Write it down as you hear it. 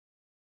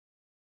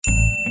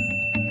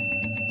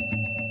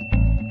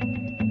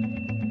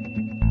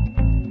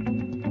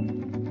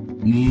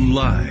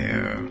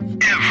Live.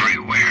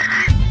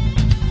 Everywhere.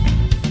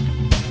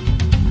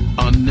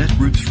 On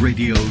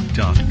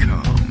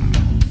netrootsradio.com.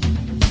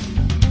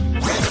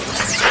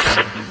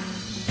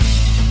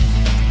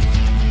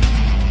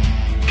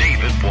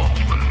 David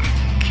Waldman.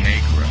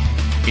 Kagro.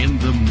 In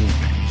the morning.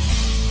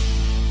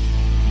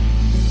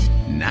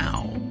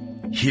 Now,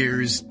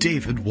 here's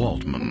David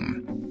Waldman.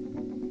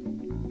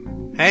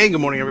 Hey,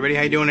 good morning, everybody.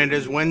 How you doing? It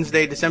is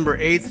Wednesday, December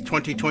 8th,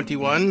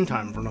 2021.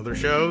 Time for another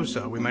show,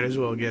 so we might as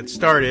well get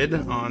started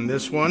on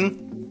this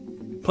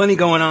one. Plenty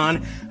going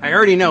on. I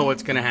already know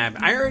what's going to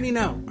happen. I already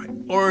know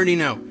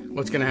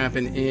what's going to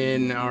happen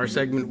in our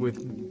segment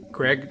with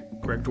Greg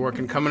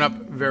Dworkin coming up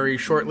very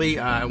shortly.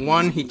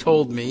 One, he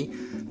told me,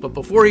 but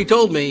before he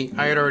told me,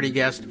 I had already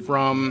guessed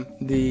from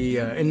the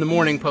in the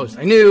Morning Post.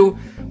 I knew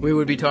we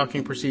would be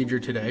talking procedure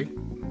today.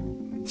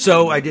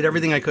 So I did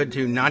everything I could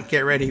to not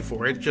get ready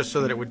for it, just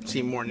so that it would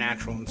seem more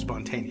natural and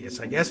spontaneous,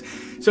 I guess.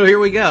 So here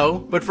we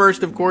go. But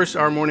first, of course,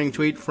 our morning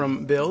tweet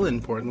from Bill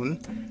in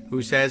Portland,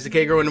 who says, the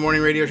Kagro in the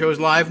Morning radio show is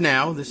live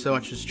now. This so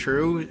much is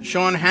true.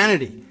 Sean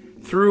Hannity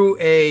threw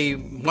a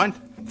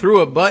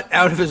butt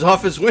out of his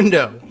office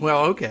window.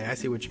 Well, okay, I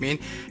see what you mean.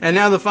 And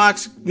now the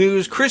Fox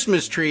News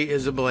Christmas tree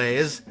is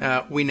ablaze.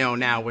 We know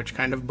now which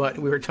kind of butt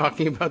we were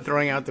talking about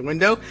throwing out the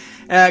window.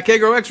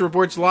 Kagro X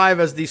reports live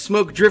as the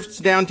smoke drifts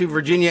down to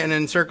Virginia and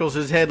encircles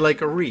his head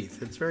like a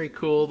wreath. It's very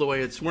cool the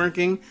way it's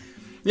working.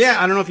 Yeah,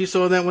 I don't know if you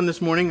saw that one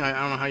this morning. I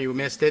don't know how you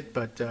missed it,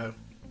 but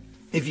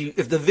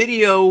if the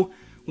video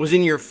was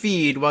in your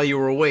feed while you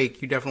were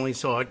awake, you definitely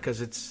saw it,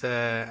 because it's,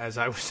 as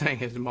I was saying,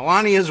 it's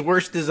Melania's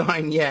worst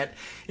design yet.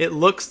 It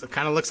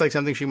kind of looks like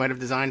something she might have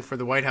designed for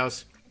the White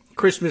House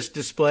Christmas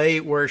display,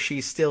 where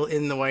she's still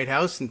in the White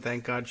House, and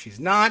thank God she's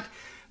not.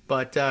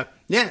 But,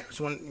 yeah, it's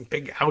one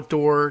big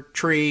outdoor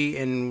tree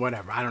and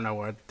whatever. I don't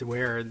know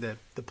where the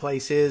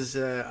place is.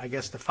 I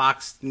guess the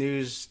Fox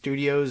News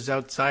studios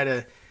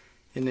outside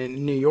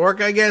in New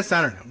York, I guess.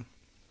 I don't know.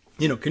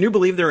 You know, can you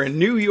believe they're in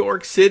New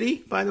York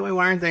City? By the way,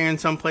 why aren't they in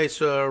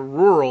someplace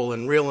rural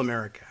in real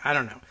America? I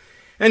don't know.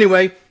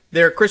 Anyway,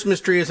 their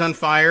Christmas tree is on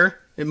fire.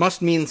 It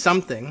must mean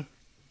something,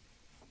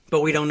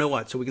 but we don't know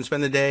what. So we can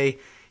spend the day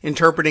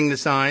interpreting the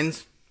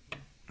signs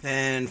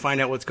and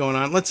find out what's going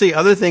on. Let's see,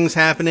 other things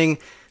happening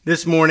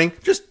this morning.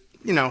 Just,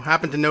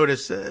 happened to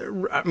notice, a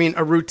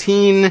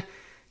routine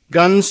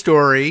gun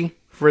story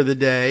for the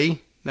day.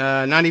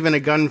 Not even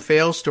a gun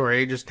fail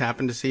story. Just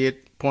happened to see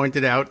it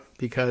pointed out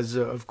because,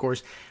 of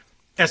course,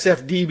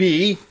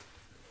 SFDB,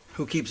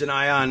 who keeps an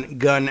eye on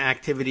gun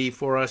activity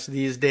for us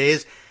these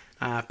days,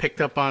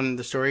 picked up on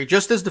the story.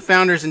 Just as the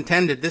founders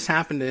intended, this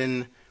happened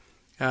in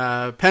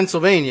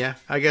Pennsylvania,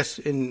 I guess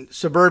in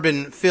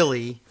suburban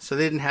Philly. So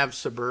they didn't have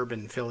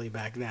suburban Philly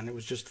back then. It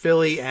was just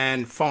Philly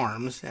and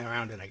farms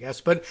around it, I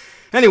guess. But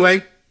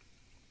anyway,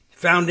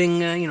 founding,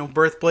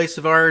 birthplace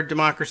of our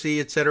democracy,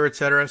 et cetera, et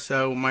cetera.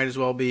 So might as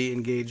well be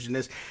engaged in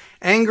this.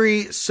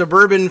 Angry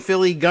suburban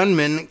Philly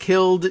gunman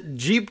killed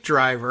Jeep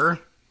driver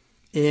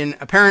in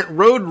apparent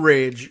road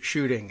rage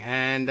shooting.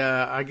 And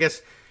I guess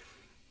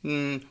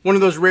one of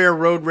those rare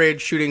road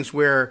rage shootings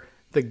where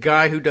the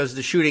guy who does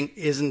the shooting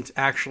isn't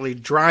actually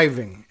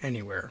driving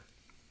anywhere.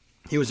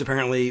 He was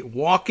apparently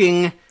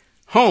walking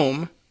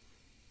home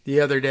the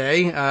other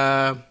day.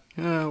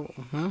 They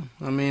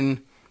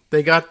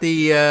got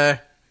the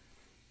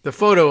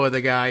photo of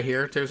the guy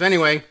here.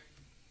 Anyway,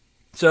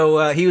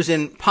 so he was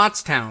in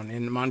Pottstown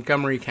in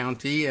Montgomery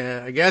County,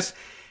 I guess,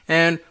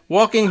 and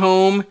walking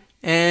home,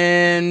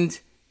 and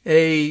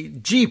a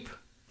Jeep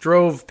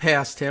drove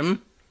past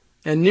him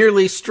and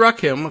nearly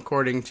struck him,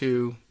 according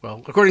to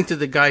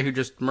the guy who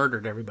just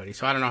murdered everybody.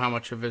 So I don't know how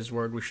much of his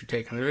word we should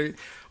take on it.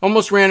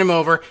 Almost ran him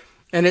over,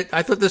 and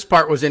I thought this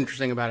part was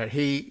interesting about it.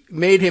 It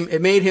made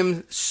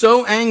him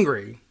so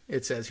angry,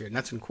 it says here, and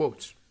that's in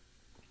quotes,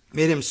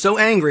 made him so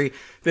angry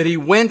that he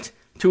went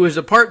to his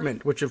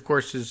apartment, which of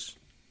course is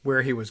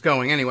where he was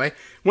going anyway,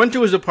 went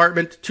to his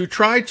apartment to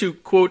try to,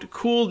 quote,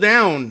 cool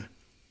down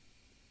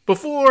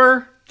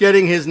before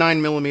getting his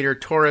 9mm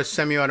Taurus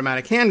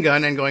semi-automatic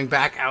handgun and going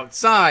back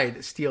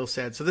outside, Steele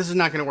said. So this is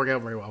not going to work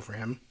out very well for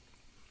him.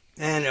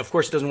 And, of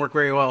course, it doesn't work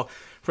very well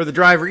for the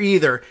driver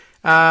either.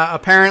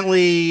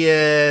 Apparently,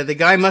 the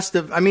guy must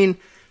have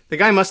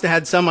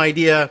had some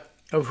idea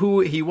of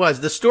who he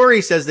was. The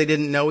story says they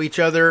didn't know each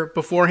other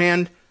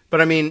beforehand. But,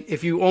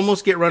 if you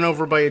almost get run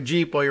over by a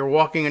Jeep while you're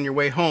walking on your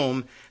way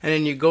home, and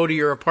then you go to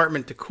your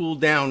apartment to cool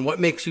down, what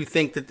makes you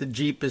think that the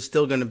Jeep is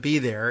still going to be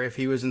there? If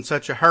he was in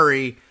such a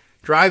hurry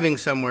driving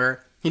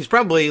somewhere, he's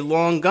probably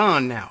long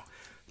gone now.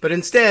 But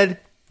instead,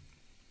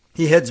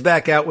 he heads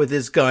back out with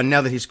his gun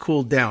now that he's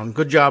cooled down.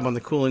 Good job on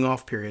the cooling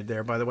off period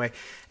there, by the way.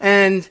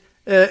 And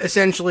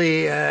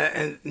essentially,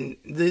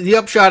 the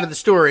upshot of the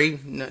story,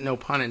 no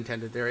pun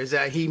intended there, is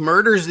that he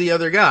murders the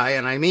other guy,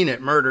 and I mean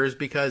it, murders,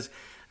 because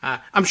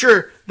I'm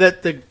sure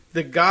that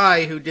the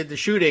guy who did the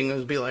shooting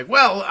will be like,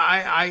 well,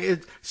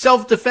 it's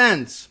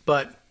self-defense,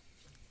 but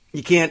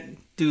you can't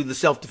do the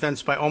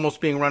self-defense by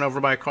almost being run over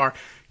by a car,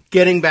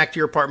 getting back to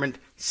your apartment,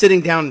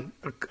 sitting down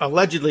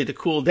allegedly to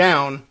cool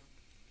down,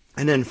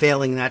 and then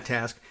failing that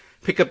task.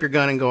 pick up your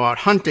gun and go out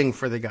hunting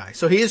for the guy.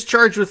 So he is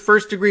charged with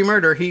first-degree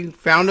murder. He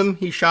found him,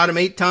 he shot him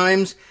 8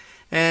 times,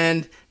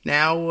 and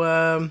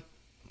now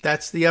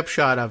that's the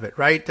upshot of it,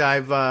 right?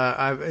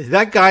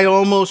 That guy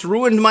almost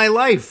ruined my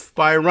life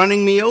by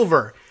running me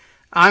over.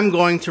 I'm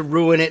going to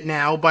ruin it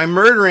now by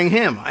murdering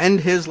him. End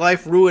his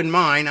life, ruin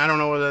mine. I don't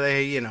know whether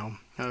they,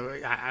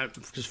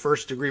 does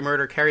first-degree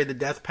murder carry the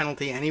death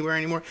penalty anywhere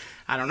anymore?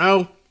 I don't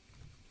know.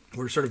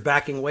 We're sort of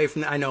backing away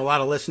from that. I know a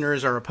lot of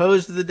listeners are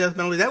opposed to the death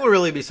penalty. That would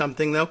really be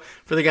something, though,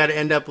 for the guy to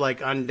end up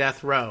like on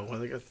death row.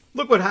 Like,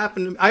 look what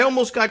happened. I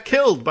almost got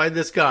killed by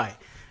this guy.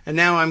 And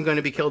now I'm going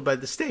to be killed by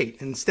the state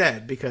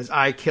instead because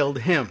I killed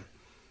him.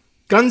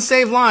 Guns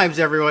save lives,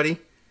 everybody.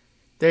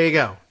 There you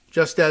go.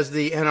 Just as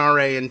the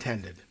NRA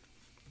intended.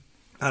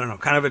 I don't know,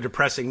 kind of a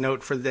depressing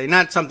note for the day.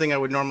 Not something I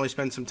would normally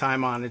spend some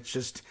time on. It's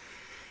just,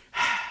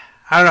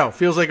 I don't know,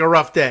 feels like a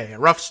rough day. A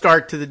rough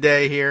start to the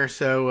day here.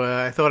 So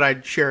I thought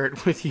I'd share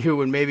it with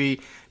you, and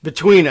maybe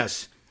between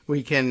us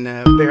we can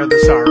bear the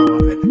sorrow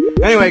of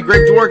it. Anyway,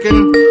 Greg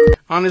Dworkin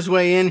on his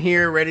way in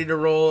here, ready to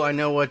roll. I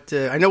know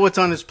what's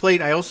on his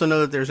plate. I also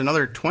know that there's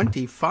another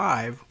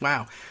 25,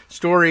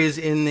 stories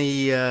in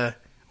the,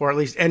 or at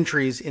least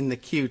entries in the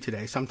queue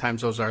today.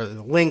 Sometimes those are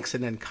the links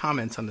and then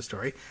comments on the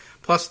story.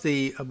 Plus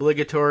the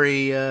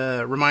obligatory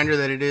reminder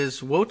that it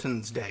is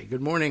Wotan's Day.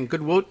 Good morning.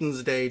 Good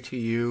Wotan's Day to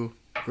you,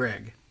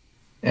 Greg.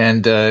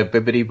 And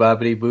bibbity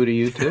bobbity boo to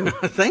you, too.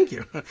 Thank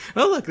you.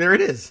 Oh, look, there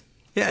it is.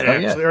 Yeah,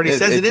 it already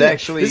says it in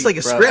actually, there. It's like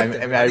a script.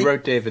 I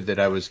wrote David that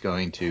I was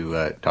going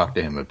to talk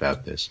to him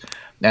about this.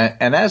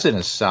 And as an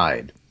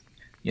aside,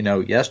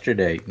 not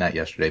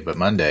yesterday, but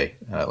Monday,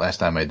 last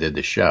time I did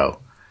the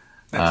show,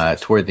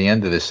 toward the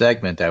end of the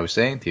segment, I was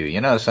saying to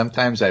you,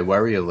 sometimes I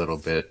worry a little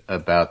bit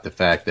about the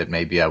fact that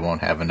maybe I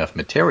won't have enough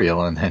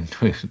material, and then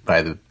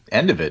by the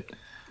end of it,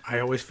 I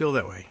always feel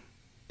that way.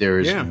 There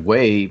is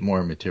way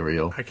more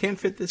material. I can't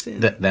fit this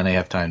in. Than I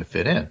have time to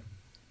fit in.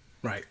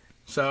 Right.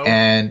 So.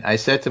 And I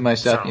said to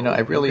myself, I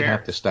really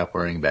have to stop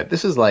worrying about it.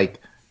 This is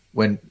like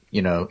when,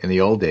 in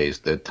the old days,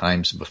 the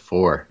times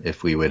before,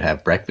 if we would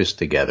have breakfast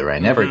together, I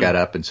never got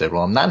up and said,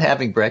 well, I'm not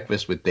having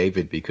breakfast with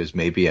David because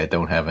maybe I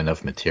don't have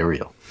enough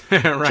material.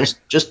 Right.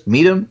 Just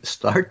meet him,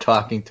 start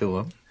talking to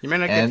him. You may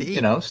not get to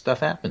eat.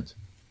 Stuff happens.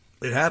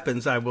 It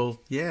happens. I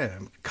will,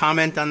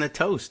 comment on the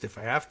toast if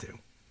I have to.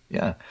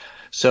 Yeah.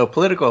 So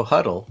Political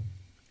Huddle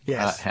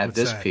what's had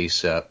this that?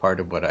 piece, part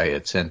of what I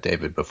had sent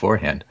David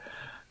beforehand.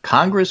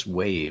 Congress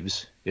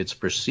waives its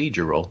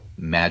procedural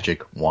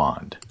magic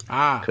wand.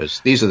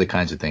 Because these are the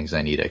kinds of things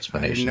I need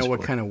explanations for. I didn't know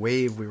what kind of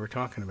wave we were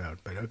talking about,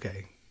 but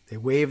okay. They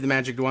waive the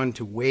magic wand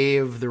to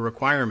waive the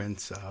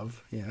requirements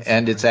of. Yes.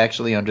 And it's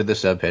actually under the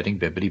subheading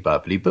bibbity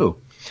bobbity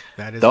boo.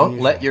 That is Don't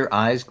unusual. let your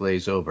eyes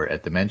glaze over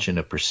at the mention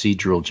of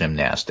procedural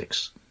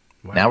gymnastics.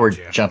 Why now we're would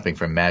you? jumping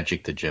from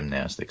magic to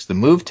gymnastics. The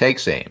move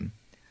takes aim.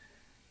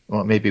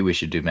 Well, maybe we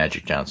should do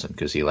Magic Johnson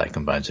because he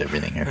combines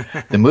everything here.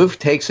 The move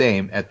takes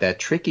aim at that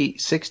tricky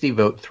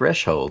 60-vote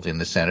threshold in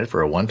the Senate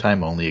for a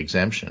one-time only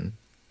exemption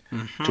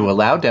to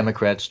allow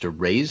Democrats to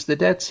raise the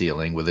debt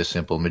ceiling with a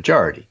simple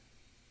majority.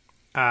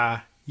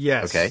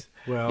 Yes. Okay.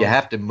 Well, you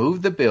have to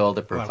move the bill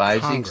that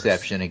provides the Congress.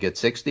 exception and get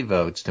 60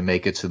 votes to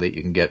make it so that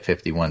you can get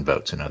 51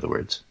 votes, in other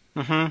words.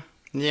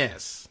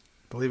 Yes.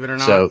 Believe it or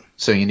not.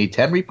 So you need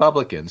 10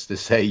 Republicans to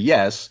say,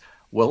 yes,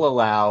 we'll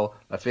allow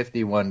a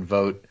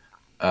 51-vote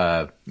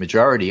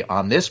majority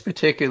on this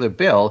particular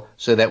bill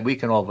so that we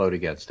can all vote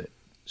against it.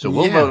 So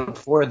we'll vote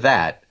for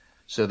that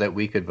so that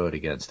we could vote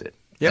against it.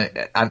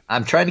 Yep.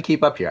 I'm trying to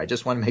keep up here. I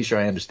just want to make sure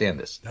I understand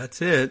this.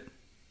 That's it.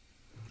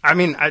 I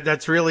mean,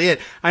 that's really it.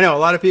 I know a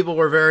lot of people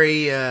were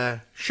very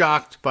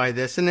shocked by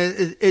this, and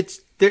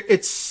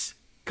it's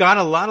got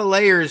a lot of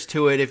layers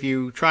to it if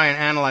you try and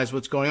analyze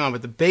what's going on.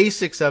 But the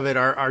basics of it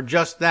are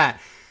just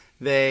that.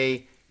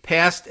 They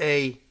passed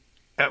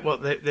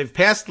they've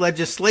passed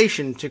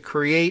legislation to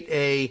create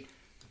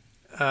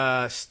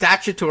a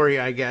statutory,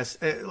 I guess.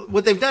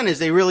 What they've done is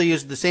they really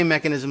used the same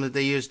mechanism that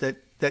they used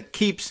that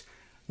keeps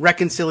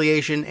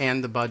reconciliation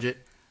and the budget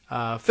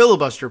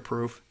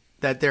filibuster-proof,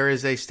 that there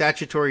is a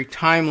statutory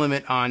time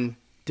limit on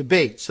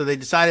debate. So they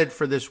decided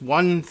for this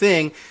one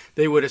thing,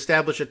 they would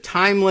establish a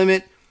time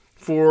limit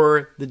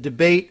for the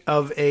debate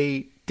of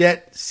a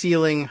debt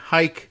ceiling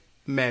hike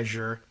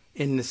measure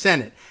in the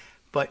Senate.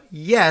 But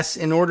yes,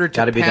 in order to pass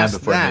that... Got to be done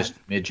before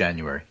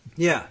mid-January.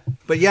 Yeah.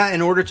 But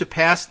in order to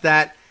pass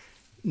that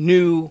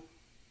new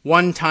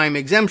one-time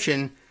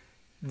exemption,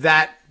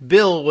 that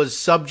bill was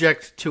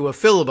subject to a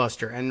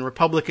filibuster, and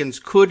Republicans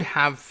could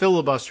have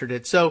filibustered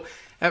it. So,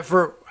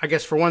 for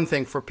one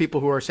thing, for people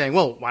who are saying,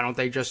 well, why don't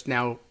they just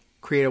now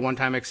create a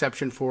one-time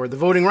exception for the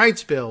voting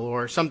rights bill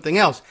or something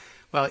else?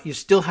 Well, you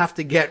still have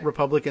to get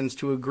Republicans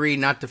to agree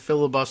not to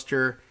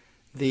filibuster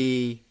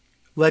the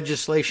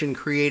legislation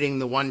creating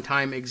the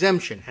one-time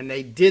exemption. And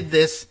they did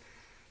this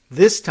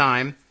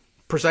time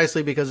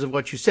precisely because of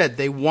what you said.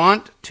 They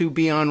want to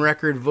be on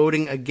record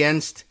voting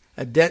against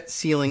a debt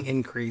ceiling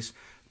increase,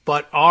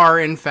 but are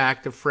in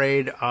fact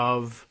afraid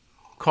of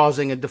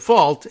causing a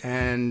default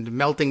and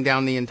melting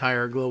down the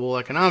entire global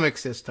economic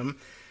system.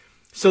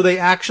 So they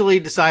actually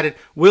decided,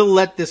 we'll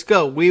let this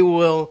go. We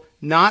will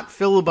not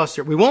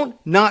filibuster. We won't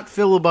not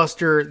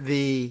filibuster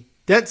the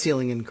debt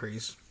ceiling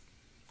increase.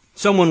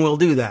 Someone will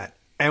do that.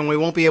 And we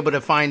won't be able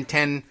to find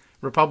 10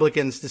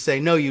 Republicans to say,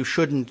 no, you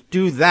shouldn't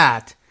do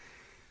that.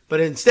 But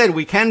instead,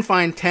 we can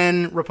find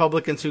 10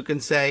 Republicans who can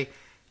say,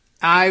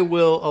 I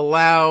will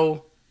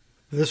allow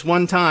this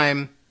one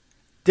time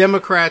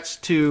Democrats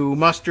to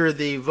muster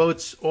the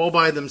votes all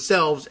by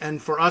themselves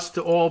and for us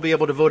to all be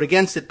able to vote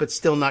against it but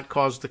still not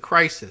cause the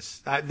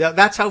crisis.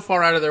 That's how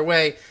far out of their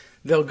way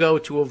they'll go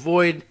to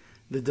avoid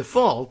the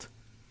default,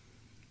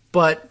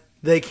 but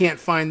they can't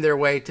find their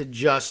way to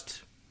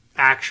just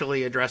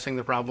actually addressing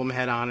the problem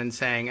head on and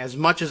saying, as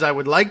much as I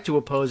would like to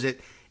oppose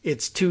it,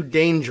 it's too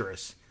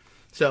dangerous.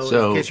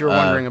 So in case you were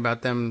wondering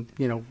about them,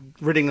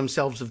 ridding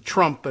themselves of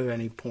Trump at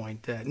any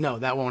point, no,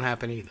 that won't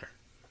happen either.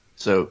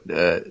 So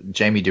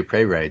Jamie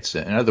Dupre writes,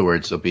 in other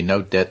words, there'll be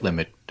no debt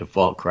limit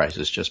default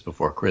crisis just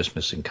before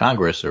Christmas in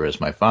Congress, or as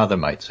my father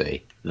might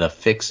say, the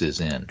fix is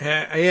in.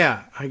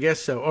 Yeah, I guess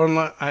so. And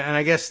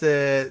I guess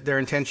their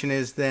intention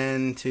is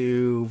then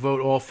to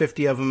vote all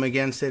 50 of them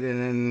against it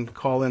and then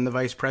call in the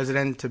vice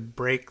president to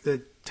break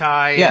the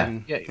tie. Yeah,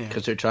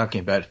 because they're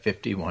talking about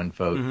 51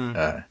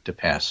 vote to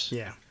pass.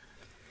 Yeah.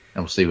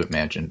 And we'll see what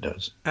Manchin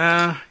does.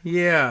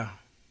 Yeah.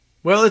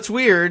 Well, it's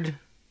weird,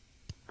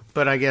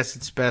 but I guess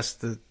it's best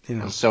that,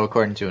 So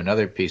according to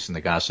another piece in the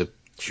gossip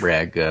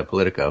rag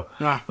Politico,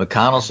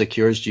 McConnell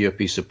secures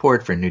GOP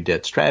support for new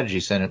debt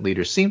strategy. Senate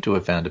leaders seem to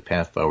have found a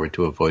path forward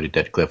to avoid a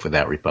debt cliff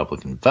without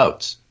Republican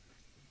votes.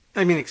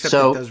 I mean, except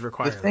it does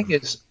require the thing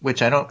is,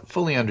 which I don't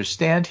fully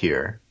understand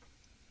here,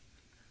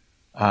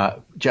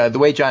 the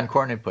way John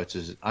Cornyn puts it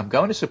is, I'm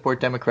going to support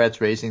Democrats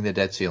raising the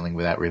debt ceiling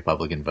without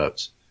Republican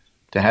votes.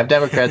 To have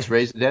Democrats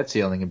raise the debt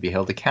ceiling and be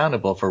held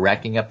accountable for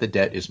racking up the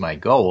debt is my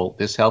goal.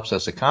 This helps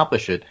us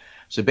accomplish it.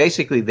 So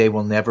basically, they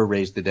will never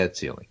raise the debt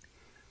ceiling.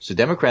 So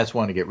Democrats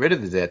want to get rid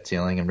of the debt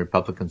ceiling, and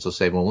Republicans will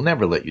say, well, we'll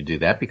never let you do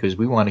that because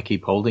we want to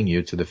keep holding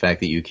you to the fact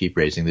that you keep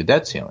raising the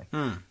debt ceiling.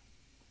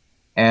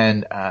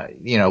 And,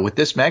 with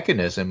this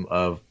mechanism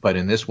but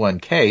in this one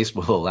case,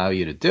 we'll allow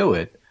you to do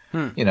it,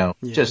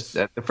 just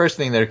the first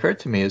thing that occurred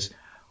to me is,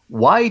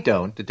 why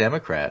don't the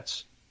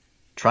Democrats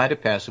try to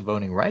pass a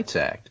Voting Rights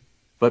Act?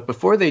 But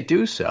before they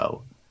do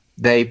so,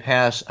 they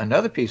pass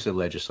another piece of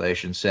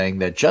legislation saying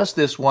that just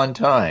this one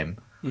time,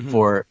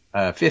 for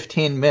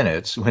 15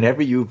 minutes,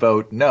 whenever you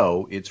vote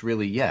no, it's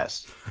really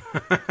yes.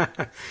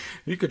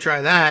 You could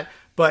try that,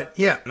 but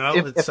no.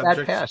 If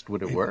that passed,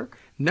 would it work?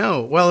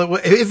 No. Well,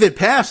 if it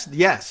passed,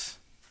 yes.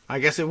 I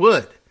guess it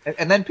would.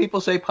 And then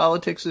people say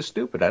politics is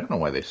stupid. I don't know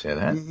why they say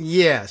that.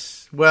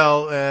 Yes.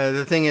 Well,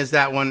 the thing is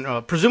that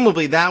one,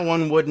 presumably that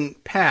one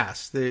wouldn't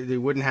pass. They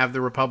wouldn't have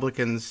the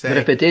Republicans say. But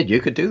if it did, you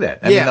could do that.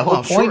 I mean, the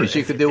whole point is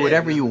you could do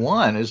whatever you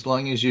want as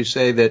long as you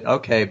say that,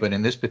 okay, but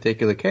in this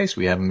particular case,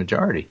 we have a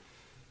majority.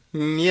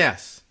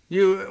 Yes.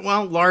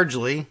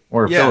 Largely.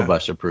 Or a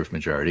filibuster-proof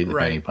majority,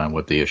 depending upon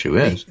what the issue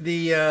is.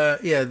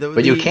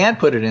 But you can't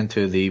put it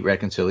into the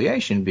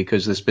reconciliation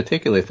because this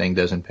particular thing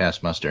doesn't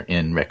pass muster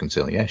in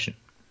reconciliation.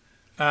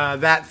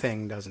 That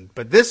thing doesn't.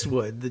 But this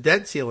would. The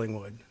debt ceiling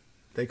would.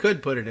 They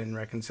could put it in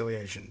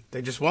reconciliation.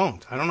 They just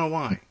won't. I don't know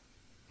why.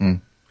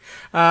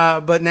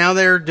 But now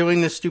they're doing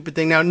this stupid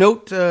thing. Now,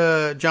 note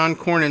John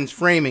Cornyn's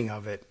framing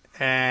of it.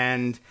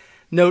 And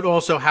note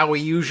also how we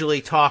usually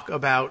talk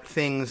about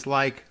things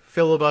like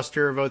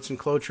filibuster votes and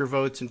cloture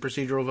votes and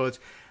procedural votes.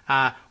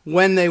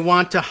 When they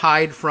want to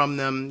hide from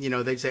them,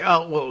 they'd say,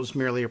 oh, well, it was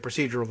merely a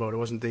procedural vote. It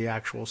wasn't the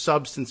actual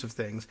substance of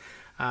things.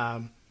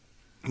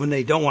 When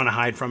they don't want to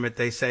hide from it,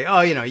 they say,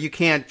 oh, you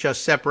can't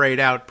just separate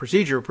out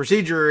procedure.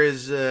 Procedure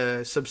is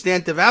a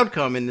substantive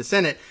outcome in the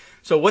Senate.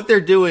 So what they're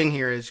doing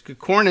here is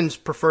Cornyn's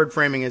preferred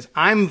framing is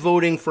I'm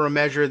voting for a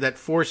measure that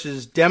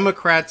forces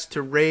Democrats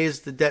to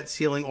raise the debt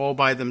ceiling all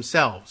by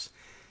themselves.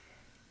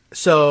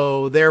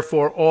 So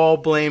therefore, all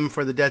blame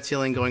for the debt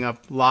ceiling going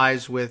up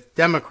lies with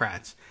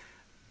Democrats.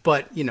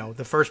 But,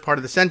 the first part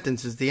of the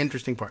sentence is the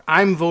interesting part.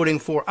 I'm voting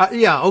for,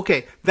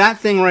 that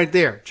thing right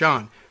there,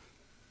 John.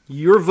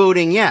 You're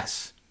voting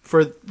yes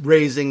for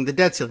raising the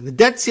debt ceiling. The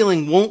debt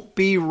ceiling won't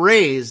be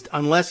raised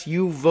unless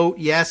you vote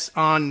yes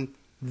on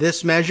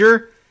this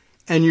measure,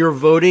 and you're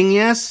voting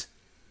yes.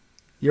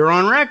 You're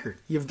on record.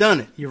 You've done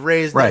it. You've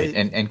raised right,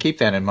 and keep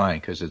that in mind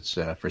because it's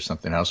for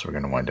something else we're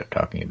going to wind up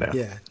talking about.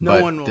 Yeah,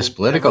 one will. This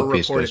Political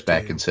piece goes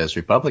back and says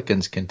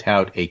Republicans can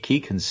tout a key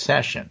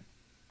concession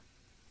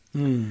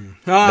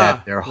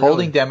that they're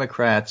holding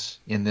Democrats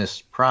in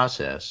this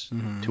process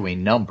to a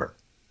number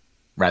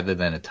rather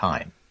than a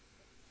time.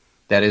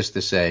 That is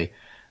to say,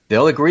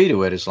 they'll agree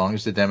to it as long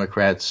as the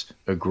Democrats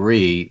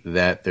agree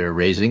that they're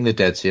raising the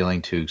debt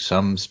ceiling to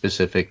some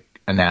specific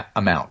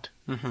amount.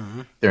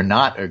 They're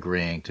not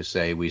agreeing to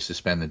say we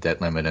suspend the debt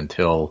limit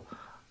until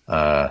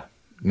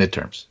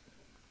midterms.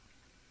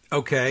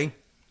 Okay.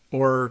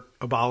 Or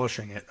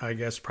abolishing it, I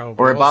guess,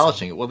 probably. Or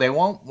abolishing it. Well, they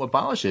won't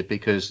abolish it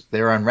because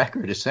they're on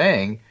record as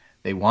saying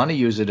they want to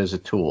use it as a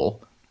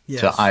tool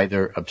to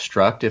either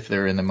obstruct if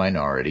they're in the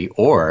minority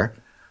or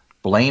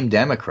blame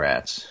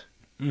Democrats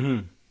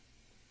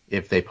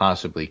if they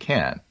possibly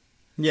can.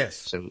 Yes.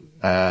 So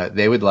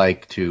they would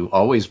like to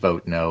always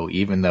vote no,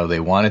 even though they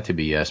want it to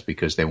be yes,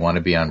 because they want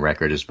to be on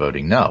record as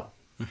voting no.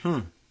 Mm-hmm.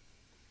 And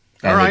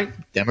all right.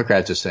 the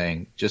Democrats are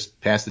saying,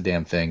 just pass the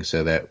damn thing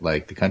so that,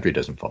 like, the country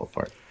doesn't fall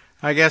apart.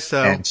 I guess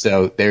so. And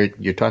so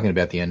you're talking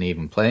about the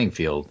uneven playing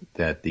field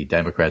that the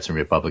Democrats and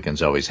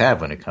Republicans always have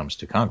when it comes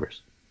to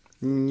Congress.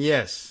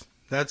 Yes,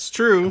 that's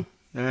true.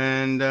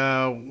 And,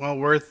 well,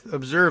 worth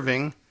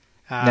observing.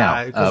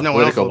 Now, because no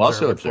one else will Politico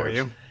also observe it for observes,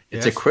 you.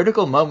 it's Yes. a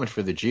critical moment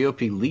for the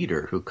GOP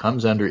leader who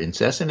comes under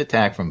incessant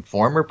attack from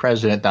former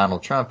President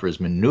Donald Trump for his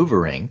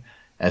maneuvering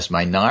as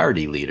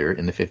minority leader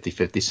in the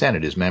 50-50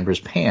 Senate. His members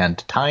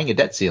panned, tying a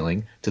debt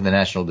ceiling to the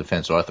National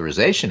Defense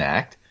Authorization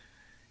Act,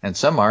 and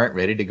some aren't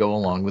ready to go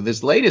along with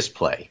his latest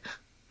play.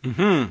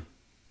 Mm-hmm.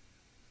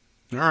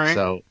 All right.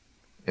 So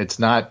it's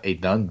not a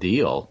done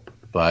deal,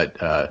 but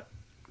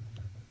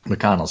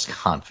McConnell's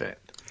confident.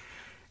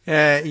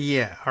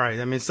 Yeah, all right.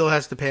 I mean, it still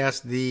has to pass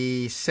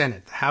the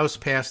Senate. The House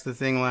passed the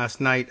thing last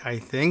night, I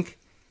think.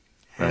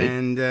 Right.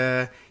 And,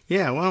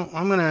 yeah, well,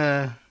 I'm going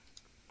to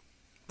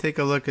take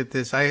a look at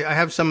this. I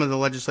have some of the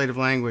legislative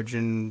language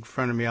in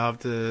front of me. I'll have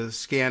to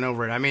scan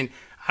over it. I mean,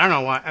 I don't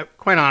know why.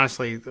 Quite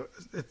honestly,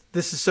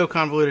 this is so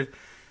convoluted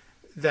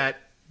that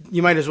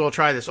you might as well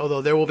try this,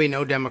 although there will be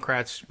no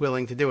Democrats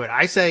willing to do it.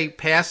 I say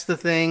pass the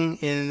thing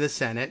in the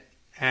Senate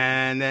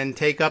and then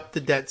take up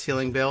the debt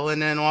ceiling bill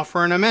and then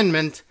offer an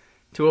amendment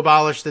to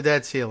abolish the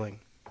debt ceiling.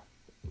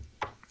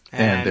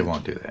 And they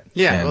won't do that.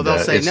 Yeah, and, well, they'll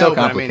say it's no, so but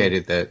I mean-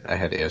 complicated that I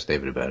had to ask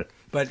David about it.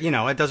 But, you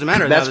know, it doesn't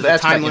matter. That's Now,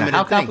 there's a my, time-limited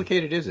how thing.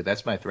 complicated is it?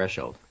 That's my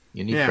threshold.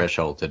 You need Yeah.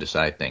 threshold to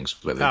decide things,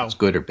 whether Oh. it's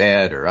good or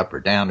bad or up or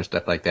down or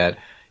stuff like that.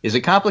 Is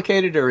it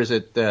complicated or is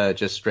it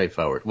just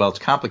straightforward? Well, it's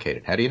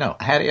complicated. How do you know?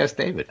 I had to ask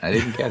David. I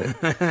didn't get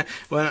it.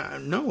 Well,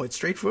 no, it's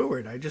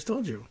straightforward. I just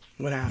told you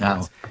what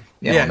happens. No.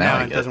 Yeah, well, now no,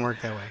 I it get doesn't work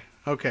that way.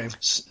 Okay.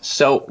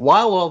 So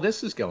while all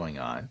this is going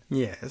on,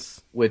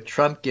 Yes. with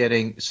Trump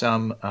getting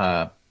some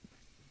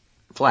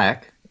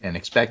flack and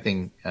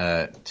expecting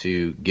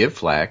to give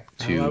flack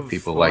I to love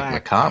people flack.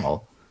 like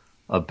McConnell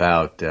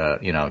about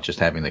just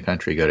having the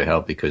country go to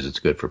hell because it's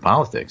good for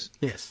politics.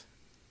 Yes.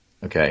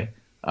 Okay,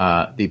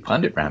 the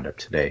pundit roundup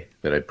today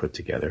that I put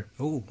together.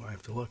 Ooh, I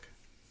have to look.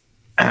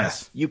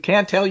 Yes. You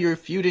can't tell you're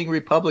feuding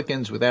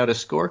Republicans without a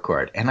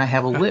scorecard, and I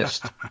have a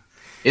list.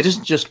 It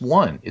isn't just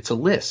one; it's a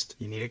list.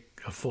 You need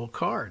a full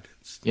card.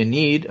 You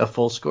need a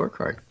full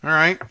scorecard. All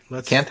right.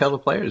 Let's. Can't tell the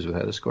players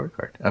without a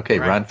scorecard. Okay,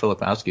 Right. Ron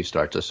Filipowski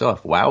starts us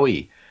off.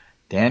 Wowie.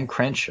 Dan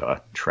Crenshaw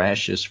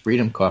trashes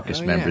Freedom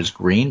Caucus Oh, members yeah.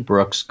 Green,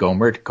 Brooks,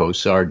 Gomert,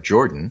 Kosar,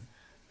 Jordan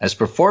as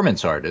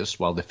performance artists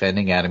while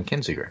defending Adam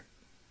Kinzinger.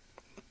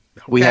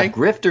 We Okay. have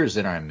grifters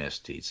in our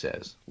midst, he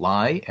says.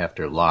 Lie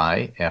after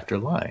lie after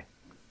lie.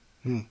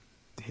 Dan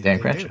They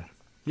Crenshaw. do.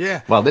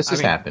 Yeah. Well, this I is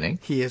mean, happening.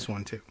 He is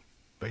one too.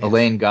 But yes.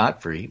 Elaine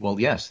Godfrey, well,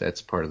 yes,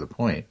 that's part of the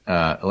point.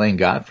 Elaine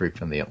Godfrey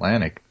from The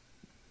Atlantic,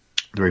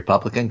 the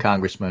Republican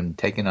congressman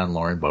taking on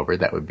Lauren Boebert,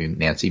 that would be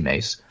Nancy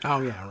Mace.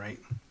 Oh yeah, right.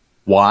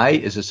 Why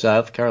is a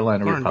South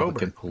Carolina Lauren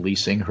Republican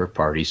policing her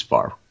party's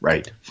far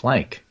right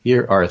flank?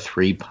 Here are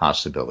three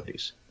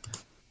possibilities.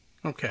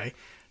 Okay.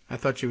 I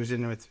thought she was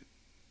in with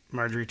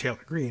Marjorie Taylor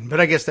Greene, but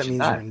I guess that means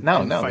not. you're in,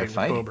 No, in no, fight they're with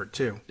fighting. Boebert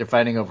too. They're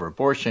fighting over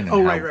abortion and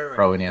Oh, how right.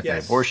 pro and Yes.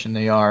 anti-abortion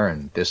they are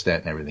and this,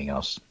 that, and everything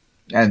else.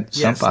 And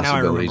some Yes, now I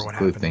remember possibilities what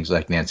include happened. things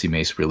like Nancy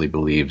Mace really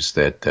believes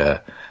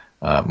that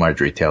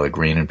Marjorie Taylor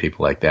Greene and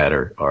people like that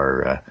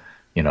are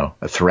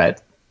a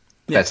threat.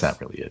 Yes. That's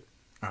not really it.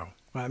 Oh,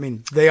 well, I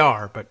mean, they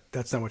are, but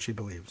that's not what she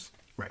believes.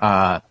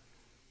 Right.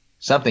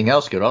 Something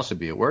else could also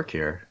be at work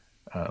here.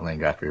 Elaine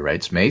Godfrey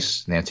writes,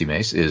 Nancy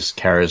Mace, is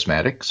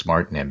charismatic,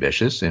 smart, and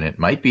ambitious, and it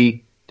might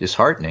be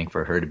disheartening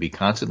for her to be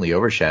constantly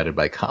overshadowed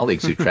by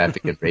colleagues who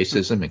traffic in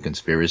racism and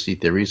conspiracy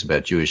theories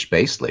about Jewish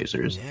space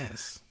lasers.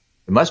 Yes.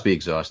 It must be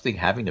exhausting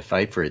having to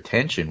fight for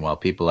attention while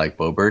people like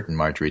Boebert and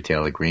Marjorie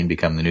Taylor Greene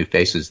become the new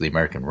faces of the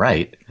American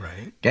right.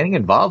 Right. Getting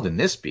involved in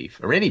this beef,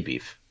 or any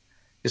beef,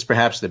 is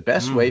perhaps the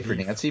best way for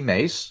beef. Nancy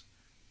Mace,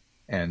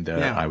 and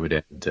Yeah. I would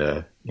add,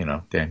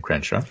 Dan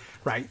Crenshaw,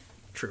 Right.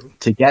 True.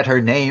 to get her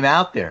name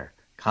out there.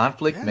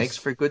 Conflict Yes. makes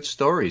for good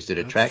stories. It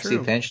attracts the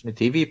true. attention of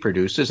TV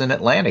producers and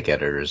Atlantic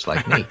editors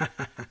like me.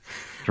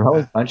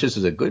 Throwing punches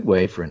is a good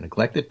way for a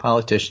neglected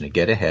politician to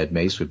get ahead.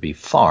 Mace would be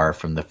far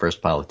from the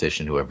first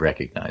politician who have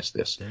recognized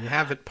this. There you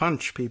have it.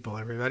 Punch people,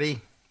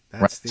 everybody. Right.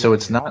 That's the So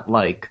it's idea. not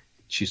like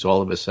she's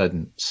all of a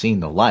sudden seen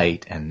the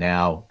light and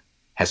now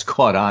has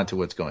caught on to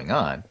what's going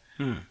on.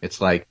 It's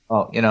like,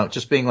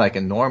 just being like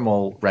a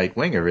normal right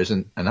winger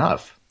isn't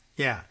enough.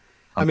 Yeah.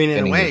 I mean, in a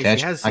Getting way, she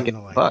attention, has not seen the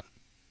getting light. bucked.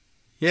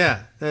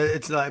 Yeah,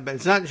 it's like, but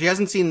it's not. She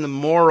hasn't seen the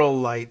moral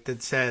light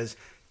that says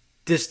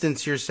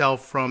distance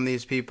yourself from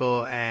these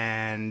people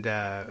and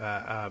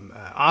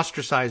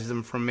ostracize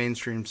them from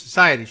mainstream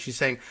society. She's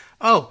saying,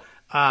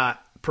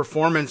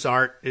 performance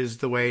art is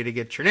the way to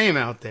get your name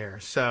out there.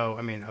 So,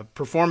 I mean, a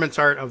performance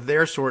art of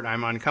their sort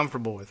I'm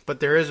uncomfortable with, but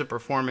there is a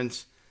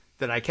performance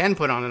that I can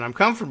put on and I'm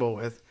comfortable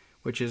with,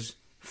 which is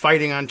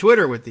fighting on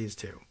Twitter with these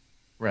two.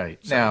 Right.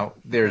 Now,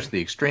 there's the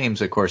extremes,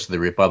 of course, of the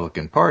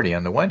Republican Party.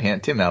 On the one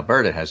hand, Tim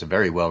Alberta has a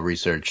very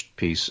well-researched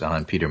piece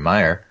on Peter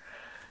Meyer.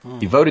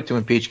 He voted to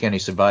impeach Kenny,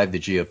 survived the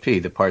GOP,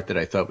 the part that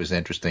I thought was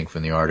interesting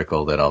from the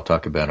article that I'll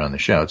talk about on the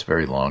show. It's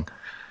very long.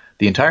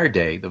 The entire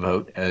day, the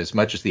vote, as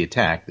much as the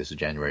attack, this is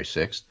January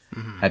 6th,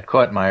 had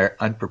caught Meyer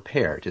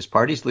unprepared. His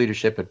party's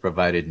leadership had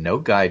provided no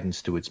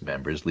guidance to its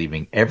members,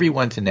 leaving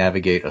everyone to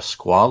navigate a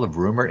squall of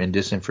rumor and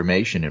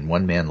disinformation in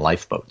one-man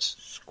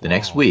lifeboats. The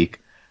next week,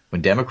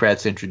 when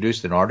Democrats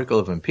introduced an article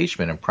of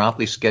impeachment and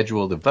promptly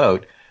scheduled a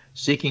vote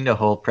seeking to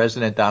hold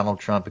President Donald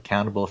Trump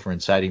accountable for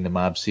inciting the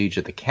mob siege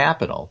at the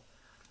Capitol,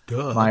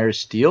 Meyer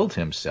steeled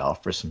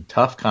himself for some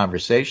tough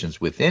conversations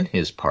within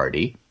his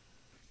party,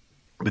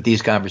 but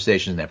these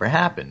conversations never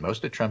happened.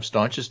 Most of Trump's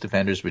staunchest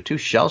defenders were too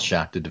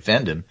shell-shocked to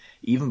defend him,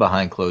 even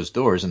behind closed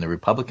doors, and the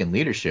Republican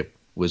leadership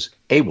was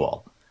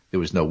AWOL. There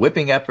was no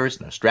whipping efforts,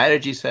 no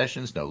strategy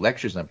sessions, no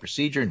lectures on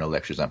procedure, no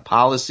lectures on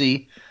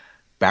policy.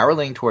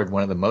 Barreling toward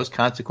one of the most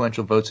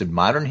consequential votes in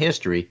modern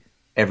history,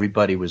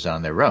 everybody was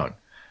on their own.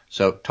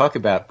 So talk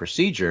about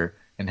procedure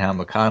and how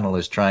McConnell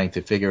is trying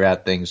to figure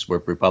out things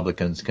where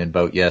Republicans can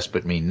vote yes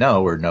but mean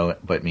no, or no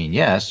but mean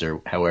yes,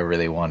 or however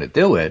they want to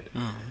do it.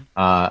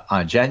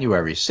 On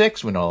January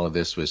 6th, when all of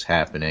this was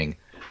happening,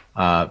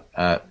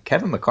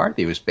 Kevin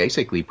McCarthy was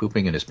basically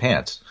pooping in his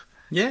pants.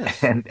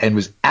 Yes. And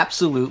was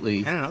absolutely,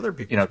 and in other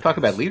people's talk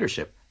about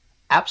leadership,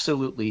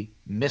 absolutely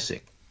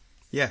missing.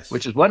 Yes.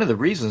 Which is one of the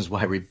reasons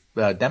why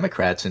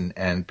Democrats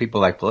and people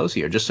like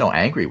Pelosi are just so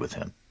angry with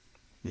him.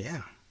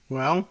 Yeah.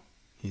 Well,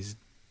 he's a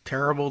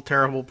terrible,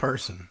 terrible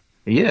person.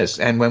 He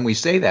is. And when we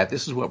say that,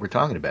 this is what we're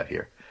talking about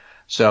here.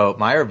 So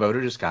Meyer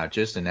voted as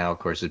conscious, and now, of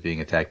course, is being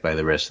attacked by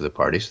the rest of the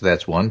party. So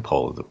that's one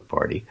pole of the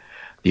party.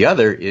 The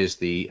other is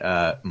the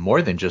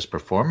more than just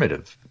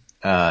performative.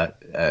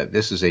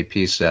 This is a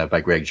piece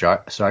by Greg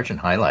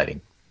Sargent highlighting.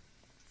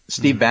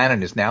 Steve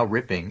Bannon is now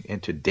ripping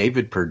into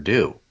David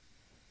Perdue.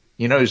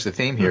 You notice the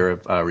theme here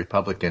of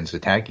Republicans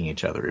attacking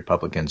each other,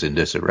 Republicans in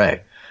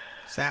disarray.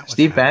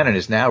 Steve Bannon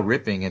is now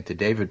ripping into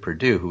David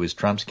Perdue, who is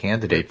Trump's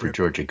candidate for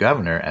Georgia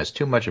governor, as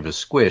too much of a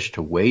squish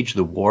to wage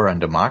the war on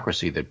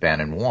democracy that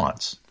Bannon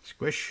wants.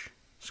 Squish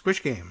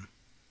game.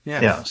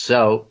 Yes. Yeah.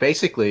 So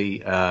basically,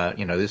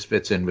 this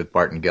fits in with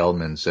Barton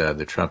Geldman's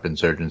the Trump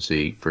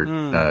insurgency for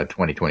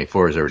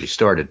 2024 has already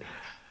started.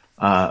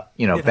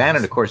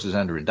 Bannon, of course, is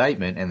under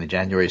indictment, and the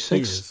January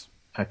 6th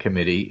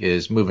committee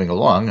is moving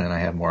along, and I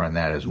have more on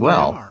that as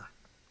well. They are.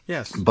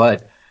 Yes.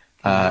 But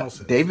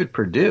David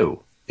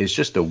Perdue is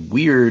just a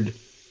weird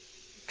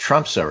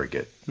Trump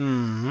surrogate.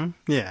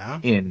 Yeah.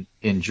 In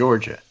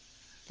Georgia.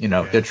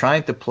 They're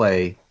trying to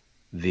play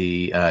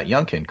the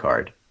Youngkin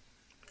card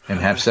and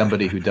have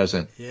somebody who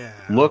doesn't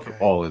look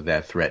all of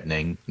that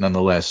threatening,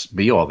 nonetheless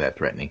be all that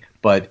threatening.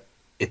 But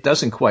it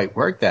doesn't quite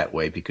work that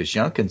way because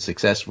Youngkin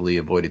successfully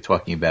avoided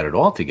talking about it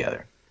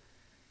altogether.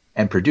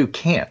 And Perdue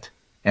can't.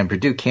 And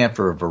Perdue can't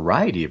for a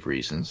variety of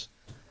reasons.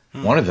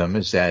 One of them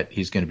is that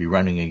he's going to be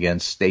running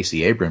against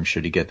Stacey Abrams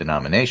should he get the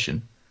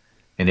nomination.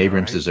 And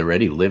Abrams is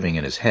already living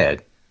in his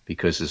head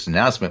because his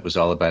announcement was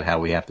all about how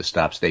we have to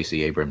stop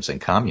Stacey Abrams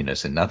and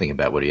communists and nothing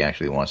about what he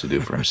actually wants to do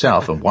for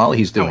himself. And while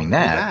he's doing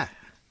that,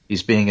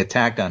 he's being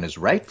attacked on his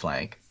right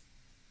flank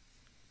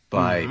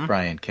by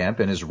Brian Kemp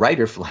and his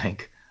righter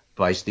flank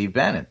by Steve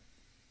Bannon.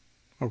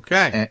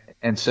 Okay.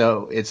 And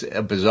so it's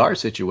a bizarre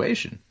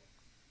situation,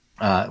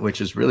 which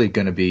is really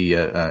going to be,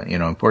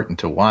 important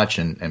to watch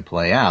and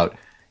play out.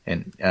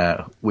 And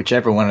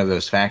whichever one of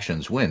those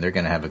factions win, they're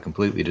going to have a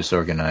completely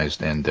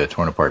disorganized and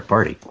torn apart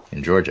party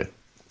in Georgia.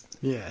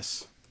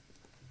 Yes.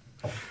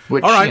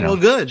 Which, all right, well,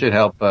 good. Should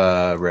help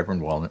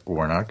Reverend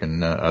Warnock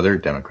and other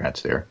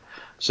Democrats there.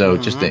 So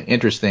just an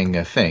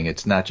interesting thing.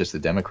 It's not just the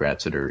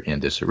Democrats that are in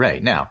disarray.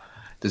 Now,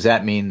 does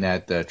that mean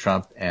that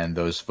Trump and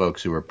those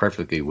folks who are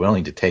perfectly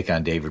willing to take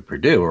on David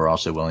Perdue are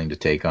also willing to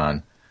take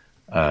on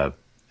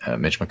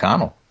Mitch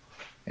McConnell?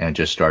 And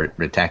just start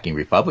attacking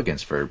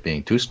Republicans for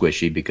being too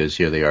squishy because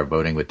here they are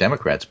voting with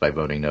Democrats by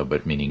voting no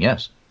but meaning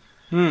yes.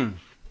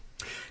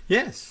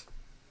 Yes.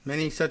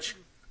 Many such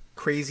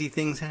crazy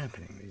things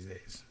happening these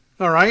days.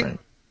 All right.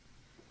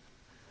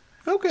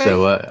 Okay.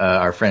 So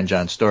our friend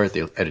John Storr at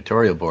the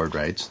editorial board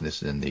writes,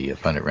 this is in the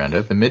Pundit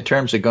Roundup, the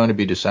midterms are going to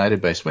be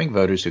decided by swing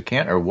voters who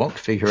can't or won't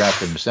figure out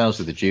for themselves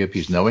that the GOP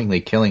is knowingly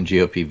killing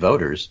GOP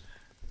voters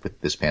with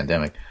this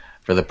pandemic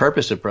for the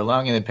purpose of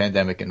prolonging the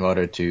pandemic in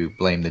order to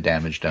blame the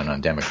damage done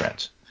on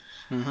Democrats.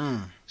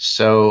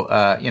 So,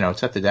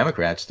 it's up to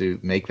Democrats to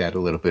make that a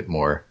little bit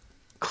more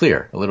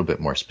clear, a little bit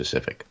more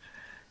specific.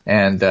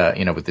 And,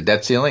 with the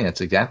debt ceiling,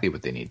 that's exactly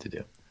what they need to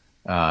do.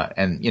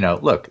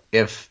 Look,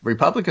 if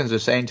Republicans are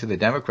saying to the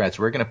Democrats,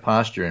 we're going to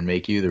posture and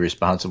make you the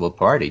responsible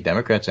party,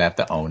 Democrats have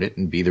to own it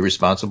and be the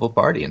responsible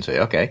party and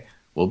say, okay,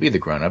 we'll be the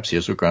grown-ups.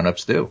 Here's what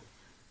grown-ups do.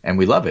 And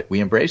we love it. We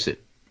embrace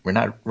it. We're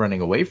not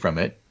running away from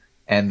it.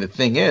 And the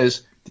thing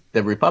is,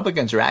 the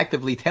Republicans are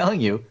actively telling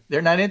you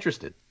they're not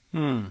interested.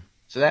 So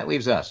that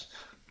leaves us.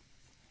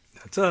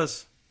 That's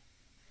us.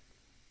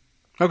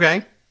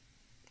 Okay.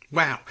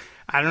 Wow.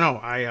 I don't know.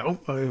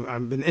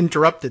 I've been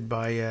interrupted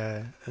by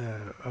a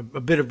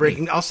bit of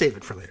breaking. I'll save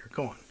it for later.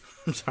 Go on.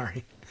 I'm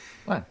sorry.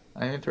 What?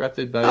 I'm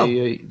interrupted by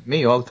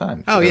me all the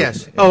time. Oh, So,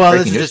 yes. Oh, well,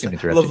 this breaking is news just can of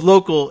interrupt you.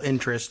 local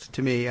interest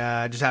to me.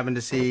 Just happened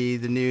to see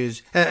the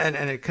news, and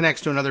it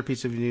connects to another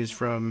piece of news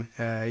from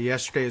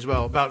yesterday as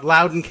well, about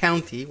Loudoun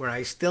County, where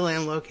I still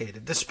am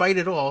located. Despite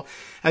it all,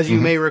 as you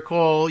may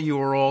recall, you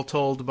were all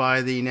told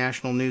by the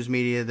national news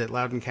media that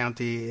Loudoun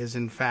County is,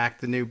 in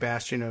fact, the new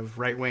bastion of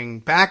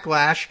right-wing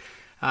backlash,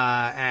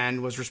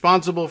 and was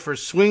responsible for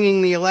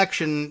swinging the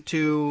election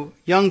to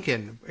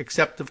Youngkin,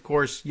 except, of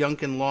course,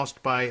 Youngkin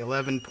lost by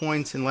 11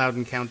 points in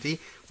Loudoun County,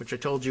 which I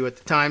told you at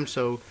the time,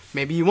 so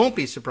maybe you won't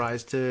be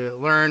surprised to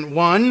learn,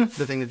 one,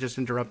 the thing that just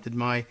interrupted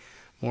my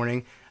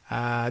morning,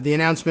 the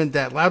announcement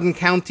that Loudoun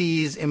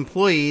County's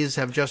employees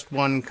have just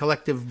won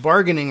collective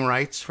bargaining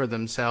rights for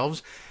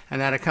themselves, and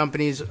that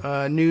accompanies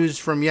news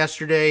from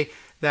yesterday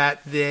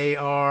that they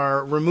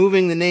are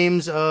removing the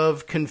names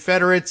of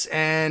Confederates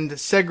and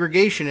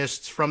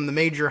segregationists from the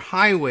major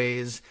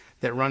highways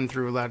that run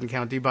through Loudoun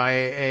County by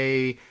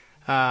a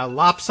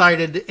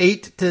lopsided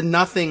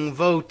 8-0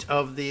 vote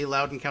of the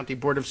Loudoun County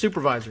Board of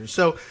Supervisors.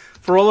 So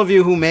for all of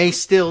you who may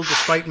still,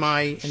 despite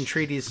my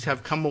entreaties,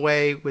 have come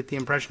away with the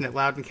impression that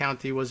Loudoun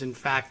County was in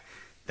fact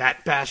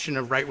that bastion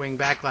of right-wing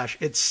backlash,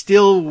 it's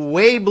still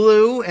way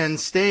blue and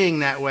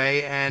staying that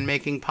way and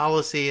making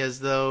policy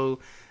as though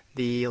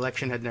the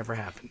election had never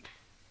happened.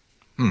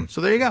 So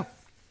there you go.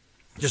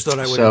 Just thought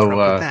I would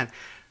interrupt with that.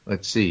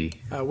 Let's see.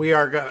 We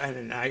are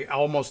and I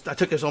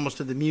took us almost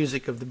to the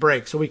music of the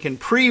break, so we can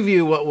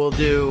preview what we'll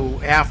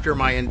do after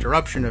my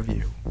interruption of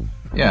you.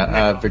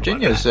 Yeah,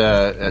 Virginia's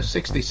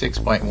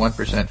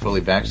 66.1%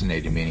 fully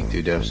vaccinated, meaning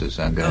 2 doses.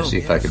 I'm going to see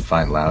if I can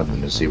find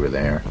Loudoun to see where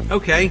they are.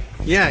 Okay.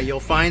 Yeah, you'll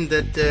find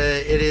that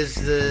it is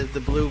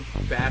the blue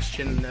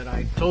bastion that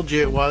I told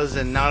you it was,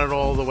 and not at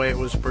all the way it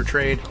was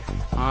portrayed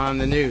on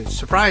the news.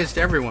 Surprised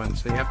everyone,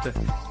 so you have to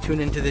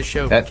tune into this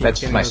show.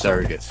 That's my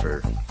surrogate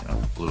for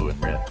blue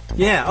and red.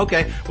 Yeah,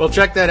 okay. Well,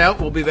 check that out.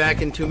 We'll be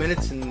back in 2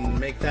 minutes and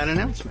make that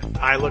announcement.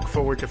 I look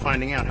forward to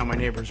finding out how my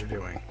neighbors are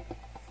doing.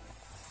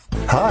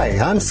 Hi,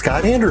 I'm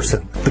Scott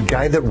Anderson, the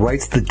guy that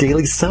writes the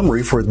daily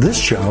summary for this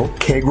show,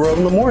 Kagro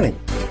in the Morning.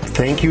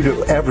 Thank you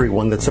to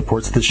everyone that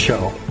supports this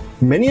show.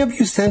 Many of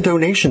you send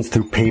donations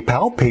through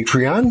PayPal,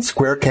 Patreon,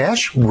 Square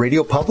Cash,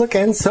 Radio Public,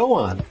 and so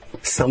on.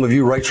 Some of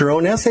you write your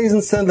own essays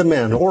and send them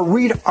in, or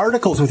read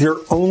articles with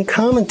your own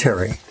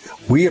commentary.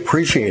 We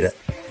appreciate it.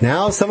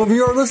 Now, some of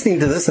you are listening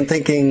to this and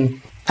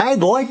thinking,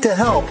 I'd like to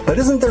help, but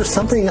isn't there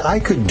something I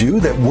could do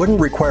that wouldn't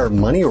require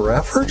money or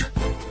effort?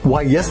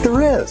 Why, yes,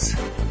 there is.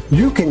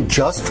 You can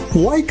just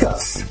like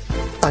us.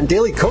 On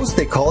Daily Kos,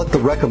 they call it the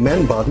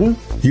recommend button.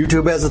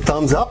 YouTube has a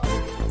thumbs up.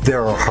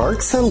 There are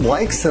hearts and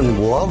likes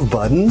and love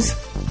buttons.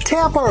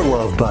 Tap our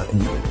love button.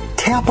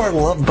 Tap our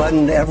love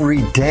button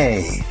every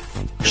day.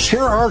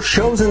 Share our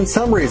shows and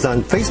summaries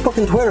on Facebook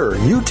and Twitter,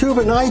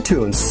 YouTube and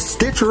iTunes,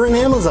 Stitcher and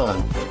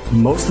Amazon.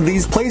 Most of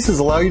these places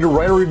allow you to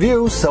write a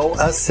review, so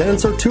a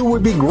sentence or two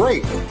would be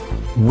great.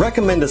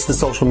 Recommend us to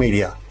social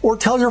media, or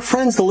tell your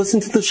friends to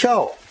listen to the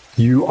show.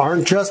 You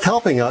aren't just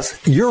helping us,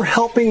 you're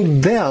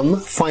helping them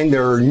find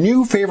their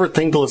new favorite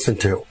thing to listen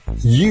to.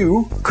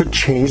 You could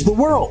change the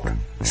world.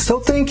 So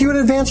thank you in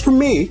advance from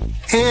me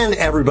and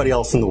everybody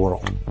else in the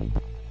world.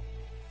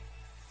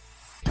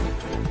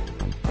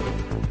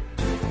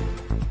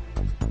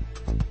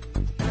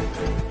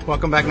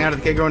 Welcome back now to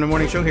the Kagro in the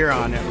Morning Show here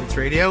on Roots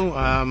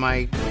Radio.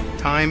 My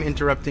time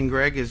interrupting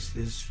Greg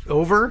is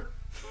over.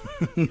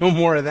 No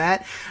more of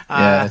that.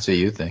 Yeah, that's what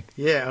you think.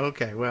 Yeah,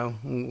 okay. Well,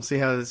 we'll see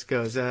how this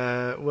goes.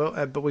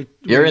 But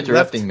you're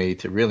interrupting me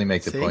to really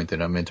make the point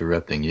that I'm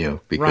interrupting you,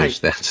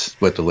 because that's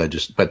what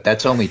but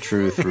that's only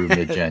true through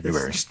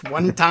mid-January. Just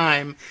one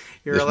time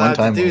you're allowed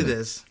to do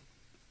this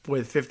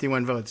with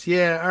 51 votes.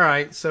 Yeah, all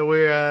right. So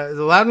we're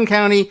the Loudoun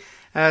County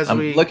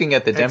I'm looking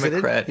at the exited.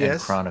 Democrat and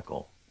Yes.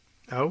 Chronicle.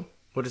 Oh,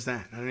 what is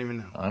that? I don't even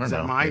know. I don't is know.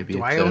 That my, Maybe do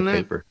it's I own a that?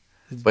 paper.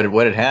 But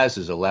what it has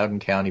is a Loudoun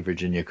County,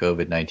 Virginia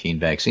COVID-19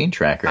 vaccine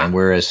tracker. And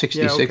whereas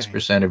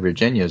 66% of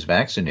Virginia is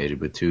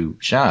vaccinated with 2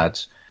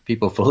 shots,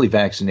 people fully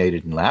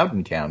vaccinated in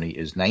Loudoun County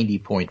is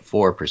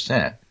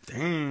 90.4%.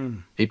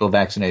 Damn. People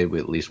vaccinated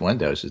with at least 1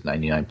 dose is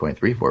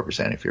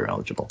 99.34% if you're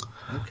eligible.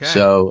 Okay.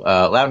 So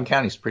Loudoun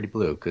County is pretty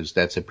blue, because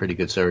that's a pretty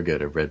good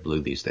surrogate of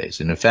red-blue these days.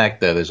 And in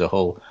fact, there's a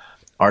whole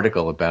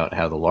article about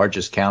how the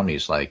largest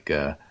counties, like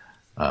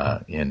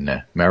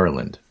in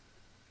Maryland,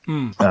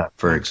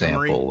 for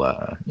example,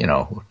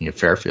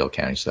 Fairfield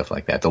County, stuff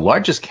like that. The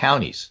largest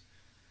counties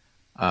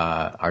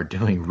are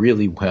doing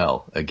really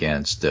well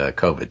against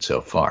COVID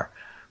so far,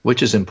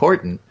 which is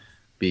important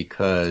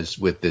because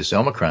with this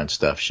Omicron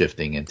stuff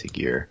shifting into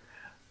gear,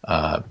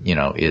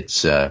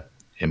 it's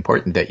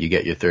important that you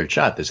get your 3rd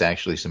shot. There's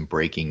actually some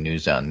breaking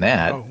news on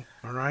that. Oh,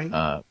 all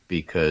right.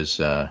 Because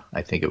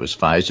I think it was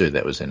Pfizer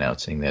that was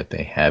announcing that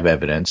they have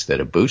evidence that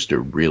a booster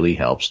really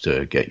helps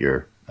to get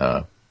your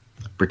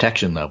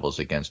protection levels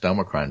against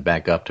Omicron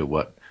back up to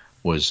what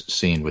was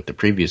seen with the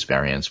previous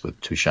variants with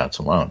 2 shots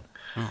alone.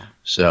 Oh.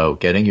 So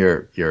getting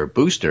your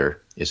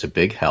booster is a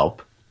big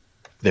help.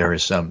 There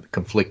is some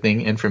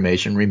conflicting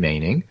information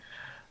remaining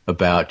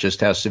about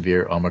just how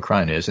severe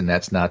Omicron is, and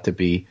that's not to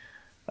be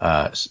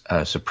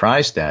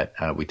surprised at.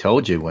 We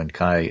told you when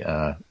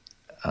Kai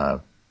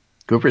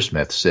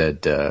Coopersmith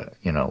said,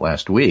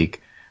 last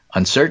week,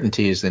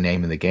 uncertainty is the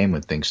name of the game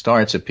when things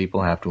start, so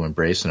people have to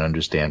embrace and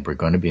understand we're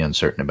going to be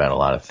uncertain about a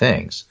lot of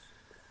things.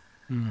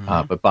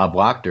 But Bob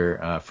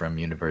Wachter from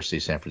University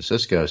of San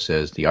Francisco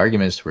says the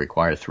argument is to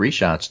require 3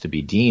 shots to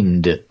be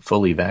deemed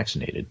fully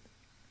vaccinated.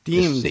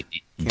 Deemed.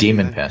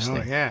 Demon pesting.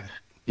 Oh, yeah.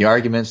 The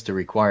arguments to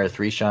require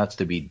 3 shots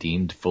to be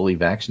deemed fully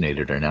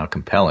vaccinated are now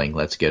compelling.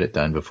 Let's get it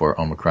done before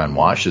Omicron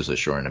washes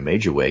ashore in a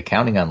major way.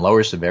 Counting on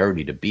lower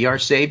severity to be our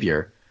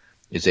savior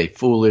is a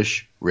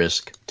foolish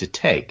risk to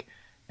take.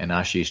 And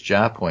Ashish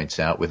Jha points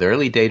out, with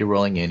early data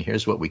rolling in,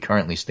 here's what we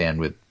currently stand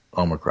with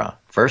Omicron.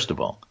 First of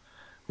all,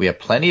 we have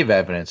plenty of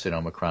evidence that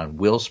Omicron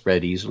will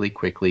spread easily,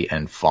 quickly,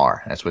 and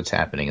far. That's what's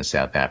happening in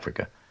South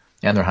Africa.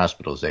 And their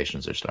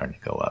hospitalizations are starting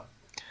to go up.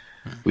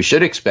 We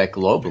should expect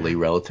globally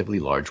relatively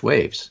large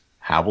waves.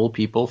 How will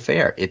people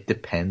fare? It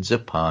depends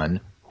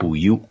upon who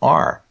you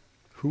are.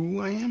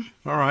 Who I am?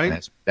 All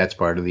right. That's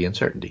part of the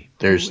uncertainty.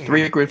 There's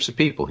 3 groups of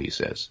people, he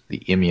says. The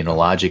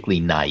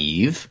immunologically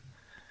naive.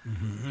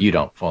 Mm-hmm. You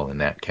don't fall in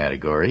that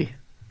category.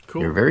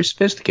 Cool. You're very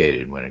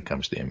sophisticated when it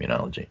comes to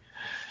immunology.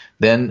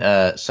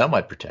 Then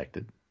somewhat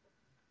protected.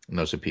 And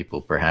those are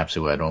people perhaps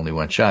who had only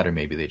 1 shot, or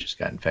maybe they just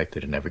got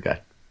infected and never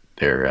got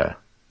their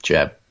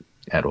jab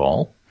at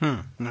all.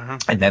 Uh-huh.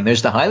 And then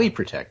there's the highly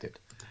protected.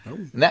 Oh.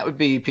 And that would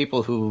be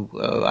people who,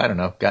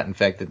 got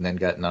infected and then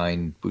got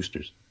 9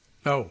 boosters.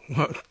 Oh,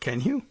 well, can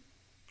you?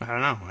 I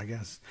don't know, I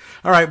guess.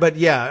 All right, but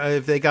yeah,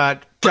 if they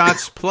got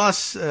shots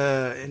plus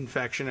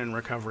infection and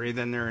recovery,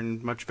 then they're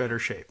in much better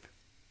shape.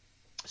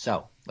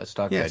 So let's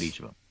talk about each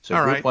of them. So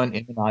all group right. 1,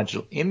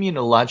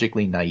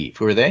 immunologically naive.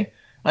 Who are they?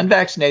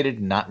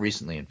 Unvaccinated, not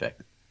recently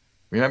infected.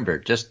 Remember,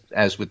 just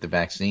as with the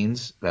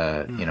vaccines,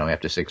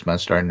 after 6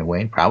 months starting to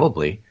wane,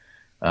 probably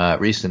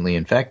recently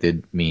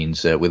infected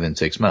means within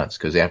 6 months,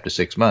 because after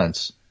 6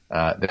 months,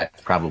 that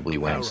probably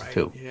wanes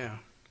too. Yeah.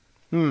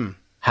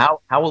 How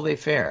will they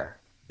fare?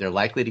 They're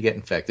likely to get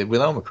infected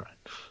with Omicron.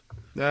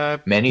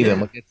 Many of them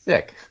will get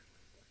sick.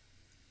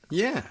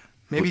 Yeah.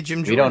 Maybe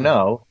Jim Jordan. We don't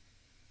know.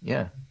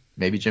 Yeah.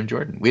 Maybe Jim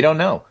Jordan. We don't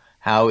know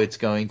how it's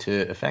going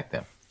to affect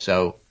them.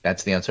 So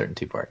that's the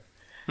uncertainty part.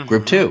 Mm-hmm.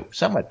 Group 2,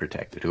 somewhat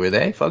protected. Who are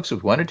they? Folks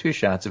with 1 or 2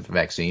 shots of a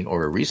vaccine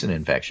or a recent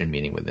infection,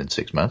 meaning within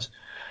 6 months.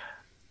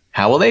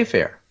 How will they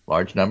fare?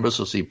 Large numbers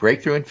will see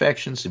breakthrough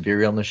infections.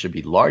 Severe illness should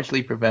be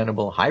largely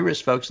preventable.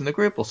 High-risk folks in the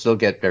group will still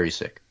get very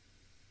sick.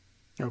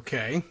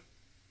 Okay.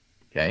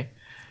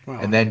 Well,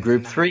 and then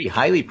group 3,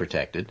 highly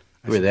protected.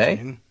 Who are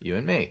they? You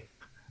and me.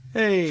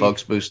 Hey.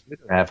 Folks boosted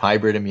or have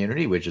hybrid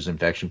immunity, which is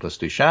infection plus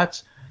 2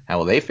 shots. How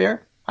will they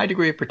fare? High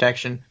degree of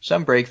protection,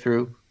 some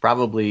breakthrough,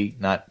 probably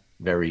not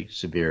very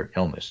severe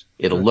illness.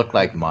 It'll look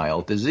like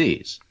mild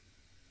disease.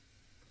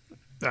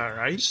 All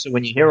right. So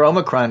when you hear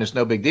Omicron is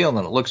no big deal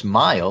and it looks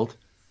mild,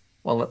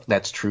 well,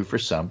 that's true for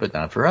some, but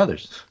not for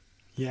others.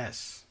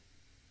 Yes.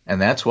 And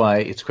that's why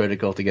it's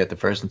critical to get the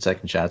first and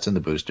second shots and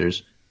the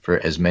boosters for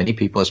as many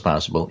people as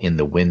possible in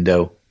the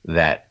window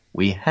that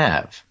we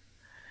have.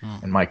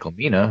 And Michael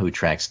Mina, who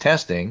tracks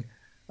testing,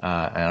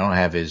 I don't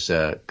have his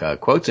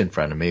quotes in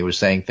front of me, was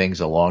saying things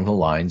along the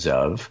lines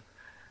of,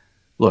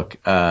 look,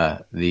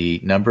 the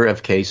number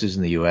of cases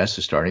in the U.S.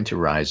 is starting to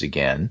rise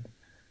again,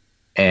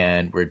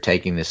 and we're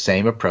taking the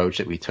same approach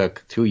that we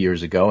took 2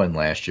 years ago and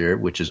last year,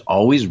 which is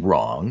always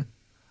wrong,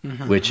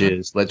 which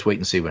is let's wait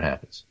and see what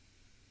happens.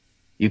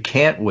 You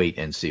can't wait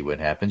and see what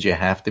happens. You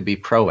have to be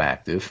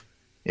proactive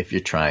if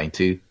you're trying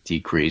to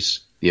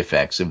decrease the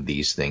effects of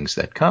these things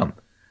that come.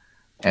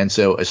 And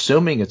so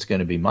assuming it's going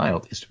to be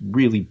mild is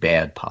really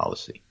bad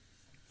policy.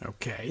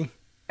 Okay.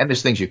 And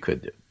there's things you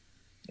could do.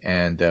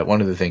 And one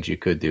of the things you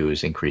could do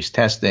is increase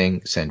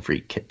testing, send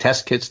free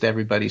test kits to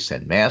everybody,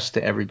 send masks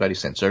to everybody,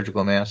 send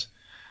surgical masks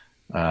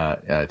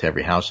to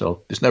every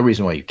household. There's no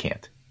reason why you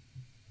can't.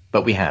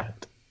 But we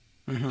haven't.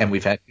 And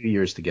we've had 2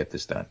 years to get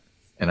this done.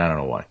 And I don't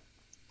know why.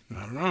 I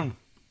don't know.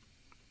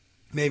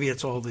 Maybe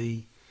it's all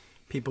the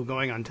people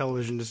going on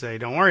television to say,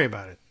 don't worry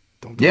about it.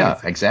 Don't do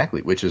anything.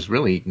 Exactly, which is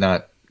really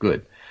not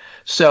good.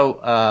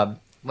 So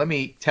let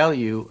me tell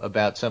you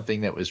about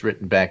something that was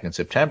written back in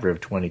September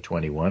of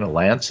 2021, a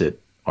Lancet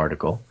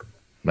article,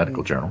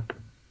 medical journal.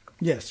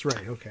 Yes,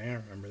 right. Okay, I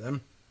remember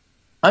them.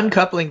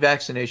 Uncoupling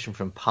vaccination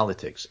from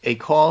politics, a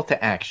call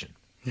to action.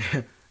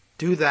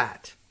 Do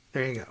that.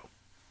 There you go.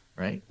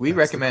 Right? We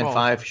recommend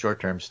 5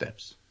 short-term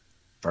steps.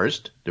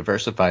 First,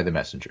 diversify the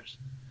messengers.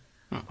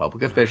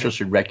 Public officials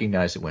should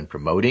recognize that when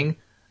promoting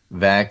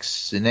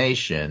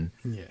vaccination,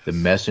 the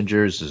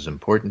messenger is as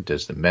important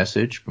as the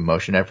message.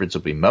 Promotion efforts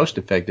will be most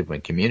effective when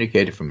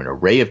communicated from an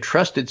array of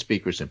trusted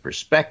speakers and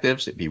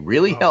perspectives. It'd be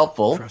really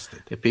helpful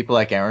if people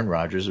like Aaron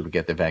Rodgers would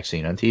get the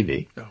vaccine on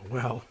TV. Oh,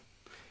 well.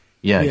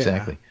 Yeah,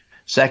 exactly.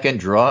 Second,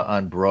 draw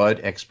on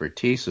broad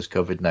expertise, as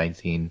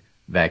COVID-19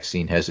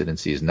 vaccine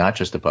hesitancy is not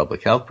just a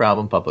public health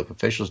problem. Public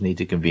officials need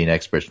to convene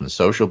experts from the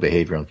social,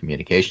 behavioral, and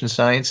communication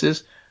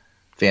sciences.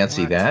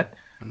 Fancy that.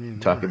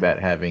 Talk about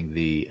having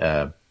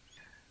the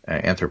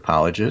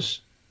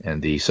anthropologists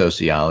and the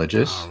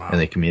sociologists and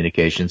the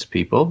communications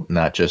people,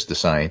 not just the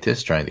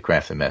scientists trying to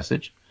craft the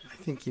message. I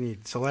think you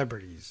need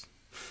celebrities.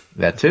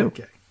 That too.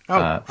 Okay.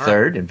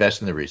 Third,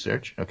 invest in the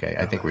research. Okay,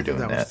 I think we're doing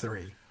that. That was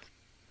 3.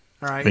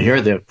 All right. But here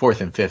are the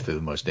 4th and 5th are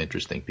the most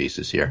interesting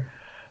pieces here.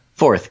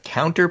 4th,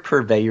 counter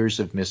purveyors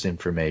of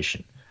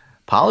misinformation.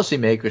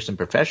 Policymakers and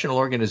professional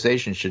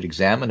organizations should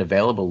examine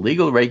available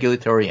legal,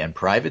 regulatory, and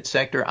private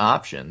sector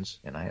options,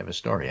 and I have a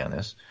story on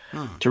this,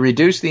 to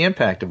reduce the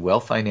impact of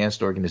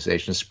well-financed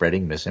organizations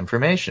spreading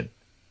misinformation.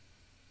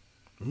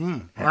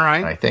 All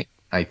right.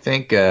 I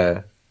think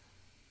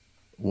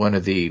one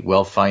of the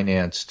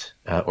well-financed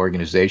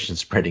organizations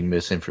spreading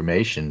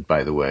misinformation,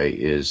 by the way,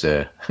 is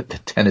the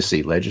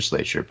Tennessee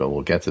legislature, but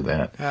we'll get to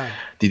that.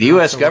 The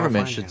U.S.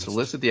 government should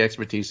solicit the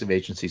expertise of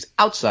agencies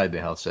outside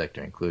the health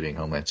sector, including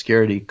Homeland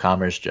Security,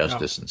 Commerce,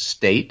 Justice, and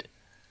State.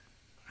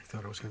 I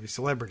thought it was going to be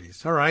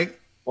celebrities. All right.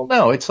 Well,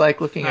 no, it's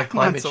like looking at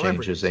climate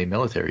change as a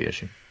military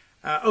issue.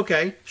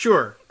 Okay,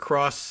 sure.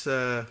 Cross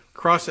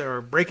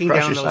or breaking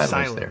down those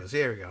silos.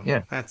 There we go.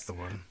 Yeah. That's the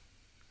one.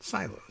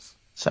 Silos.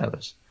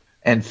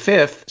 And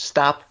 5th,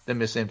 stop the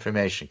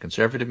misinformation.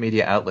 Conservative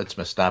media outlets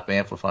must stop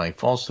amplifying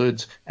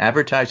falsehoods.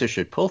 Advertisers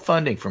should pull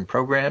funding from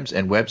programs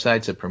and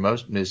websites that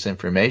promote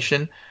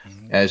misinformation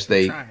as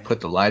they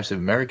put the lives of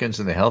Americans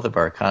and the health of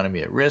our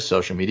economy at risk.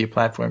 Social media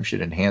platforms should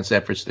enhance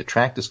efforts to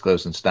track,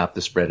 disclose, and stop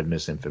the spread of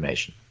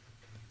misinformation.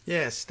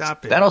 Yeah,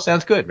 stop it. That all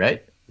sounds good,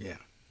 right? Yeah.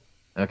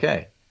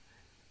 Okay.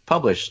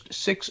 Published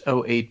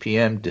 6:08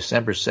 p.m.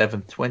 December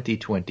 7th,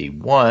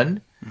 2021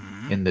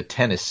 in the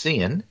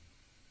Tennessean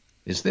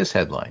is this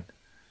headline.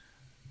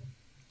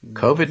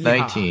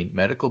 COVID-19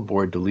 Medical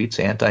Board deletes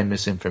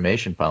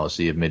anti-misinformation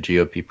policy amid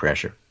GOP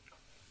pressure.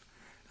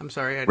 I'm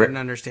sorry, I didn't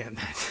understand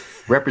that.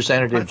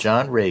 Representative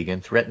John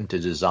Reagan threatened to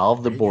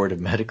dissolve the Board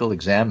of Medical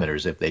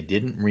Examiners if they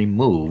didn't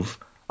remove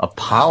a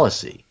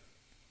policy.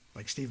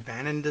 Like Steve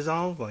Bannon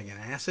dissolved, like an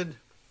acid?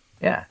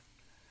 Yeah.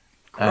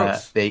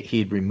 Gross.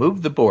 He'd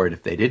remove the board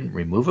if they didn't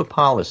remove a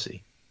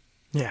policy.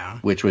 Yeah.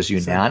 Which was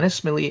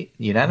unanimously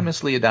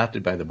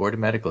adopted by the Board of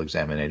Medical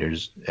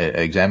Examiners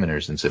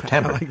in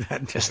September. I like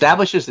that.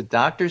 Establishes that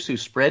doctors who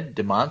spread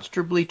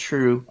demonstrably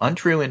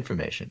untrue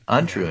information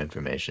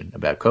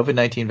about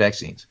COVID-19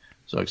 vaccines.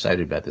 So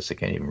excited about this I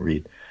can't even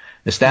read.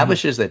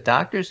 Establishes that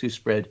doctors who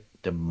spread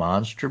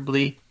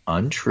demonstrably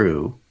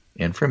untrue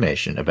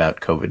information about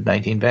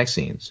COVID-19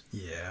 vaccines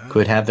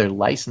could have their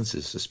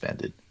licenses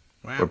suspended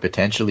or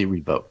potentially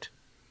revoked.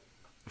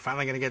 We're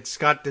finally going to get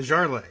Scott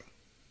DeJarle.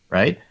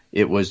 Right?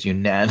 It was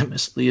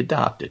unanimously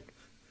adopted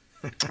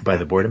by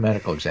the Board of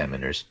Medical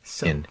Examiners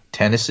in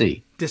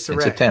Tennessee in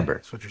September.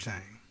 That's what you're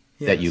saying.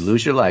 That you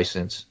lose your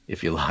license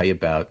if you lie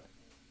about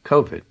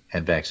COVID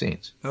and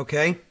vaccines.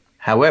 Okay.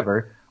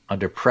 However,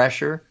 under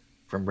pressure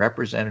from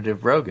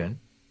Representative Reagan,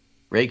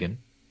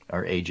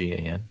 or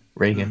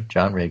A-G-A-N,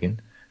 John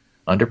Reagan,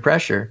 under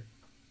pressure,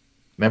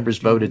 members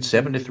voted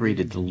 7-3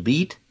 to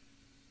delete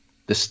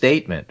the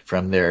statement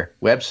from their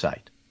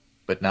website,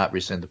 but not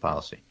rescind the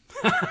policy.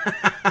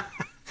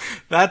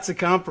 That's a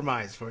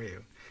compromise for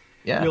you.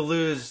 Yeah. You'll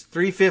lose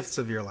 3/5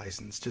 of your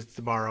license, just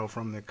to borrow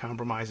from the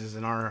compromises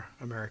in our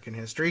American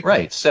history.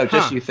 Right. So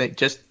just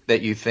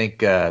that you think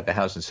the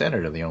House and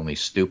Senate are the only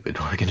stupid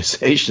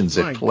organizations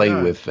that play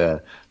with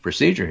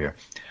procedure here.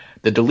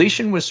 The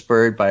deletion was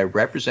spurred by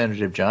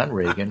Representative John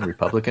Reagan,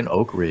 Republican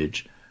Oak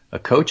Ridge, a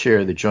co-chair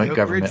of the Joint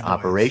Government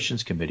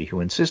Operations Committee,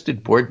 who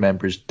insisted board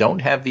members don't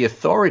have the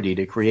authority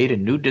to create a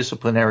new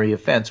disciplinary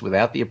offense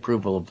without the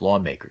approval of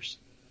lawmakers.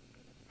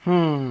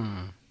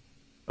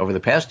 Over the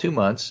past 2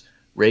 months,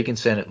 Reagan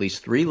sent at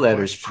least 3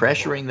 letters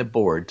pressuring the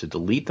board to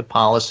delete the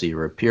policy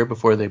or appear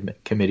before the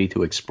committee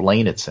to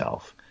explain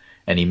itself.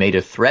 And he made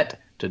a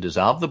threat to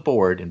dissolve the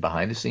board in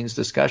behind-the-scenes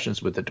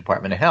discussions with the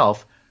Department of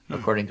Health,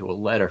 according to a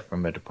letter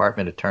from a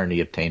department attorney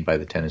obtained by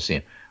the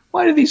Tennessean.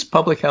 Why do these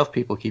public health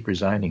people keep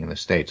resigning in the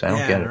states? I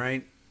don't get it.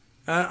 Right.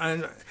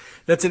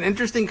 That's an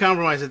interesting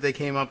compromise that they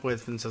came up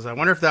with, and says, I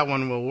wonder if that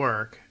one will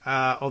work.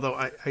 Although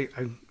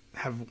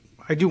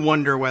I do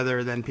wonder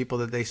whether then people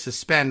that they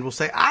suspend will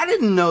say, I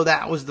didn't know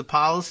that was the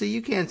policy.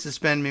 You can't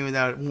suspend me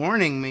without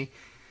warning me.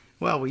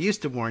 Well, we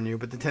used to warn you,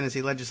 but the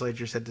Tennessee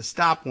legislature said to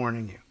stop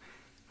warning you.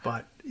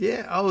 But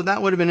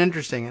that would have been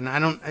interesting.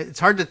 And it's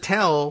hard to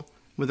tell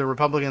with a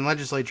Republican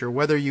legislature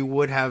whether you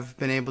would have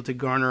been able to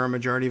garner a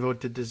majority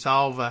vote to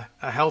dissolve a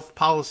health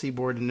policy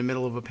board in the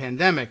middle of a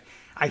pandemic.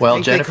 I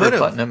think Jennifer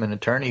Putnam, an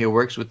attorney who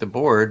works with the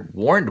board,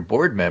 warned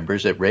board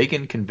members that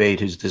Reagan conveyed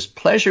his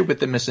displeasure with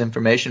the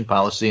misinformation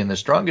policy in the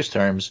strongest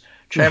terms.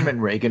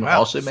 Chairman Reagan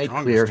also made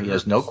clear he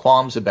has no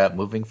qualms about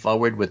moving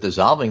forward with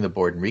dissolving the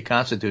board and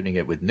reconstituting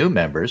it with new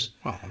members.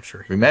 Well, I'm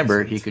sure.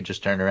 Remember, he could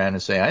just turn around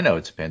and say, I know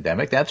it's a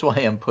pandemic. That's why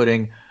I'm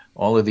putting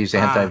all of these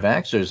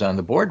anti-vaxxers on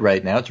the board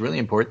right now. It's really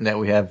important that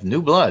we have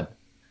new blood.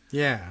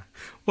 Yeah.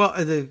 Well,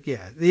 the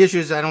issue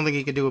is I don't think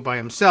he could do it by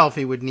himself.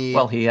 He would need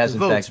Well, he has in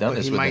votes, fact done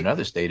this with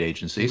another state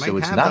agency, so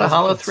it's have not a those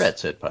hollow votes. threat,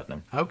 said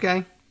Putnam.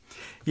 Okay.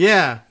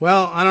 Yeah,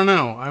 well, I don't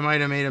know. I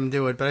might have made him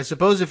do it, but I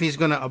suppose if he's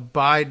going to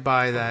abide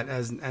by that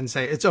and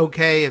say it's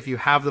okay if you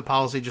have the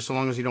policy just so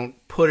long as you don't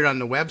put it on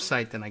the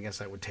website, then I guess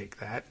I would take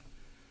that.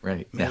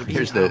 Right. Maybe. Now,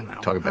 here's I the don't know.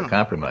 talk I about don't know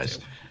compromise.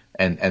 what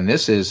And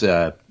this is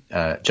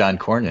John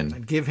Cornyn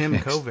I'd give him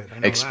COVID. I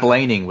know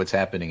explaining what's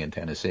happening in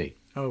Tennessee.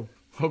 that. Oh,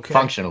 okay.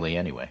 Functionally,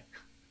 anyway.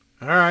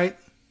 All right.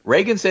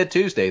 Reagan said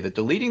Tuesday that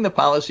deleting the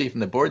policy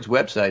from the board's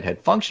website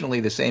had functionally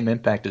the same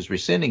impact as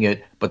rescinding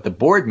it, but the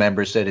board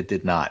members said it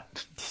did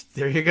not.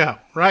 There you go.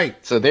 Right.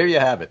 So there you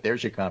have it.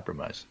 There's your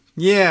compromise.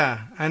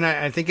 Yeah, and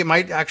I think it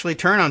might actually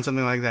turn on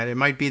something like that. It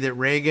might be that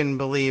Reagan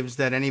believes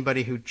that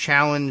anybody who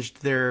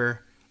challenged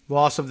their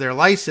loss of their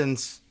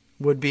license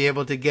would be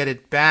able to get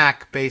it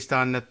back based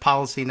on the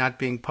policy not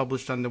being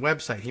published on the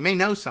website. He may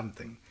know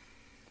something,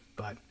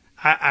 but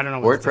I don't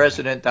know. Board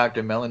President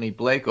Dr. Melanie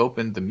Blake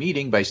opened the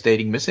meeting by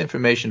stating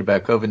misinformation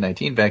about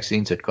COVID-19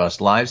 vaccines had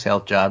cost lives,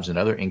 health, jobs, and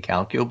other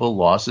incalculable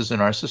losses in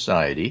our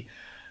society.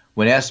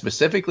 When asked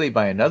specifically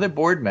by another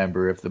board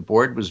member if the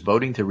board was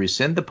voting to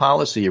rescind the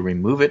policy or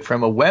remove it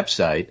from a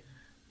website,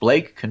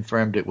 Blake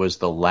confirmed it was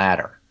the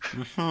latter.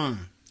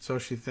 Mm-hmm. So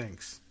she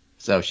thinks.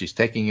 So she's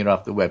taking it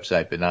off the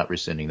website but not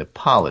rescinding the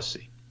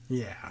policy.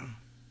 Yeah.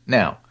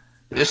 Now,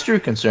 this drew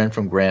concern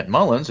from Grant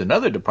Mullins,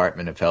 another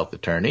Department of Health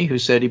attorney, who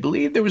said he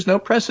believed there was no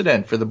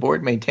precedent for the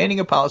board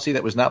maintaining a policy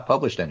that was not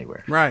published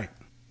anywhere. Right.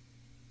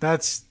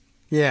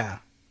 Yeah.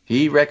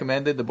 He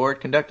recommended the board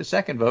conduct a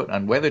second vote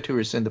on whether to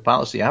rescind the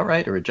policy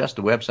outright or adjust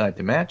the website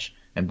to match,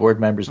 and board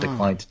members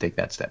declined to take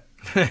that step.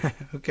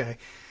 Okay.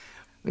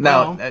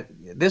 Now, Well,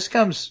 this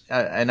comes,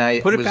 and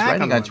I put it was back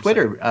writing on on the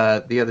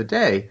Twitter the other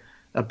day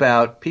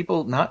about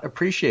people not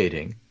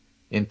appreciating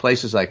in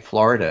places like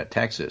Florida,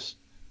 Texas,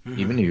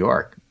 even New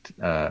York,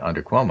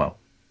 under Cuomo,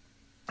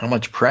 how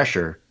much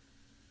pressure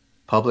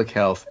public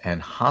health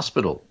and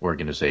hospital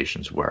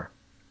organizations were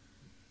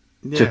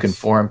to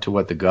conform to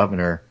what the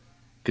governor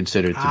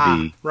considered to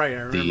be right,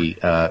 I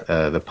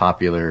remember. the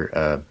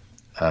popular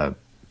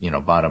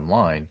bottom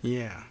line,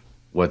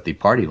 what the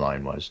party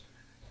line was.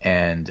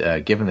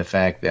 And given the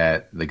fact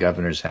that the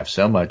governors have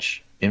so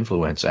much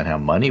influence on how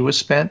money was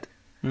spent,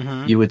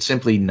 you would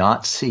simply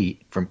not see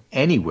from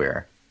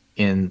anywhere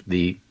in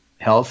the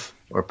health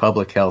or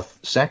public health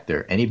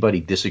sector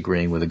anybody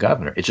disagreeing with the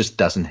governor. It just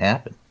doesn't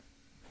happen.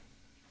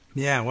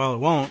 Yeah, well, it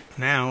won't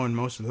now in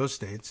most of those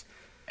states.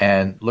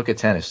 And look at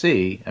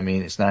Tennessee. I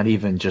mean, it's not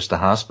even just the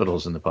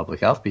hospitals and the public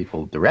health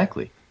people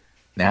directly.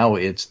 Now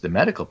it's the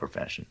medical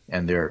profession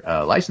and their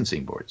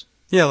licensing boards.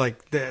 Yeah,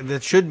 like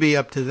that should be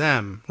up to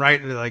them,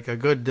 right? Like a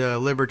good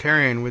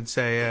libertarian would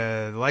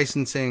say,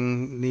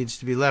 licensing needs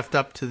to be left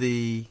up to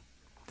the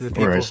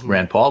people. Or as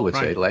Rand Paul would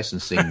say,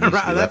 licensing needs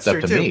to be left up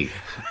to me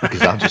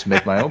because I'll just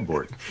make my own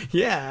board.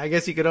 Yeah, I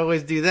guess you could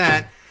always do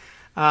that.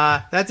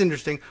 That's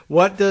interesting.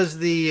 What does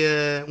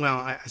the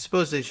I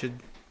suppose they should.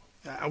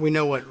 We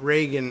know what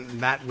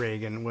that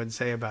Reagan would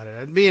say about it.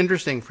 It'd be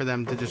interesting for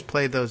them to just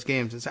play those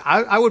games and say,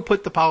 I would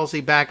put the policy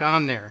back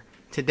on there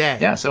today.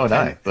 Yeah, so would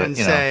I. But,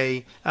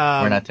 say,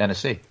 we're not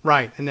Tennessee.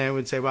 Right. And they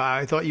would say, well,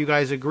 I thought you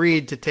guys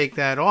agreed to take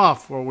that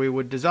off or we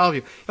would dissolve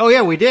you. Oh,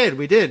 yeah, we did.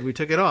 We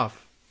took it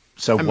off.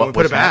 So we what put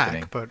was it back,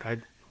 happening?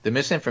 But The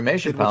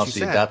misinformation did what you policy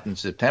said. adopted in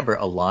September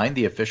aligned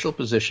the official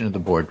position of the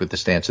board with the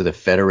stance of the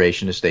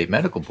Federation of State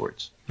Medical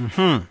Boards.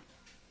 Mm-hmm.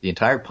 The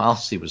entire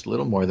policy was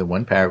little more than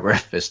one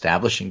paragraph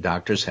establishing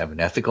doctors have an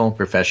ethical and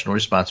professional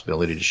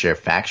responsibility to share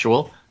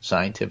factual,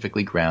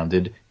 scientifically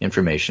grounded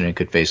information and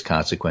could face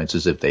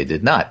consequences if they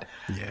did not.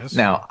 Yes.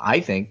 Now, I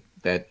think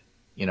that,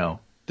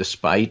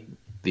 despite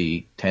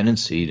the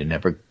tendency to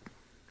never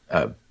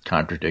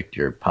contradict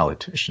your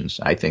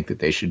politicians, I think that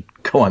they should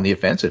go on the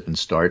offensive and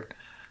start,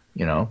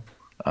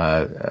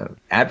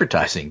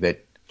 advertising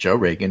that Joe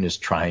Reagan is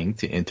trying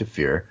to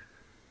interfere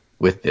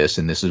with this,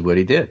 and this is what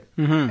he did.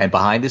 Mm-hmm. And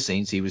behind the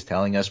scenes, he was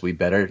telling us we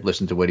better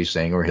listen to what he's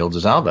saying or he'll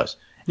dissolve us.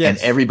 Yes.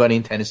 And everybody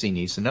in Tennessee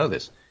needs to know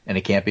this, and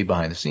it can't be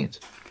behind the scenes.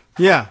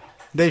 Yeah,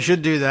 they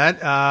should do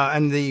that.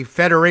 And the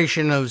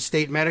Federation of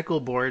State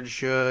Medical Boards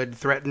should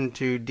threaten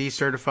to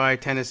decertify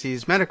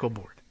Tennessee's medical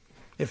board,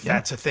 if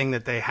that's a thing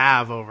that they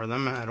have over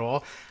them at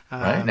all.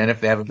 Right, and if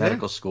they have a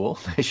medical school,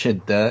 they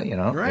should,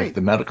 Right. if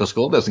the medical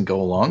school doesn't go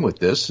along with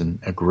this and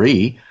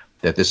agree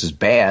that this is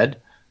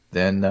bad,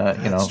 then,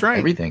 That's right.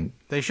 everything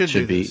They should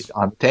do be this.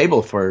 on the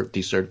table for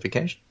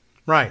decertification.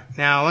 Right.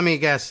 Now, let me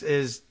guess, we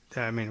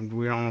don't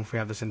know if we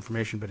have this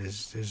information, but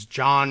is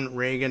John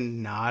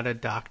Reagan not a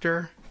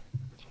doctor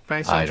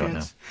by some I chance? don't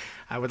know.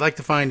 I would like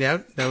to find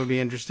out. That would be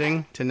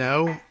interesting to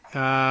know.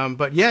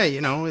 But yeah,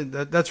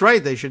 that's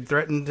right. They should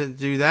threaten to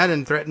do that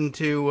and threaten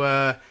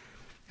to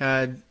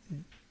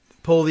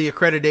pull the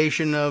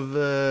accreditation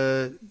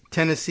of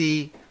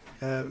Tennessee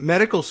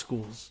medical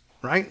schools.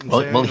 Right. And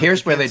say, Well,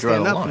 here's where they can't draw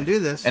stand the up line. and do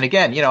this. And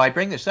again, I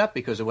bring this up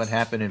because of what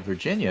happened in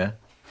Virginia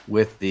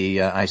with the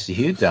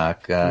ICU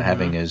doc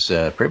having his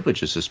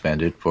privileges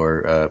suspended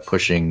for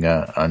pushing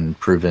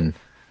unproven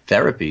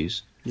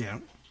therapies. Yeah.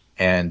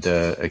 And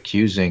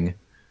accusing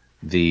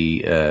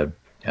the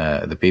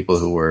people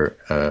who were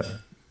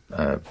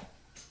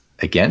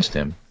against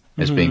him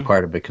as being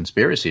part of a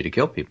conspiracy to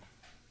kill people.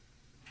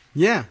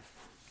 Yeah.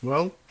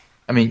 Well,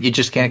 I mean, you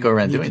just can't go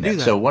around you doing can do that.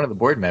 that. So one of the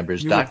board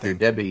members, You would Dr. think.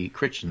 Debbie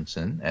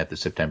Christensen, at the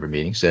September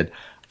meeting said,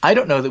 I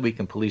don't know that we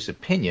can police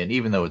opinion,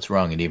 even though it's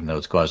wrong and even though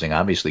it's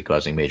obviously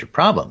causing major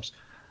problems.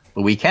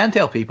 But we can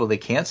tell people they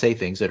can't say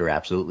things that are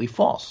absolutely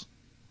false.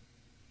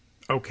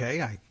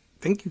 Okay, I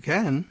think you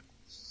can.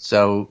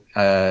 So,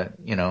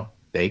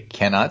 they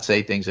cannot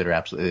say things that are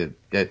absolutely,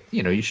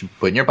 you should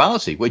put in your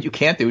policy. What you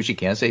can't do is you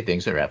can't say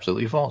things that are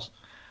absolutely false.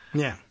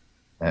 Yeah,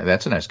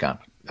 That's a nice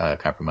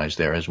compromise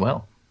there as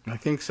well. I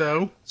think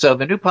so. So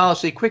the new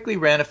policy quickly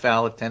ran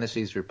afoul of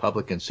Tennessee's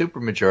Republican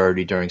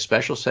supermajority. During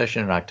special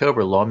session in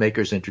October,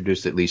 lawmakers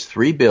introduced at least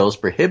 3 bills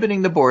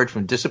prohibiting the board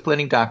from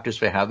disciplining doctors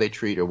for how they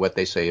treat or what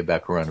they say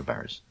about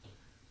coronavirus.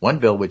 One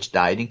bill, which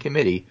died in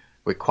committee,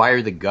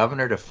 required the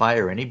governor to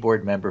fire any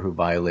board member who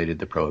violated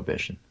the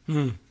prohibition.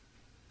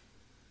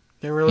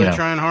 They're really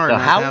trying hard So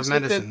not how to have is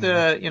medicine. it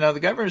that the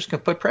governors can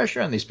put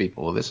pressure on these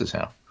people? Well, this is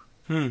how.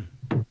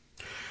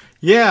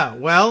 Yeah,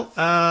 well,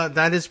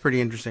 that is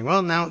pretty interesting.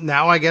 Well,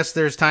 now I guess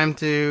it's time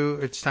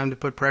to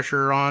put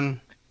pressure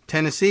on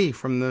Tennessee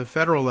from the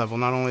federal level,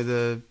 not only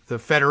the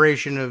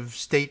Federation of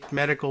State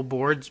Medical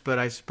Boards, but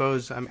I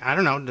suppose, I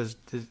don't know,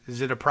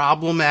 is it a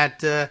problem at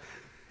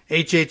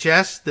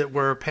HHS that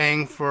we're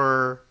paying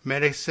for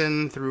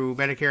medicine through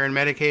Medicare and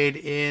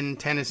Medicaid in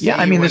Tennessee? Yeah,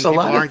 I mean, there's a when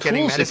people lot of aren't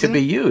getting tools that medicine? could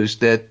be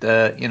used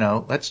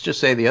that, let's just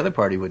say the other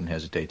party wouldn't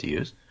hesitate to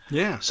use.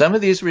 Yeah. Some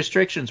of these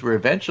restrictions were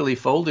eventually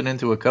folded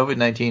into a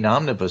COVID-19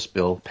 omnibus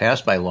bill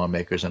passed by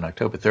lawmakers on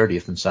October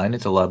 30th and signed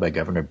into law by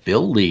Governor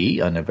Bill Lee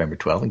on November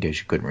 12th, in case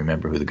you couldn't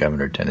remember who the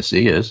governor of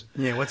Tennessee is.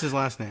 Yeah, what's his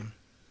last name?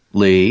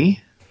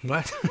 Lee.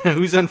 What?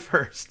 Who's on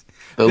first?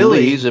 The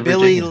Lees of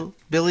Virginia.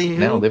 Billy who?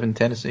 Now live in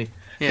Tennessee.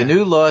 Yeah. The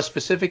new law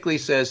specifically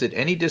says that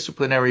any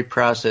disciplinary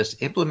process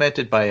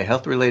implemented by a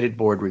health-related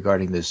board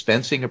regarding the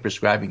dispensing or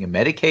prescribing a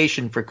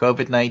medication for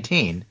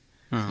COVID-19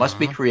 must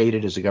be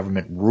created as a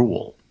government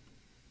rule,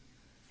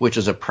 which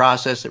is a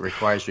process that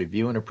requires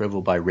review and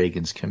approval by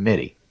Reagan's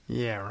committee.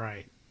 Yeah,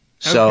 right.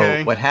 So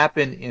Okay. what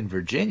happened in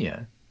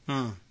Virginia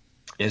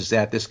is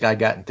that this guy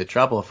got into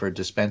trouble for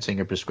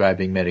dispensing or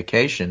prescribing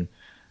medication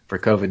for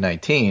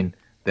COVID-19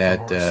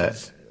 that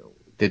Horses.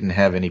 didn't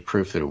have any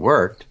proof that it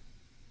worked,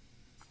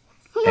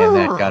 and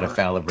that got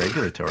afoul of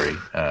regulatory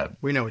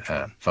We know which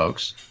one.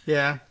 folks.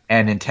 Yeah.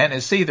 And in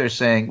Tennessee, they're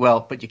saying,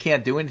 well, but you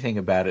can't do anything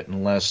about it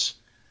unless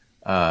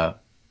the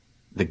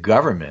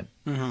government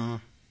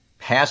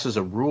passes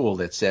a rule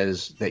that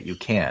says that you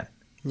can.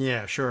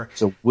 Yeah, sure.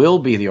 So we'll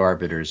be the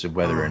arbiters of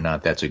whether or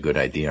not that's a good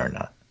idea or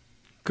not.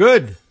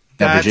 Good.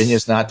 Now,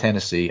 Virginia's not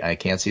Tennessee. I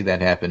can't see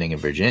that happening in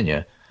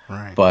Virginia.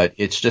 Right. But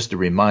it's just a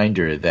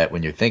reminder that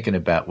when you're thinking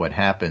about what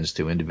happens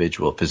to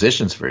individual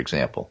physicians, for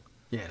example,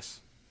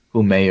 Yes.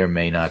 who may or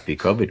may not be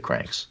COVID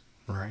cranks,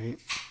 Right.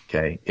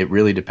 okay, it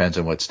really depends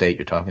on what state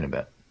you're talking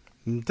about.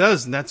 It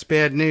does. And that's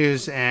bad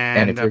news. And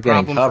And if a you're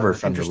getting problem cover for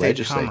from the interstate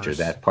legislature, commerce.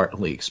 that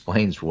partly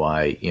explains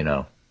why,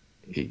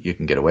 you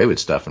can get away with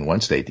stuff in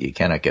one state that you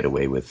cannot get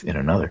away with in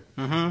another.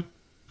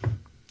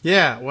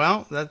 Yeah,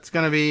 well, that's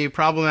going to be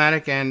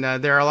problematic, and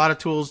there are a lot of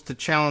tools to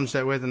challenge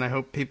that with, and I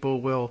hope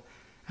people will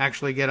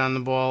actually get on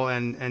the ball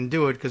and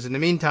do it, because in the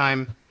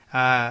meantime,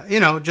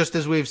 just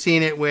as we've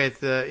seen it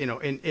with,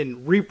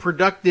 in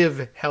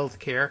reproductive health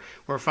care,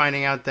 we're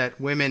finding out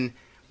that women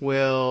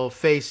will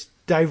face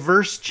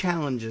diverse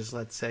challenges,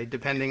 let's say,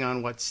 depending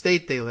on what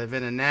state they live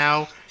in, and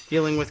now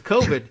dealing with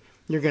COVID,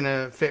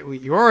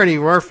 you already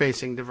were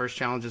facing diverse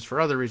challenges for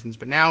other reasons,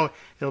 but now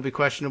it'll be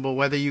questionable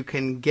whether you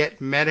can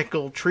get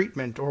medical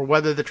treatment or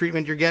whether the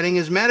treatment you're getting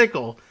is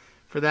medical,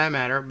 for that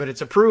matter. But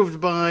it's approved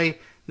by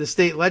the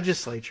state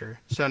legislature.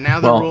 So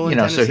now the rule in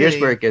Tennessee. So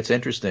here's where it gets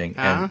interesting.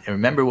 Uh-huh. And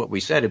remember what we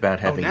said about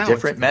having now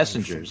different it's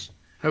messengers.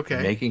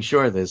 Okay. Making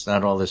sure that it's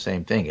not all the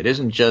same thing. It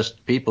isn't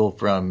just people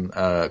from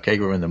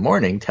Kagro in the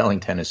morning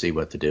telling Tennessee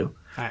what to do.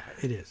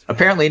 It is.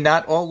 Apparently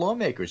not all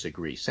lawmakers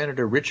agree.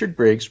 Senator Richard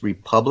Briggs,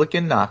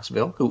 Republican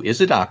Knoxville, who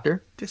is a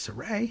doctor,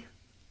 Disarray.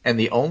 and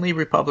the only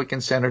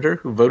Republican senator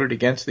who voted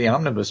against the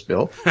omnibus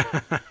bill,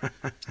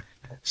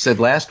 said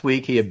last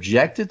week he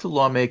objected to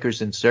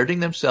lawmakers inserting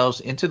themselves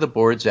into the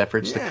board's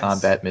efforts to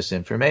combat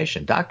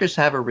misinformation. Doctors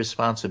have a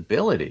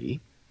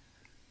responsibility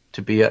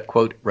to be a,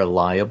 quote,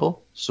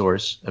 reliable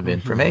source of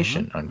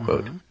information,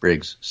 unquote,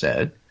 Briggs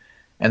said.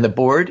 And the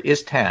board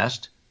is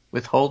tasked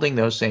with holding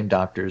those same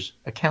doctors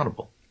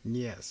accountable.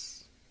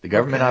 Yes. The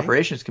Government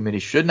Operations Committee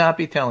should not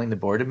be telling the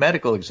Board of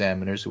Medical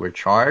Examiners, who are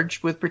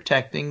charged with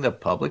protecting the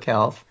public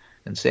health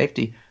and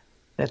safety,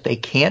 that they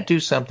can't do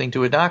something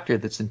to a doctor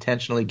that's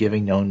intentionally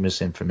giving known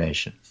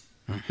misinformation.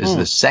 This is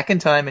the second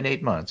time in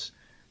 8 months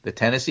that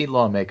Tennessee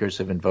lawmakers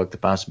have invoked the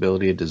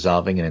possibility of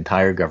dissolving an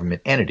entire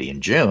government entity.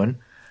 In June,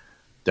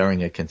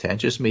 during a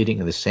contentious meeting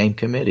of the same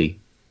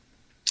committee,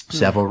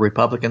 several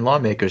Republican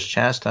lawmakers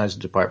chastised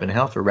the Department of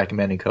Health for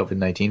recommending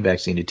COVID-19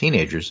 vaccine to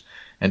teenagers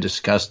and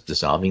discussed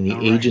dissolving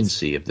the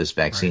agency if this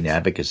vaccine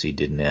advocacy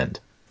didn't end.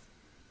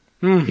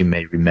 You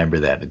may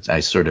remember that.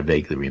 I sort of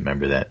vaguely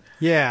remember that.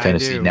 Yeah,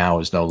 Tennessee I do. now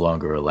is no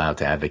longer allowed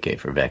to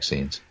advocate for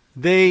vaccines.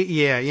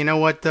 You know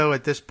what, though?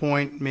 At this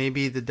point,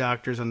 maybe the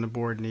doctors on the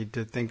board need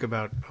to think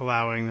about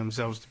allowing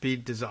themselves to be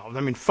dissolved.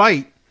 I mean,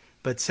 fight,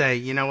 but say,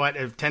 you know what?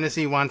 If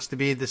Tennessee wants to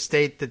be the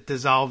state that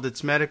dissolved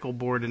its medical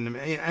board, and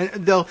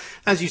they'll,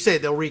 as you say,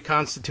 they'll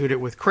reconstitute it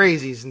with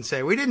crazies and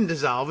say, we didn't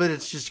dissolve it.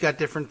 It's just got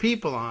different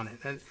people on it.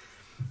 And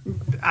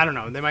I don't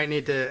know. They might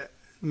need to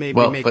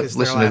maybe make this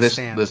their last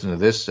stand. Listen to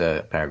this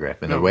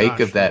paragraph. In the wake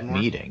of that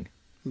meeting,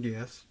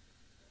 yes,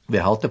 the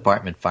health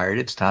department fired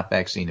its top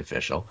vaccine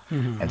official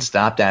and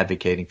stopped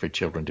advocating for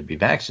children to be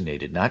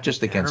vaccinated, not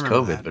just against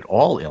COVID, but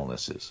all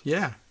illnesses.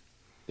 Yeah.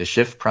 The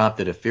shift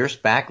prompted a fierce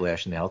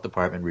backlash, and the health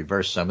department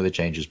reversed some of the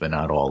changes, but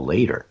not all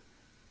later.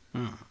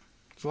 There's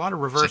a lot of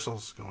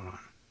reversals going on.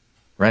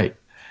 Right.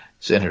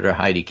 Senator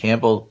Heidi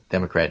Campbell,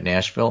 Democrat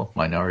Nashville,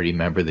 minority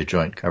member of the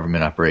Joint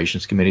Government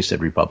Operations Committee, said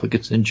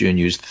Republicans in June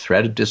used the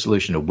threat of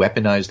dissolution to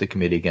weaponize the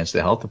committee against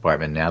the health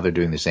department. Now they're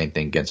doing the same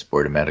thing against the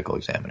Board of Medical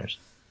Examiners.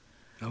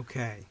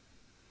 Okay.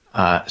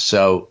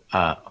 So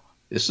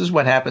this is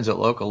what happens at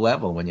local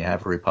level when you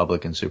have a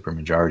Republican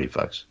supermajority,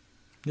 folks.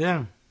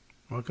 Yeah.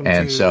 Welcome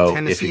and to so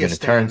Tennessee if you're going to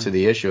turn to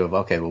the issue of,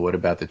 okay, well, what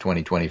about the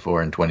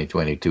 2024 and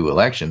 2022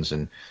 elections?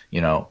 And,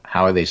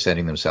 how are they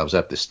setting themselves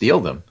up to steal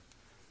them?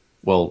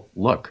 Well,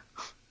 look.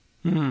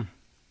 And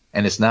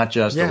it's not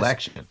just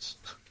elections.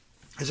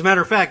 As a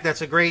matter of fact,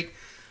 that's a great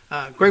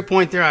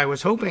point there. I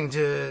was hoping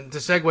to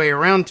segue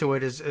around to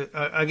it. Is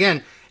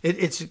again,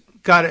 it's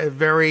got a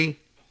very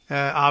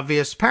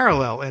obvious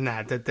parallel in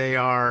that they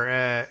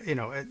are,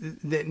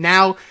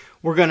 now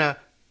we're going to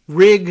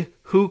rig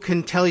who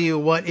can tell you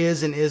what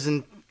is and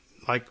isn't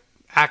like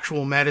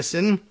actual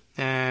medicine,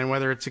 and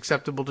whether it's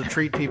acceptable to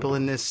treat people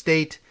in this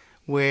state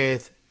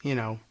with,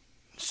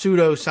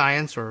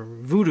 pseudoscience or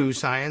voodoo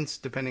science,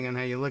 depending on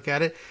how you look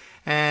at it.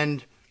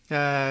 And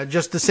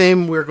just the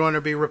same, we're going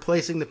to be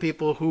replacing the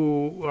people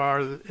who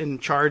are in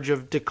charge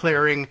of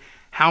declaring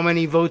how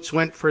many votes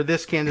went for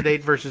this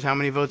candidate versus how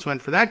many votes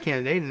went for that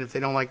candidate. And if they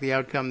don't like the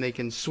outcome, they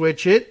can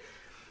switch it.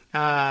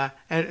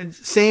 And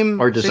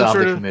same or dissolve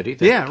same the committee.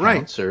 That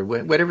counts, or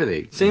whatever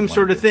they same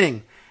sort of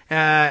thing.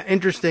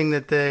 Interesting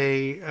that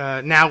they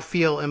now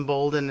feel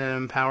emboldened and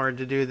empowered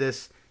to do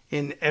this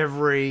in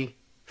every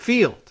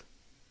field.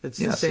 It's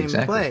the same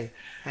play.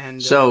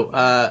 And so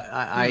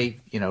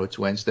it's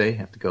Wednesday.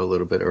 Have to go a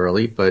little bit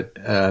early, but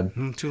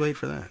too late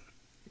for that.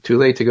 Too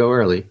late to go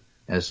early,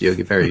 as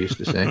Yogi Berra used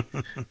to say.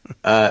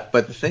 But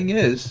the thing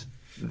is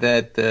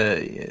that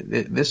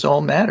this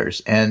all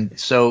matters. And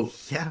so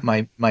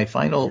my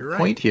final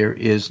point here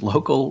is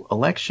local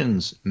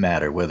elections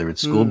matter, whether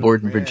it's school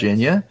board in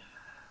Virginia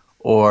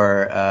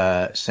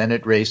or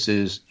Senate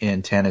races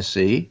in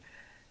Tennessee.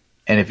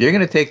 And if you're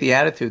going to take the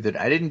attitude that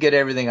I didn't get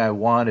everything I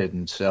wanted,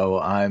 and so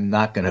I'm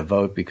not going to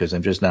vote because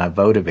I'm just not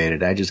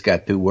motivated, I just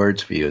got 2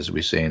 words for you, as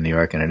we say in New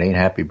York, and it ain't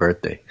happy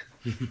birthday.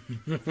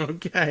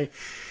 Okay.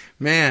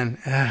 Man,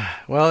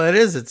 well, it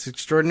is. It's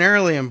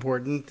extraordinarily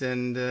important.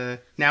 And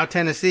now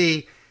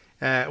Tennessee,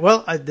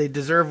 they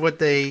deserve what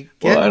they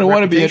get. Well, I don't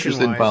want to be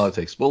interested in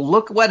politics. Well,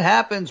 look what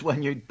happens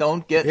when you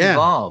don't get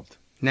involved.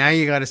 Now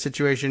you got a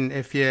situation,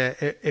 if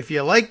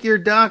you like your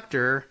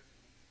doctor,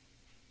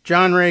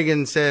 John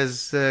Reagan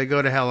says,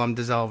 go to hell, I'm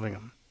dissolving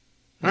him.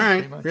 All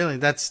right, really,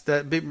 that's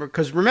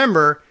because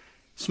remember,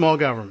 small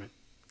government.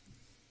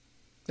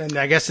 And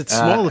I guess it's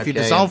small if you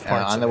dissolve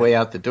parts. On the way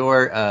out the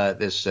door,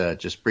 this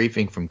just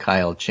briefing from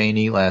Kyle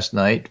Cheney last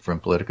night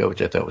from Politico,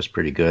 which I thought was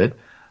pretty good,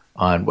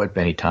 on what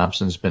Benny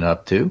Thompson's been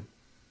up to.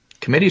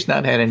 Committee's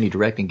not had any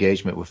direct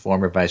engagement with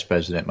former Vice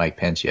President Mike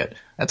Pence yet.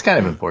 That's kind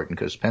of important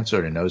because Pence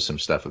sort of knows some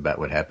stuff about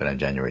what happened on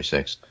January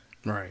 6th.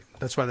 Right.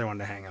 That's why they wanted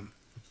to hang him.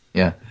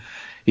 Yeah.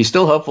 He's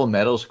still hopeful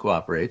Meadows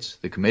cooperates.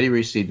 The committee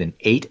received an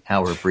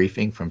 8-hour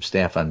briefing from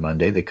staff on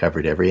Monday that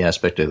covered every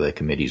aspect of the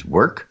committee's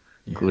work,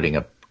 including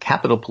a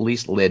Capitol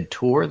Police-led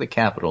tour of the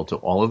Capitol to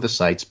all of the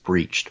sites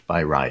breached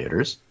by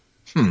rioters.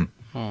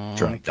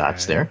 Drawing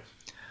dots there.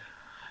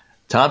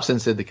 Thompson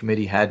said the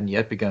committee hadn't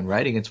yet begun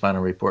writing its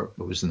final report,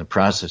 but was in the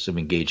process of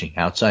engaging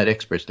outside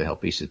experts to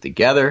help piece it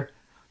together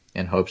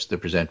and hopes to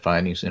present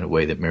findings in a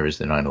way that mirrors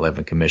the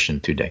 9/11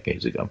 Commission 2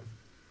 decades ago.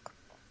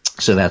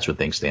 So that's what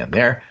things stand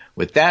there.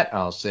 With that,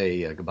 I'll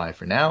say goodbye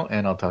for now,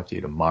 and I'll talk to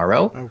you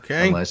tomorrow.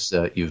 Okay. Unless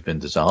you've been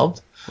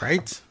dissolved.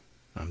 Right.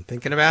 I'm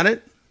thinking about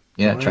it.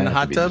 Yeah, try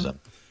not to be dissolved.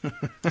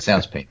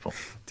 Sounds painful.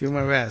 Do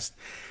my best.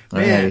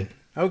 Man. Right.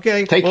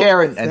 Okay. Take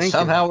care, and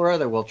somehow or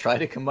other, we'll try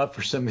to come up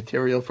for some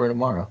material for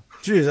tomorrow.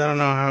 Jeez, I don't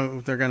know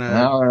how they're going to...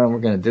 No, we're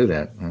going to do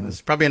that.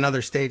 There's probably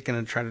another state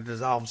going to try to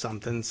dissolve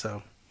something,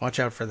 so watch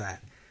out for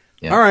that.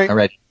 Yeah. All right. All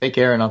right. Take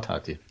care, and I'll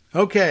talk to you.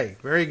 Okay.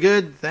 Very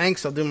good.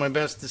 Thanks. I'll do my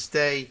best to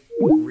stay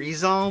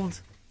resolved,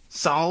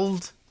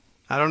 solved.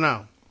 I don't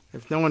know.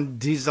 If no one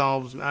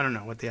dissolves, I don't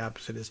know what the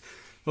opposite is.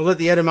 We'll let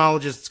the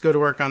etymologists go to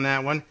work on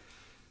that one.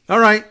 All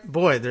right.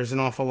 Boy, there's an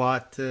awful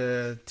lot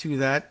to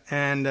that.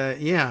 And,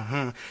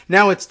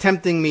 now it's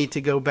tempting me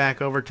to go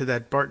back over to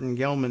that Barton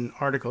Gellman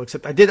article,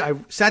 except I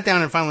sat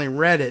down and finally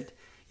read it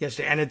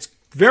yesterday, and it's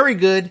very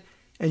good,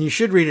 and you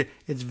should read it.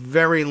 It's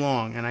very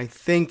long, and I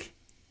think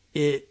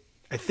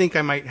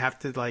I might have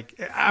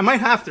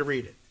to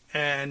read it.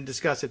 and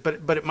discuss it.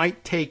 But it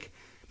might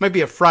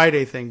be a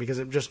Friday thing because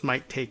it just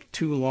might take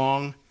too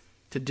long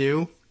to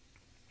do.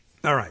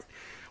 All right.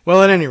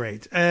 Well, at any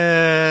rate,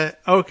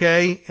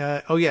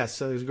 okay. Oh, yes.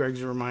 So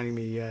Greg's reminding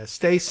me,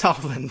 stay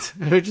solvent,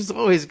 which is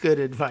always good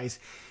advice,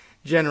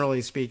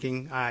 generally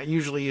speaking.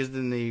 Usually used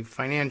in the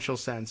financial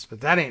sense,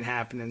 but that ain't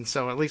happening.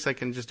 So at least I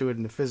can just do it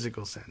in the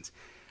physical sense.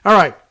 All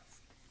right.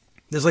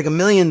 There's like a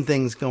million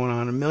things going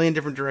on, a million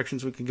different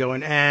directions we could go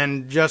in,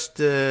 and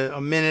just a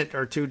minute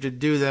or two to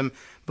do them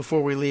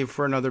before we leave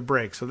for another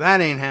break. So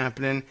that ain't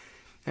happening,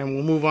 and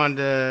we'll move on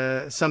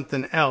to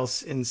something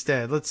else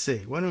instead. Let's see.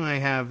 What do I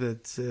have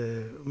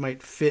that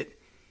might fit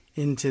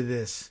into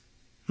this?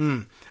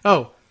 Nothing,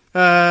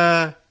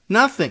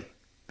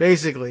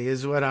 basically,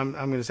 is what I'm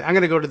going to say. I'm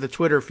going to go to the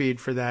Twitter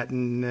feed for that,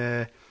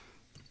 and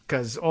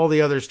because all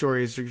the other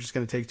stories are just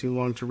going to take too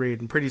long to read,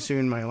 and pretty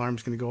soon my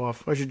alarm's going to go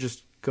off. I should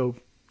just go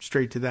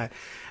straight to that.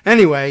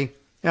 Anyway,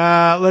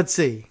 let's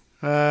see.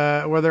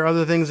 Were there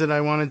other things that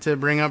I wanted to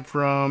bring up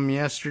from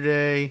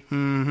yesterday?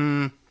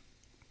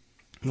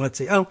 Let's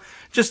see. Oh,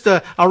 just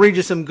I'll read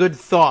you some good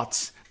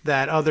thoughts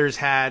that others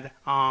had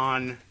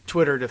on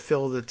Twitter to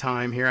fill the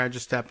time here. I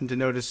just happened to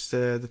notice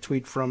the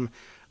tweet from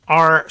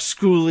R.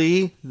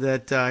 Schooley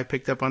that I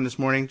picked up on this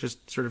morning,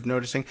 just sort of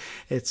noticing.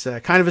 It's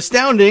kind of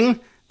astounding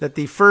that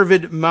the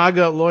fervid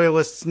MAGA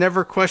loyalists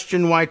never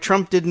question why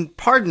Trump didn't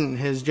pardon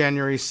his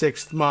January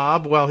 6th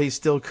mob while he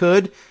still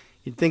could.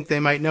 You'd think they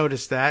might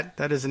notice that.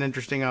 That is an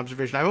interesting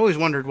observation. I've always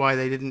wondered why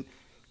they didn't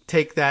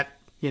take that,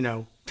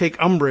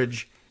 take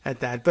umbrage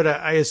at that. But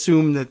I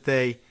assume that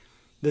they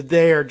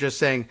are just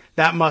saying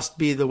that must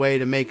be the way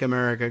to make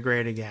America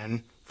great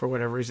again for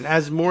whatever reason.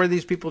 As more of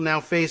these people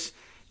now face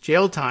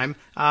jail time,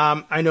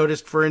 I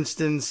noticed, for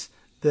instance,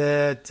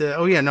 that,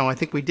 I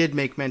think we did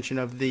make mention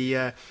of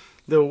the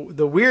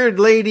weird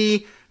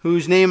lady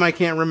whose name I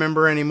can't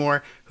remember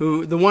anymore,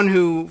 the one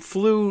who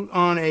flew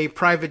on a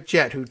private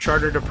jet, who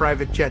chartered a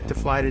private jet to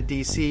fly to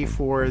D.C.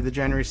 for the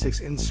January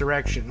 6th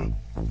insurrection.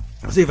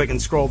 I'll see if I can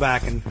scroll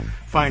back and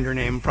find her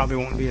name. Probably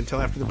won't be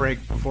until after the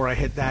break before I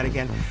hit that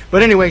again.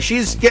 But anyway,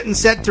 she's getting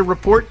set to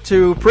report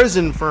to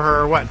prison for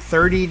her,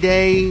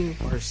 30-day,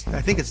 or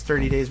I think it's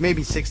 30 days,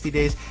 maybe 60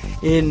 days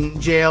in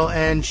jail.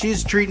 And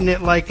she's treating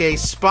it like a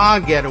spa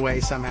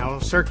getaway somehow,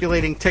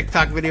 circulating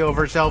TikTok video of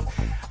herself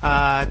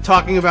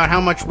talking about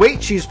how much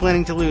weight she's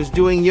planning to lose,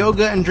 doing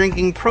yoga and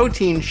drinking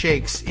protein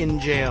shakes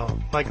in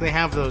jail. Like they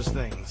have those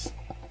things.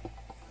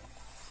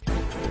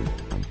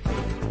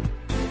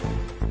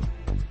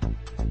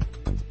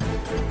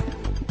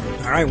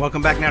 All right,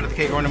 welcome back now to the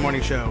Kagro in the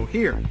Morning Show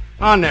here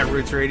on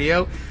Netroots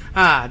Radio.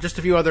 Just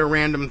a few other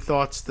random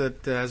thoughts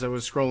that as I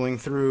was scrolling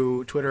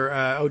through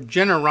Twitter.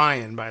 Jenna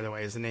Ryan, by the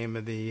way, is the name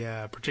of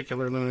the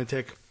particular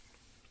lunatic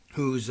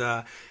who's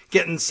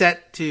getting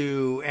set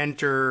to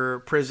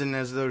enter prison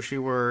as though she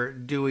were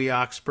Dewey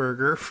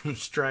Oxberger from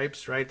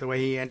Stripes, right? The way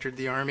he entered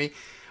the Army.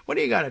 What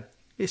do you got? A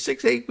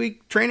 6-8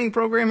 week training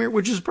program here,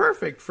 which is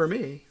perfect for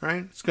me,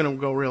 right? It's going to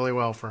go really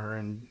well for her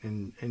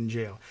in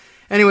jail.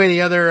 Anyway,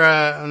 the other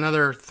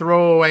another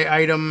throwaway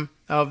item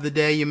of the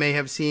day you may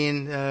have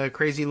seen,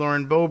 crazy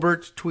Lauren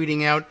Boebert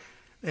tweeting out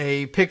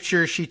a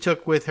picture she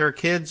took with her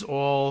kids,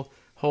 all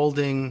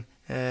holding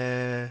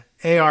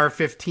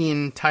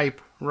AR-15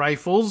 type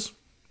rifles,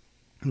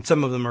 and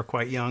some of them are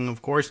quite young,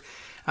 of course.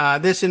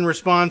 This in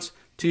response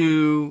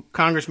to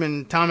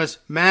Congressman Thomas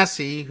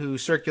Massey, who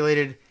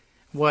circulated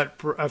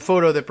a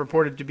photo that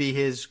purported to be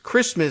his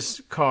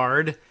Christmas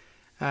card.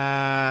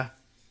 Again,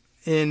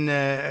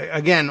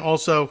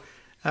 also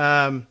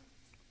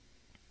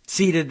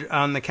seated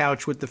on the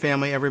couch with the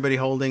family, everybody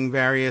holding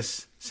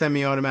various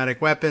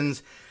semi-automatic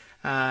weapons,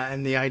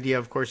 and the idea,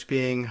 of course,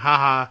 being,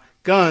 haha,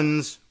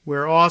 guns,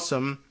 we're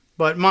awesome.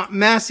 But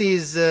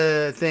Massey's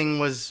thing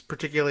was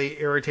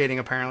particularly irritating,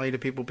 apparently, to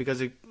people because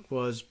it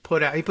was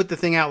put out. He put the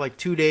thing out like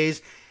 2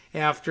 days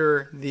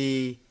after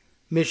the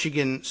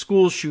Michigan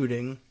school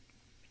shooting,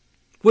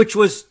 which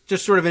was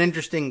just sort of an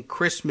interesting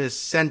Christmas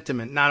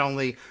sentiment. Not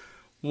only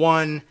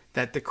one,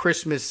 that the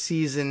Christmas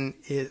season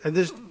is,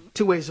 there's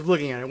two ways of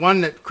looking at it.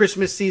 One, that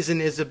Christmas season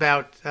is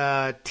about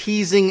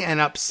teasing and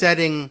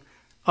upsetting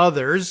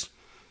others.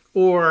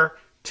 Or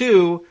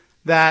two,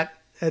 that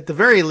at the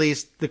very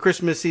least, the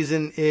Christmas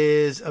season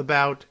is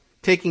about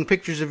taking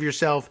pictures of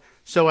yourself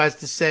so as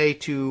to say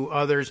to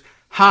others,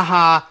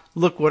 haha,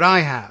 look what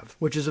I have,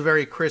 which is a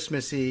very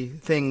Christmassy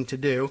thing to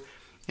do.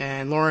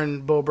 And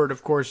Lauren Boebert,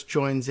 of course,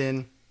 joins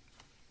in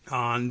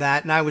on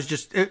that. And I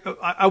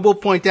will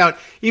point out,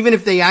 even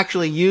if they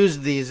actually use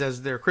these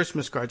as their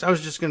Christmas cards, I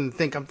was just going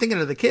to I'm thinking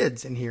of the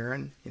kids in here,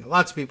 and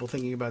lots of people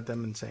thinking about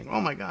them and saying,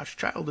 oh my gosh,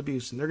 child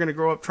abuse, and they're going to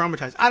grow up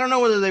traumatized. I don't know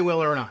whether they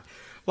will or not.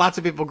 Lots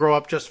of people grow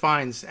up just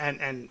fine,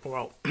 and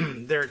well,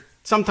 they're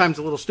sometimes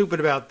a little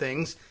stupid about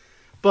things,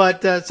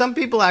 but some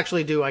people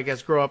actually do, I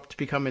guess, grow up to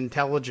become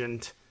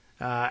intelligent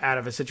out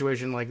of a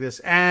situation like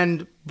this,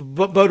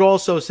 but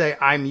also say,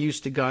 I'm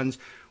used to guns.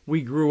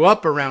 We grew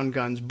up around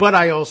guns, but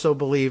I also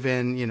believe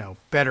in,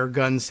 better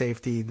gun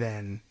safety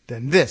than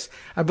this.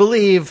 I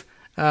believe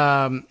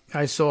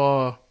I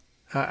saw,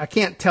 I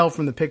can't tell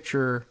from the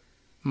picture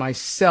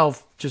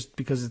myself, just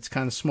because it's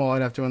kind of small.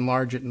 I'd have to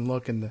enlarge it and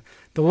look, and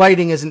the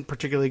lighting isn't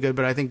particularly good,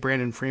 but I think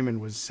Brandon Freeman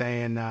was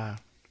saying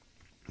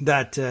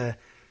that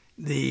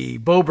the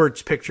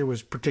Boberts picture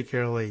was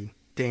particularly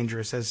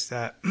dangerous, as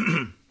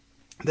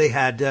they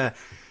had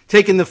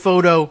taken the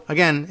photo.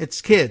 Again,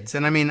 it's kids,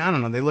 and I mean, I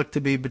don't know, they look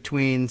to be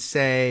between,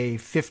 say,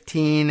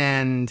 15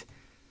 and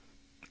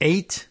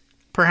 8,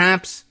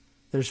 perhaps.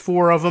 There's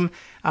 4 of them,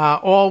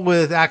 all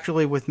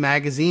with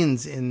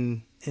magazines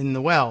in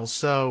the wells.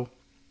 So,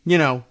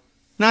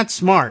 not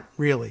smart,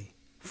 really,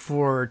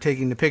 for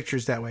taking the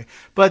pictures that way.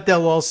 But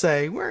they'll all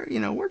say,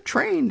 we're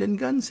trained in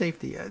gun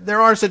safety.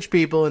 There are such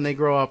people, and they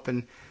grow up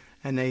and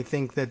they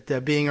think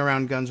that being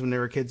around guns when they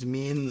were kids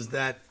means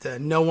that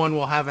no one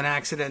will have an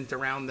accident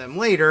around them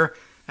later.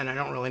 And I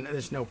don't really know,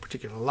 there's no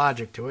particular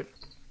logic to it.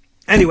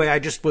 Anyway, I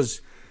just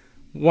was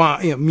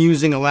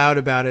musing aloud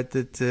about it,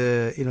 that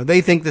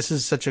they think this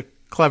is such a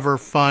clever,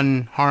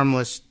 fun,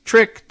 harmless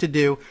trick to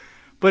do.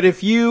 But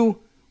if you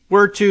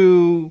were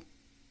to,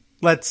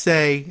 let's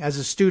say, as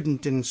a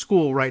student in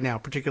school right now,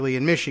 particularly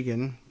in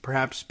Michigan,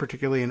 perhaps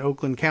particularly in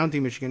Oakland County,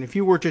 Michigan, if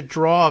you were to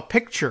draw a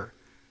picture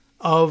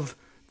of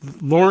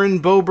Lauren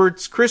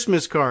Boebert's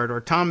Christmas card or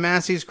Tom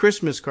Massey's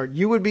Christmas card,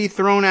 you would be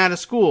thrown out of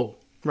school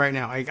right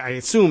now. I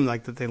assume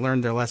that they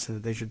learned their lesson,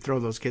 that they should throw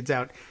those kids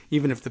out,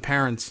 even if the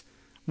parents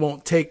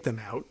won't take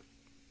them out.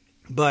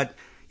 But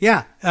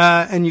yeah,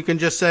 and you can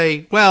just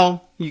say,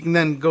 well, you can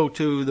then go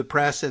to the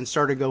press and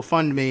start a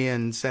GoFundMe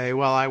and say,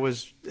 well, I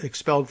was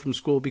expelled from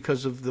school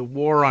because of the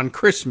war on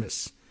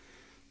Christmas.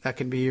 That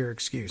can be your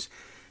excuse.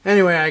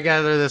 Anyway, I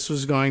gather this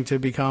was going to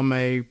become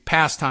a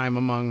pastime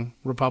among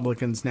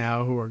Republicans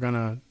now, who are going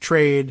to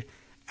trade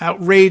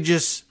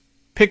outrageous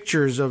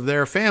pictures of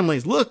their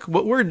families. Look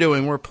what we're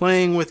doing. We're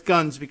playing with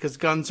guns because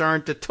guns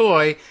aren't a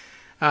toy.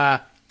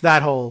 That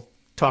whole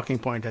talking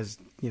point has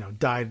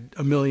died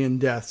a million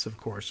deaths, of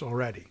course,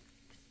 already.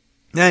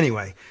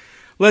 Anyway,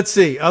 let's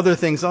see. Other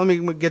things. Let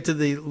me get to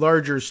the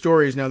larger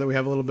stories now that we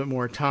have a little bit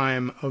more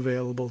time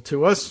available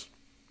to us.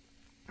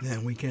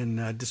 And we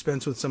can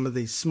dispense with some of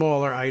these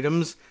smaller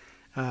items.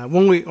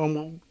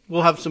 We'll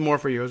have some more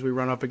for you as we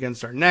run up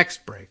against our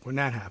next break when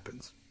that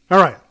happens. All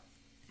right.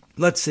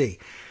 Let's see.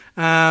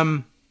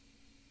 As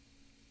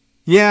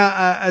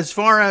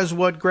far as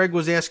what Greg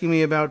was asking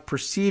me about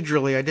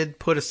procedurally, I did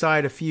put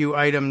aside a few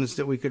items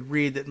that we could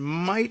read that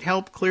might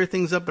help clear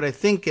things up, but I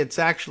think it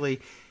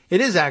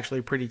is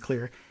actually pretty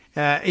clear.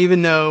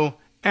 Even though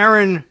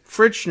Aaron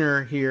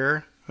Fritschner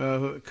here,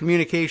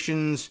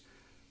 communications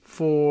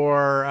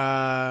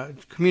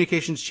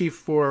chief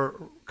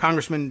for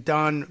Congressman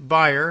Don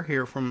Beyer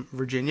here from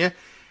Virginia,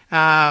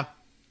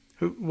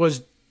 who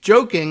was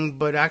joking,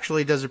 but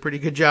actually does a pretty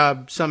good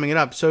job summing it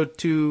up. So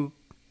to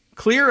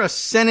clear a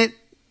Senate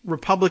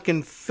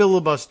Republican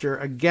filibuster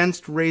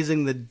against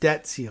raising the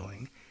debt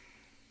ceiling,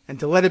 and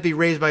to let it be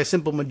raised by a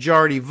simple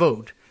majority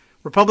vote,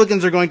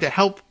 Republicans are going to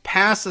help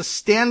pass a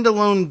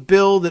standalone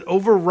bill that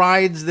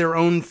overrides their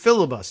own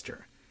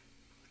filibuster,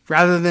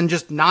 rather than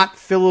just not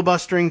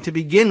filibustering to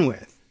begin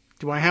with.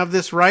 Do I have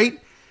this right?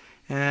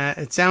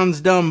 It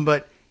sounds dumb,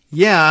 but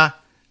yeah,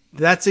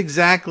 that's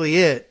exactly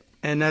it.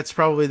 And that's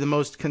probably the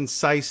most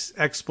concise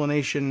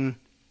explanation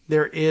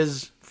there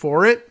is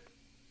for it.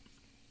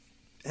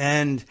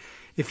 And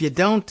if you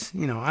don't,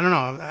 I don't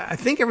know. I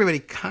think everybody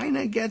kind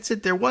of gets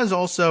it. There was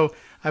also,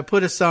 I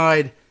put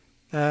aside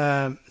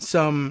some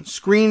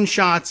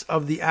screenshots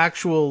of the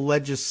actual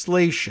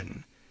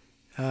legislation.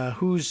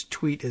 Whose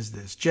tweet is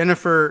this?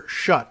 Jennifer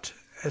Schutt,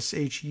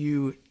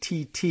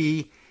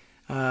 S-H-U-T-T,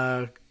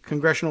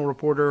 congressional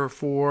reporter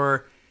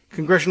for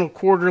Congressional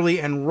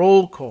Quarterly and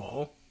Roll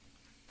Call.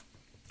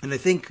 And I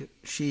think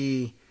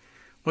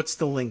what's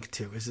the link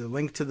to? Is it a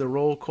link to the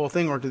roll call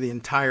thing or to the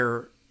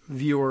entire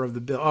viewer of the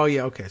bill? Oh,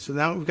 yeah, okay. So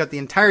now we've got the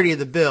entirety of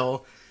the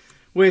bill,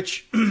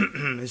 which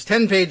is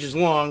 10 pages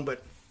long,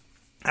 but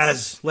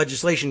as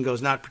legislation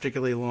goes, not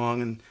particularly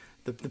long, and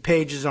the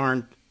pages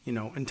aren't,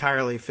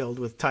 entirely filled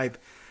with type.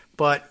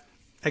 But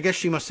I guess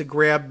she must have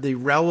grabbed the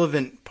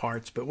relevant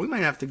parts, but we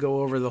might have to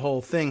go over the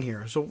whole thing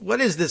here. So what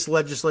is this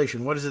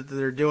legislation? What is it that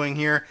they're doing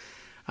here?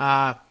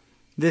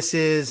 This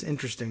is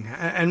interesting.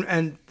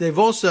 And they've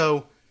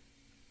also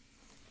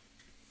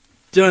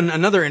done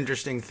another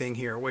interesting thing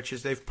here, which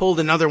is they've pulled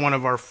another one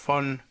of our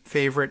fun,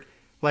 favorite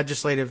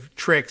legislative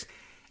tricks.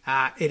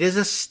 It is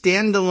a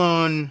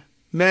standalone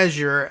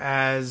measure,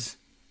 as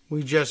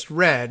we just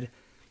read,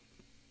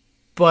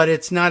 but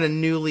it's not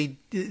they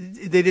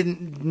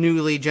didn't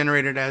newly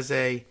generate it as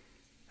a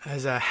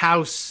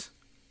House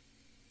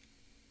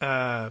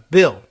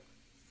bill.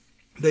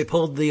 They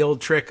pulled the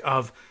old trick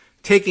of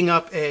taking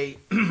up a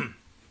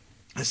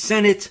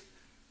Senate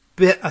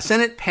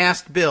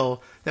passed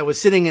bill that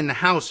was sitting in the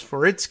House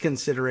for its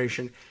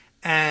consideration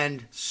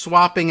and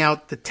swapping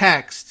out the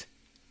text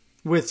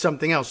with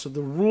something else. So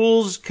the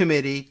Rules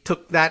Committee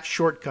took that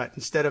shortcut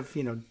instead of,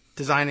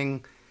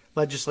 designing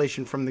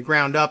legislation from the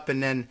ground up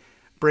and then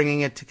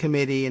bringing it to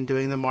committee and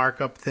doing the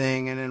markup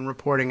thing and then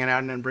reporting it out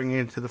and then bringing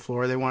it to the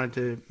floor. They wanted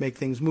to make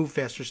things move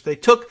faster. So they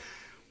took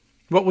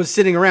what was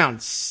sitting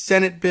around,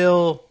 Senate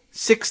Bill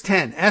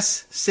 610,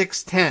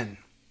 S610,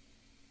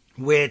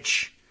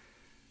 which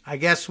I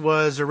guess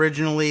was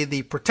originally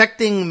the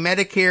Protecting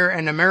Medicare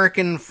and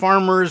American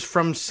Farmers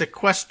from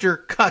Sequester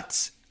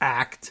Cuts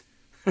Act.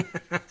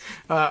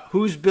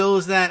 Whose bill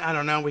is that? I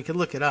don't know. We could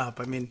look it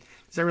up. I mean,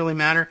 does that really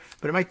matter?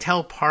 But it might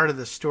tell part of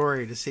the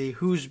story to see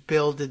whose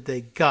bill did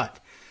they gut.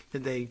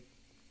 Did they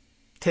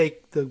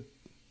take the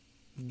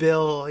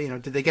bill,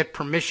 did they get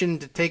permission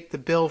to take the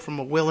bill from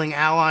a willing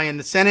ally in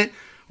the Senate?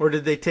 Or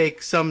did they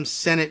take some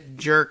Senate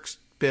jerk's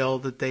bill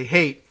that they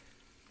hate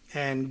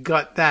and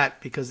gut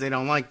that because they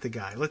don't like the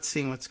guy? Let's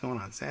see what's going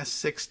on. It's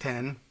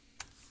S610.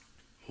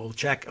 We'll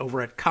check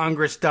over at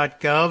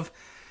congress.gov.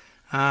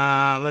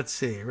 Let's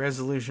see.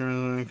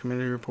 Resolution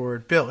Committee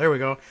Report. Bill. Here we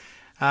go.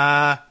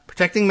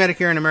 Protecting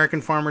Medicare and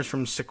American Farmers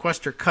from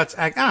Sequester Cuts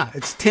Act.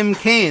 It's Tim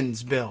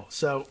Kaine's bill.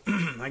 So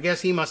I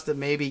guess he must have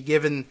maybe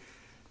given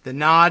the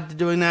nod to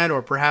doing that,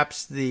 or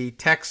perhaps the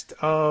text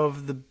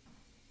of the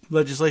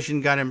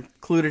legislation got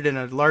included in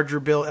a larger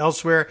bill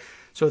elsewhere,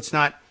 so it's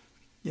not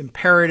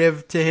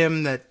imperative to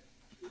him that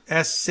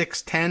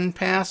S610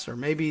 pass, or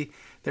maybe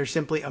they're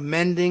simply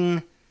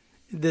amending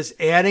this,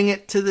 adding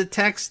it to the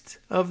text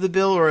of the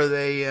bill, or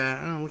they,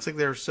 looks like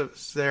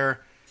they're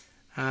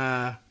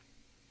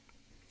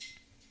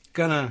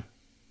gonna,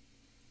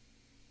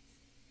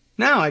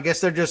 no, I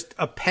guess they're just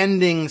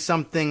appending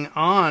something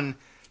on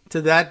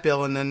to that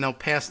bill, and then they'll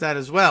pass that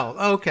as well.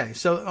 Okay,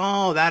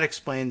 so, that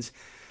explains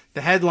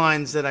the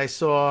headlines that I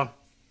saw.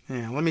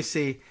 Yeah, let me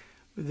see.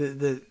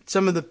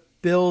 Some of the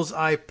bills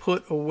I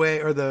put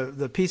away, or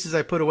the pieces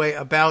I put away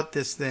about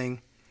this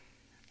thing,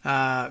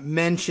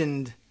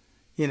 mentioned,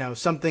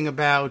 something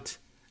about,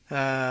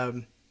 I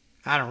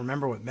don't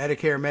remember what,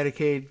 Medicare,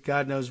 Medicaid,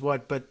 God knows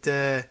what, but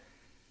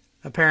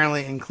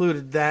apparently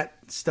included that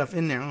stuff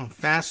in there.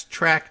 Fast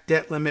track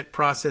debt limit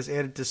process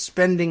added to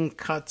spending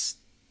cuts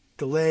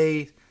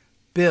delay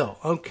bill.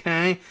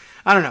 Okay.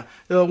 I don't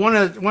know. One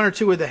or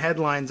two of the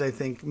headlines, I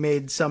think,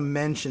 made some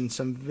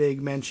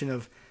vague mention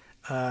of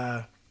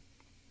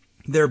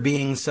there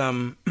being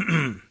some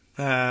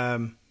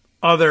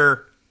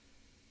other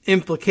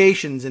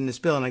implications in this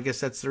bill, and I guess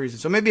that's the reason.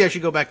 So maybe I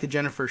should go back to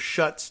Jennifer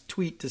Schutt's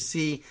tweet to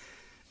see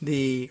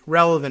the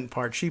relevant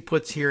part. She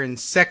puts here in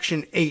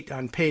section 8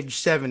 on page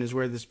 7 is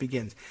where this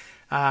begins.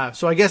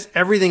 So I guess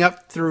everything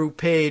up through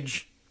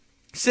page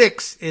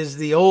 6 is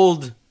the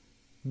old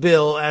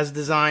bill as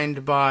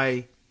designed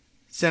by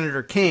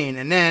Senator Kaine.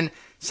 And then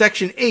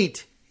section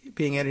 8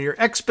 being added here,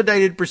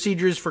 expedited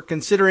procedures for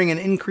considering an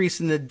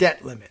increase in the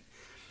debt limit.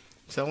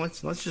 So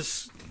let's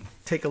just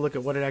take a look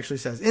at what it actually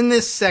says. In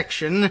this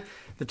section,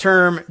 the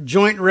term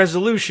joint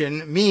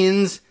resolution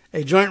means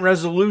a joint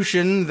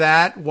resolution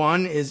that,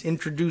 one, is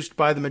introduced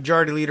by the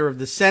majority leader of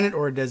the Senate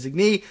or a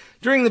designee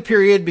during the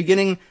period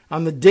beginning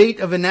on the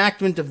date of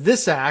enactment of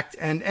this act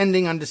and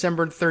ending on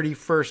December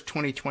 31st,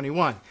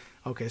 2021.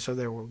 Okay, so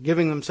they were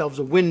giving themselves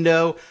a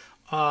window.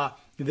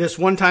 This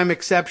one-time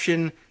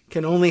exception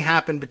can only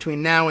happen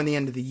between now and the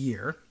end of the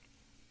year.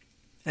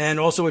 And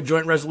also a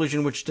joint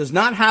resolution which does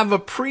not have a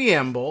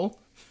preamble.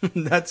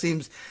 That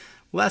seems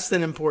less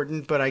than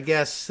important, but I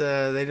guess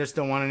they just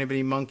don't want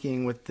anybody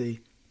monkeying with the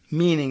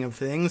meaning of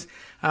things.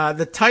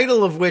 The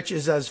title of which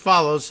is as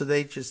follows, so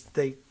they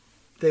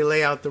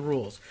lay out the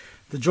rules.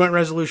 The joint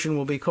resolution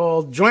will be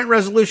called Joint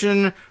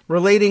Resolution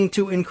Relating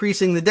to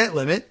Increasing the Debt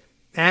Limit,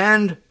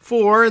 and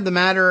 4, the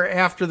matter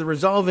after the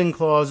resolving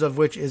clause of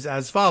which is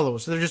as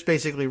follows. So they're just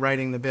basically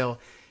writing the bill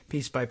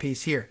piece by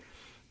piece here.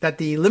 That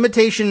the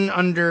limitation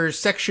under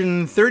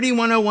Section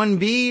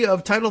 3101B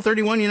of Title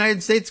 31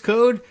 United States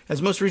Code,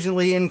 as most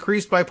recently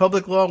increased by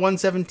Public Law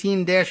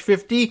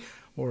 117-50,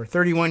 or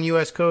 31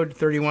 U.S. Code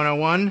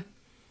 3101,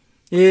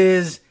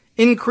 is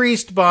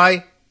increased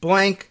by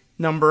blank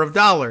number of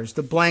dollars,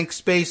 the blank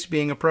space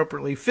being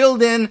appropriately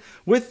filled in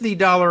with the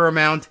dollar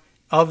amount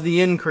of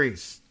the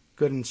increase.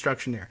 Good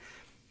instruction there.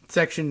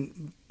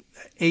 Section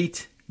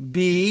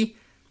 8B,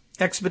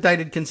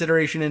 expedited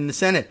consideration in the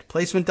Senate.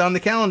 Placement on the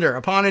calendar.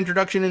 Upon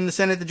introduction in the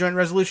Senate, the joint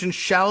resolution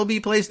shall be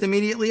placed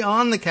immediately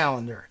on the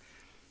calendar.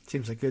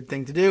 Seems like a good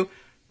thing to do.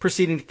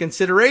 Proceeding to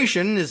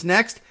consideration is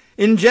next.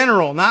 In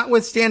general,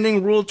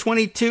 notwithstanding Rule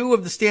 22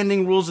 of the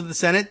Standing Rules of the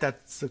Senate,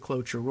 that's the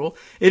cloture rule,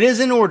 it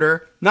is in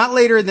order not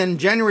later than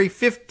January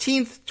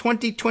 15th,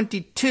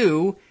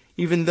 2022,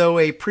 even though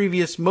a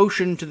previous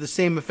motion to the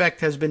same effect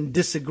has been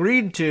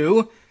disagreed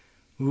to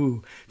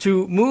move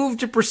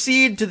to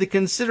proceed to the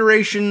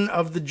consideration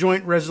of the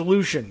joint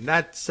resolution.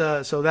 That's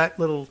so that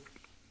little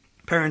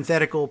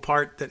parenthetical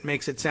part that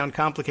makes it sound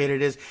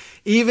complicated is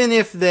even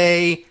if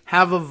they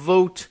have a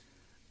vote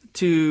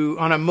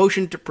on a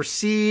motion to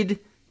proceed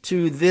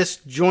to this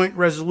joint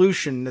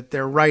resolution that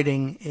they're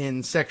writing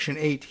in Section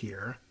 8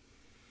 here,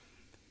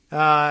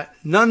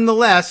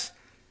 nonetheless,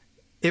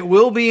 it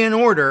will be in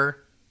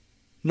order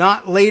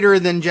not later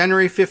than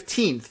January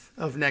 15th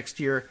of next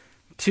year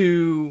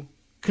to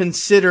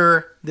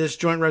consider this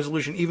joint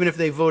resolution, even if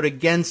they vote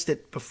against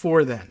it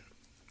before then.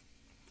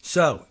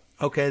 So,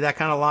 okay, that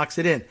kind of locks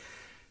it in.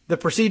 The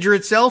procedure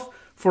itself,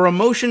 for a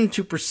motion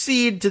to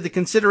proceed to the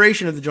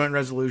consideration of the joint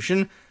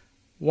resolution,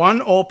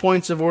 1, all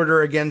points of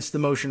order against the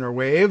motion are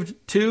waived.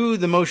 2,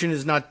 the motion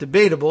is not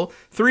debatable.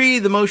 3,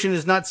 the motion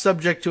is not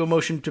subject to a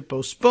motion to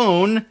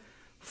postpone.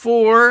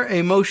 4,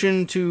 a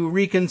motion to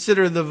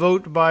reconsider the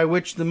vote by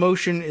which the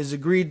motion is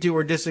agreed to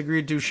or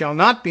disagreed to shall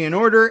not be in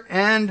order.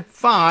 And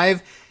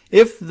 5,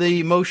 if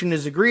the motion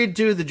is agreed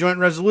to, the joint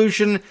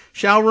resolution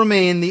shall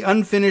remain the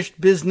unfinished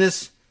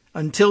business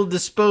until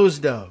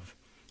disposed of.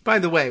 By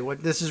the way,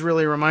 what this is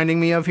really reminding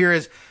me of here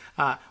is,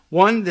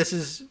 1, this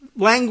is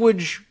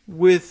language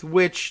with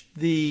which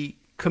the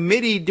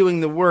committee doing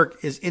the work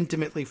is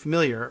intimately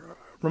familiar.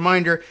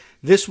 Reminder,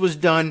 this was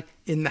done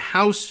in the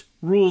House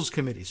Rules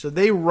Committee. So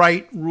they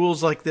write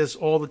rules like this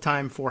all the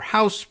time for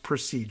House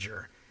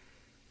procedure.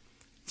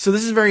 So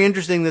this is very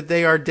interesting that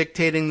they are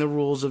dictating the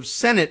rules of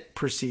Senate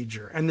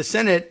procedure. And the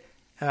Senate,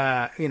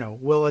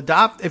 will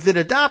adopt, if it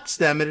adopts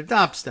them,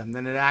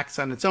 then it acts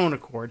on its own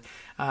accord.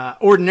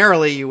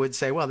 Ordinarily, you would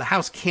say, well, the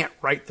House can't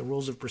write the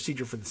rules of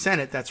procedure for the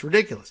Senate. That's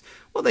ridiculous.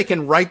 Well, they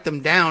can write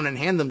them down and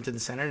hand them to the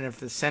Senate. And if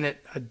the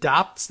Senate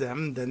adopts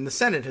them, then the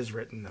Senate has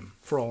written them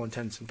for all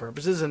intents and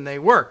purposes, and they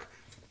work.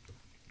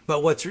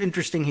 But what's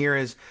interesting here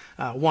is,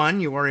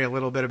 1, you worry a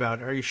little bit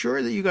about, are you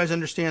sure that you guys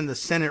understand the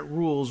Senate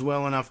rules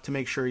well enough to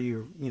make sure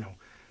you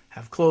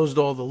have closed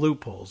all the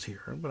loopholes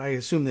here? But I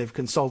assume they've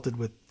consulted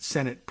with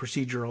Senate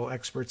procedural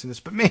experts in this,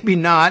 but maybe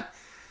not.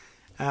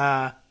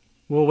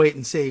 We'll wait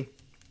and see.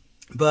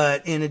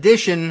 But in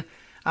addition,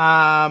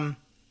 among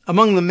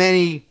the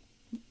many,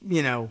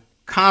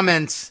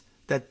 comments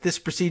that this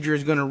procedure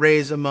is going to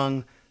raise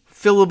among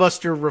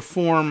filibuster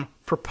reform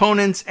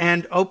proponents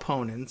and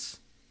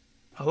opponents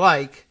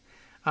alike,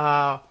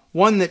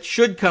 one that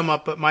should come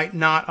up but might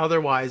not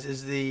otherwise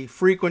is the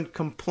frequent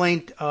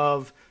complaint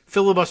of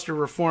filibuster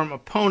reform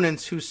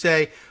opponents who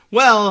say,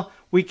 well,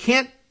 we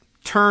can't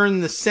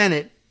turn the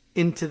Senate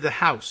into the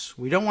House.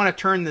 We don't want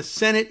to turn the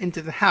Senate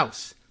into the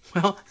House.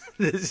 Well,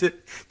 the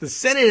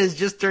Senate has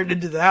just turned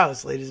into the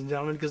House, ladies and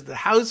gentlemen, because the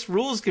House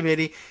Rules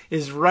Committee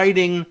is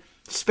writing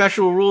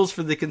special rules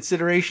for the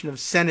consideration of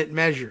Senate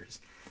measures.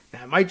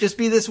 Now, it might just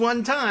be this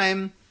one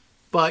time,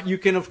 but you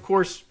can, of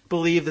course,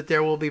 believe that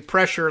there will be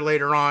pressure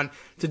later on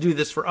to do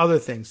this for other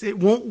things. It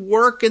won't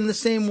work in the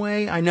same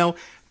way. I know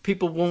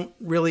people won't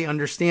really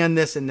understand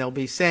this, and they'll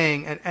be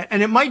saying,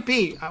 and it might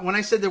be, when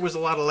I said there was a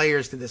lot of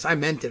layers to this, I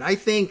meant it. I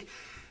think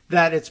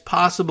that it's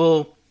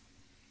possible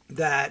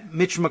that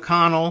Mitch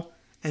McConnell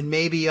and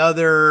maybe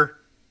other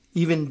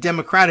even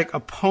Democratic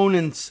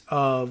opponents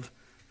of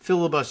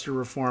filibuster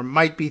reform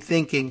might be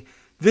thinking,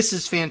 this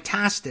is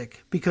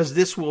fantastic because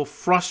this will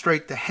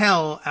frustrate the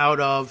hell out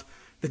of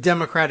the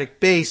Democratic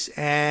base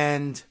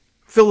and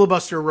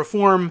filibuster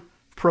reform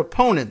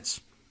proponents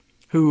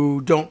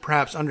who don't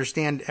perhaps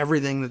understand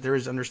everything that there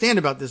is to understand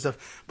about this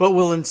stuff, but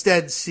will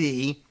instead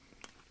see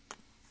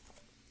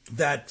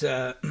that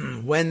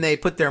when they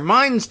put their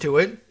minds to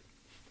it,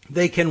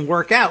 they can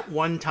work out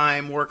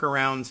one-time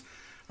workarounds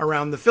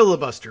around the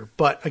filibuster.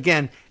 But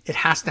again, it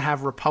has to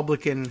have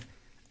Republican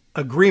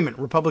agreement,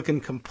 Republican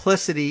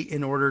complicity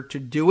in order to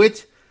do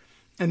it.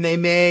 And they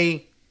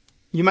may,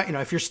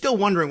 if you're still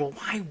wondering, well,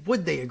 why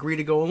would they agree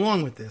to go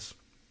along with this?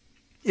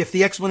 If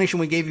the explanation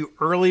we gave you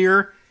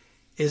earlier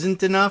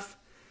isn't enough,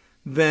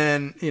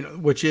 then,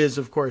 which is,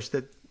 of course,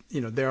 that,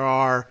 there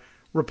are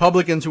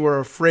Republicans who are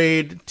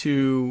afraid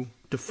to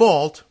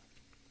default,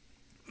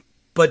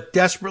 but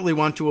desperately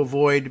want to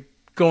avoid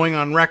going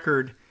on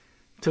record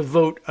to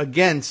vote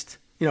against,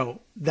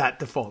 that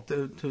default,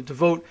 to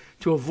vote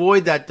to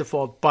avoid that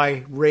default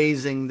by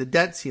raising the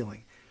debt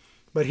ceiling.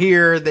 But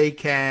here they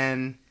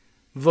can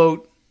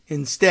vote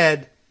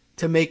instead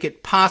to make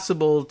it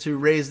possible to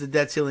raise the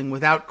debt ceiling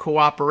without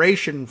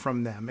cooperation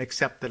from them,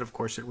 except that, of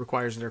course, it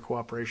requires their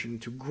cooperation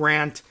to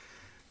grant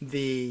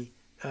the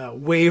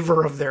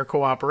waiver of their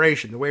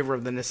cooperation, the waiver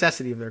of the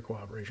necessity of their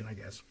cooperation, I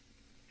guess.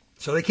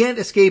 So they can't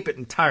escape it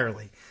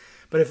entirely.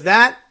 But if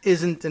that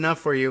isn't enough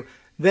for you,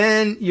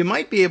 then you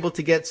might be able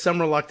to get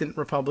some reluctant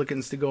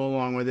Republicans to go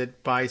along with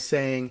it by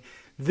saying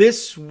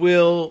this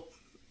will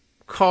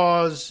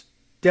cause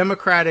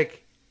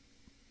Democratic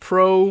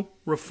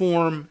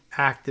pro-reform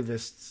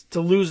activists to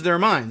lose their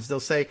minds. They'll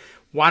say,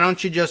 why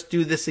don't you just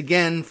do this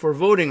again for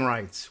voting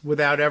rights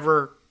without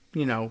ever,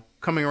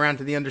 coming around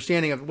to the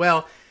understanding of,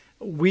 well,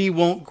 we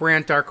won't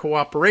grant our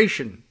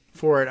cooperation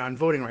for it on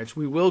voting rights.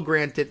 We will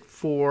grant it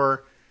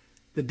for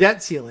the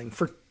debt ceiling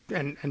for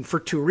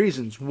two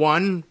reasons.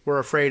 One, we're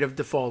afraid of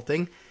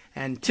defaulting.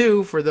 And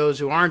two, for those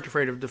who aren't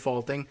afraid of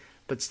defaulting,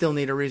 but still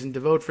need a reason to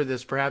vote for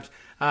this perhaps,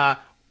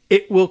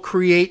 it will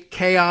create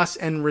chaos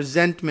and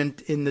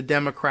resentment in the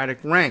Democratic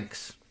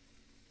ranks.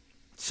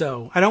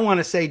 So I don't want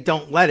to say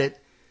don't let it,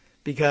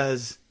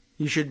 because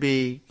you should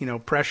be,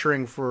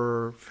 pressuring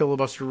for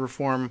filibuster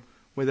reform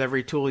with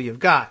every tool you've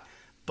got.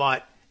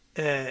 But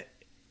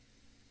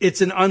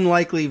it's an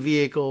unlikely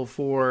vehicle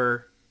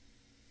for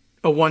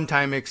a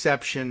one-time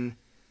exception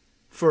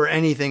for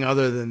anything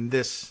other than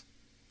this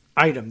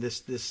item,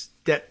 this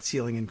debt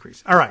ceiling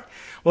increase. All right.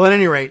 Well, at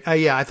any rate,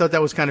 I thought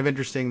that was kind of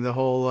interesting. The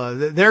whole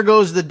there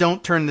goes the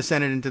don't turn the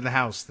Senate into the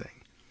House thing.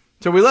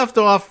 So we left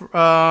off,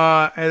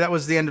 that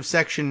was the end of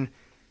section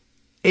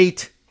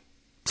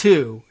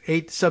 8.2,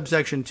 8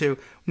 subsection 2.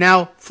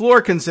 Now,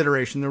 floor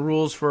consideration, the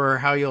rules for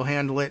how you'll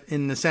handle it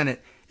in the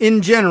Senate.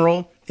 In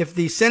general, if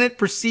the Senate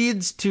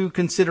proceeds to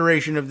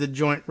consideration of the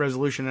joint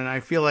resolution, and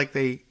I feel like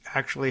they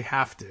actually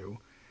have to,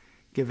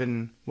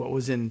 given what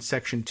was in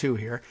section 2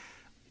 here.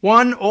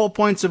 1, all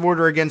points of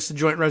order against the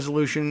joint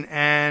resolution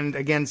and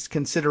against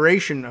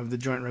consideration of the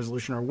joint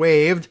resolution are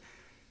waived.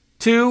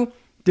 2,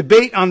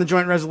 debate on the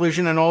joint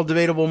resolution and all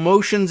debatable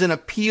motions and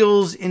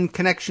appeals in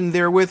connection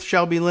therewith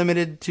shall be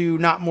limited to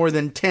not more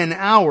than 10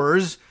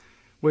 hours,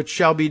 which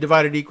shall be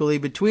divided equally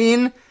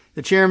between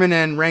the chairman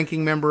and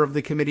ranking member of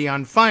the Committee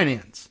on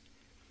Finance.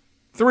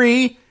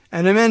 3,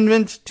 an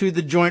amendment to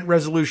the joint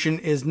resolution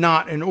is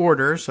not in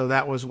order, so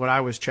that was what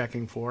I was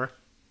checking for.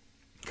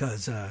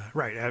 Because,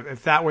 right,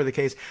 if that were the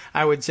case,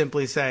 I would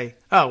simply say,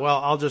 oh, well,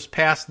 I'll just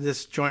pass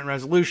this joint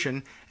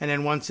resolution, and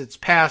then once it's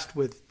passed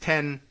with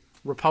 10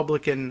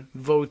 Republican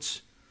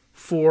votes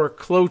for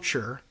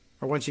cloture,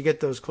 or once you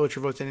get those cloture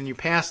votes and then you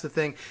pass the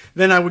thing,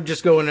 then I would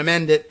just go and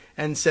amend it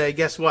and say,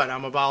 guess what,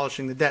 I'm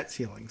abolishing the debt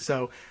ceiling.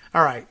 So,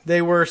 all right,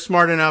 they were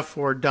smart enough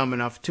or dumb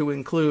enough to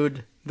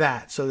include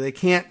that. So they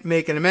can't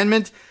make an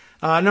amendment.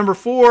 Number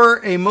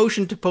 4, a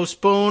motion to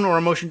postpone or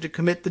a motion to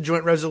commit the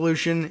joint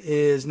resolution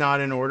is not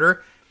in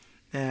order.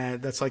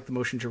 That's like the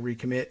motion to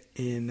recommit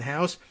in the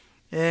House.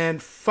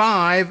 And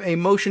 5, a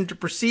motion to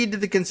proceed to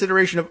the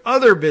consideration of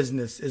other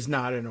business is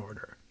not in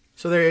order.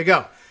 So there you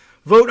go.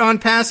 Vote on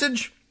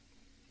passage.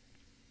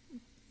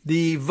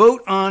 The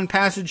vote on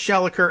passage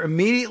shall occur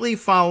immediately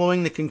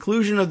following the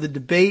conclusion of the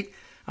debate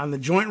on the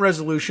joint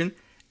resolution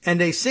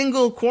and a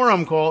single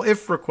quorum call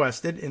if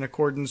requested in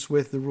accordance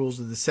with the rules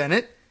of the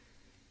Senate.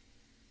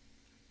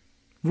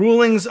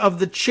 Rulings of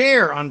the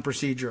chair on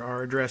procedure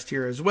are addressed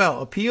here as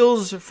well.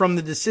 Appeals from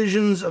the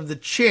decisions of the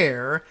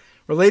chair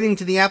relating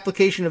to the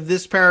application of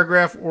this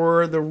paragraph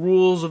or the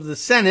rules of the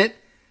Senate,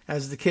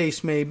 as the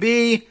case may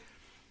be.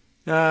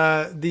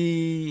 I've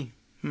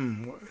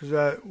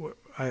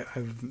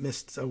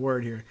missed a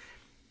word here.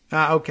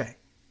 Okay.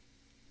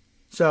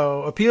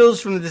 So,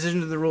 appeals from the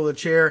decision of the rule of the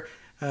chair,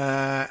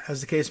 as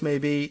the case may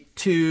be,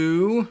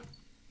 to...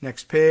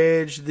 Next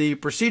page, the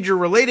procedure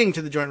relating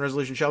to the joint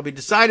resolution shall be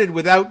decided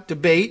without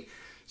debate.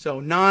 So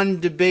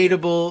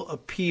non-debatable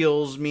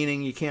appeals,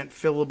 meaning you can't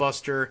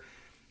filibuster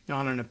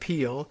on an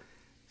appeal.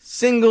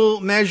 Single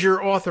measure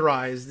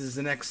authorized is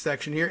the next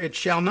section here. It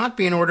shall not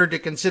be in order to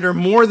consider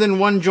more than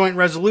one joint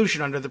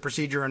resolution under the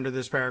procedure under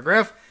this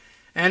paragraph.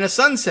 And a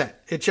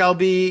sunset, it shall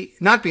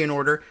not be in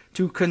order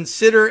to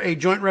consider a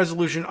joint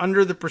resolution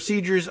under the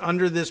procedures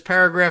under this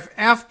paragraph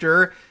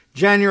after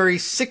January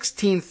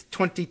 16th,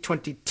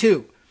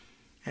 2022.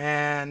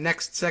 And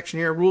next section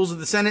here, Rules of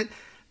the Senate.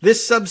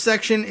 This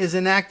subsection is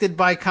enacted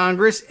by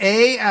Congress,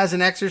 A, as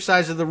an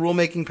exercise of the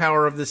rulemaking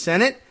power of the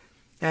Senate,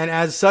 and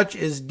as such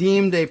is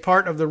deemed a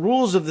part of the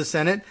rules of the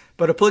Senate,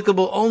 but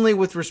applicable only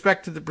with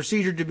respect to the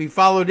procedure to be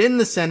followed in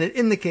the Senate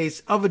in the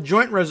case of a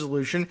joint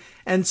resolution,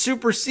 and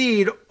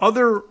supersede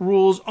other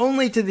rules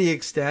only to the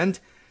extent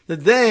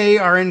that they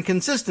are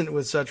inconsistent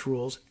with such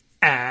rules,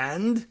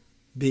 and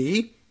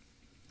B,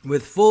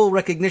 with full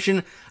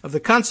recognition of the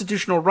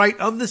constitutional right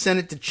of the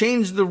Senate to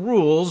change the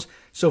rules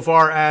so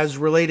far as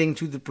relating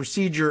to the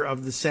procedure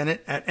of the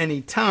Senate at any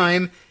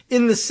time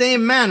in the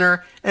same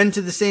manner and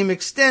to the same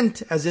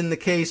extent as in the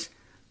case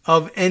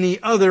of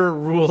any other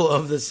rule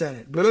of the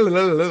Senate. Blah, blah,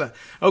 blah, blah.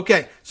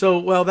 Okay, so,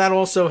 well, that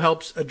also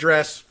helps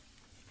address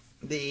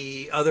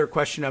the other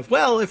question of,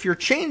 well, if you're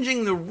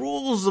changing the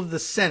rules of the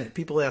Senate,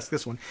 people ask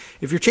this one,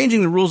 if you're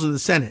changing the rules of the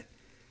Senate,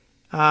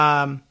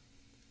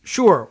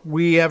 sure,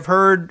 we have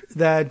heard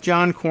that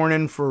John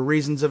Cornyn, for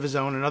reasons of his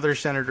own, and other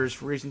senators,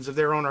 for reasons of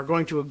their own, are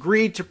going to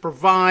agree to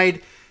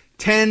provide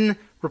 10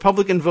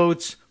 Republican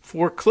votes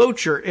for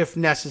cloture if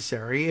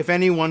necessary, if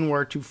anyone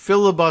were to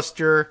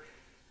filibuster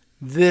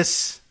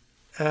this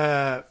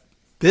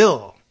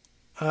bill.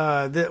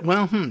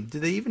 Do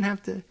they even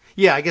have to?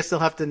 Yeah, I guess they'll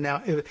have to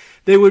now.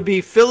 They would be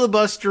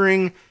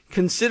filibustering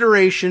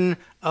consideration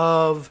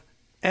of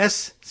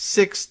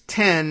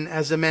S610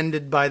 as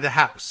amended by the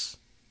House.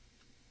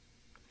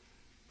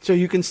 So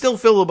you can still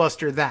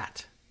filibuster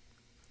that.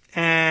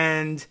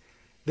 And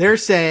they're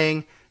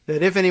saying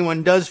that if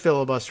anyone does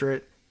filibuster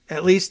it,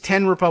 at least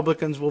 10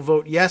 Republicans will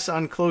vote yes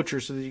on cloture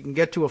so that you can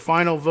get to a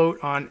final vote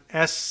on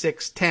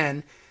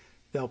S610.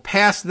 They'll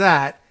pass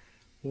that,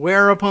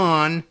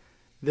 whereupon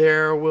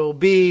there will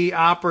be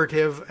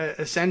operative,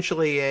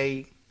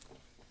 essentially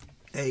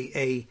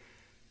a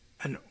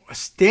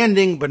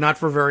standing, but not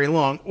for very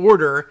long,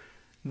 order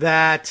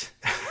that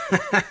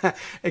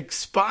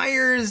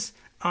expires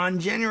on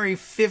January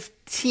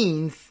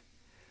 15th,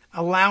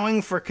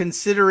 allowing for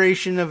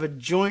consideration of a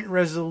joint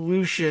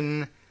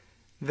resolution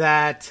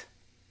that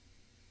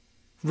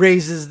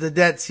raises the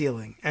debt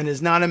ceiling and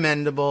is not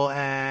amendable,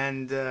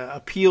 and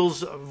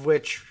appeals of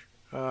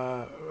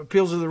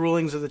the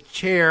rulings of the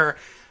chair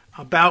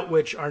about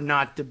which are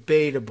not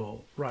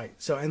debatable. Right.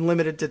 So, and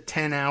limited to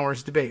 10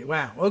 hours debate.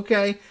 Wow.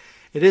 Okay.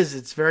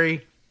 It's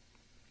very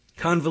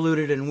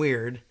convoluted and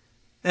weird.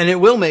 And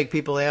it will make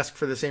people ask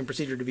for the same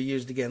procedure to be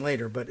used again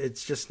later, but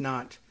it's just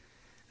not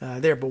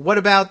there. But what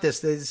about this?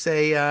 They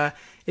say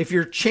if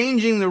you're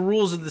changing the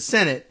rules of the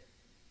Senate,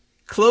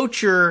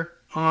 cloture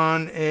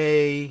on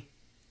any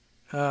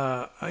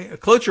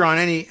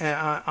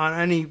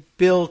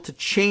bill to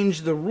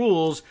change the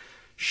rules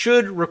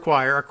should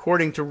require,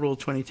 according to Rule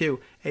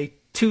 22, a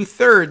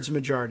 2/3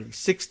 majority,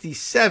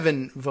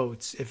 67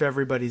 votes if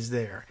everybody's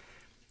there.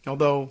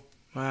 Although,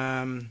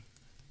 I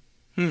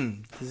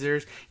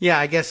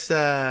guess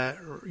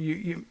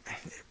you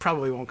it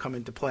probably won't come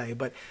into play.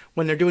 But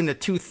when they're doing the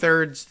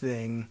 2/3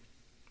 thing,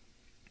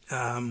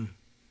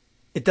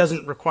 it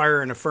doesn't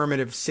require an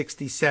affirmative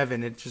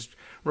 67. It just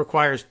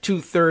requires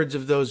 2/3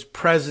 of those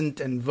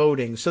present and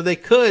voting. So they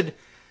could,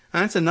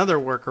 that's another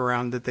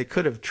workaround that they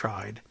could have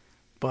tried,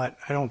 but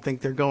I don't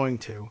think they're going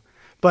to.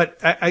 But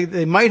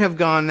they might have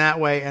gone that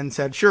way and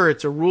said, sure,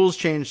 it's a rules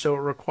change, so it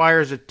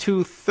requires a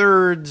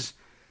 2/3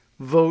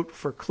 vote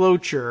for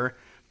cloture,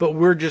 but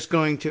we're just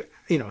going to,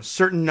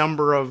 certain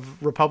number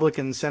of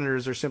Republican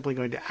senators are simply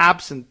going to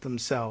absent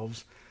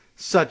themselves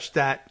such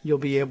that you'll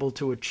be able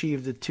to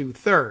achieve the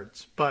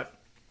 2/3. But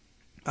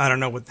I don't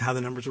know how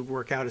the numbers would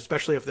work out,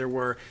 especially if there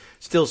were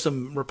still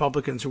some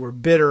Republicans who were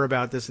bitter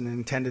about this and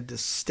intended to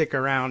stick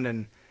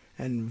around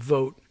and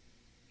vote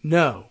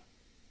no.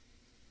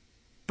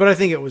 But I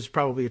think it was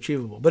probably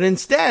achievable. But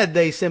instead,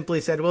 they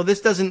simply said, well,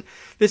 this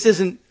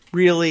isn't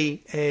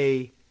really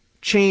a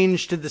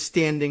change to the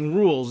standing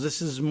rules.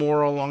 This is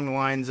more along the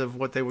lines of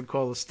what they would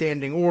call a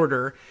standing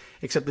order,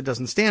 except it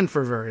doesn't stand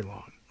for very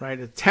long, right?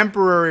 A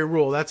temporary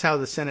rule. That's how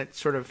the Senate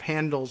sort of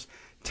handles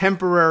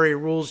temporary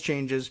rules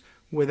changes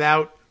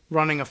without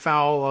running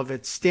afoul of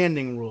its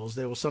standing rules.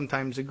 They will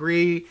sometimes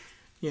agree,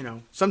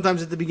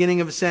 sometimes at the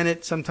beginning of a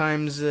Senate,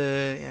 sometimes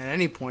at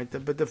any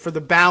point. But for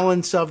the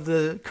balance of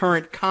the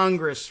current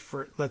Congress,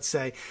 for let's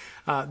say,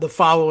 the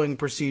following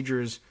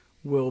procedures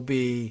will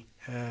be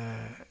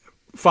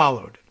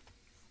followed.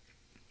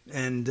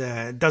 And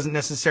it doesn't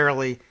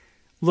necessarily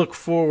look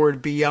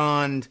forward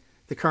beyond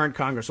the current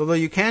Congress. Although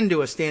you can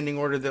do a standing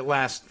order that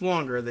lasts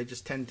longer, they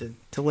just tend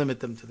to limit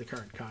them to the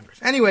current Congress.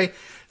 Anyway,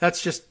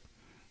 that's just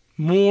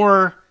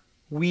more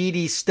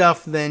weedy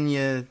stuff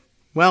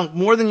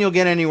more than you'll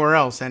get anywhere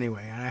else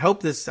anyway. And I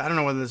hope I don't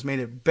know whether this made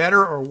it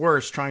better or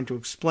worse trying to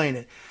explain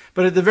it.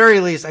 But at the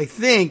very least, I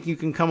think you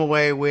can come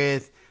away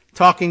with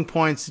talking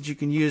points that you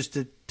can use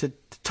to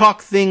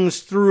talk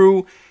things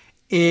through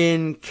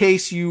in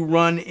case you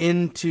run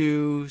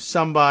into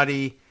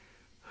somebody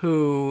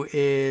who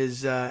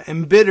is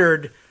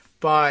embittered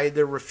by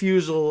the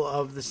refusal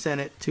of the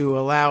Senate to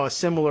allow a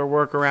similar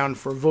workaround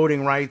for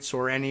voting rights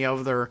or any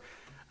of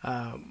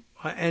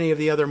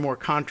the other more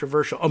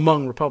controversial,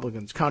 among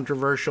Republicans,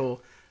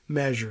 controversial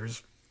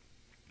measures.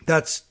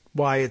 That's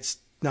why it's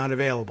not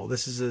available.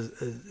 This is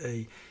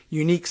a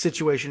unique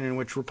situation in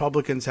which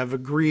Republicans have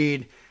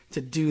agreed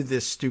to do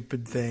this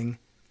stupid thing.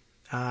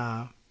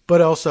 But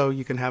also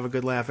you can have a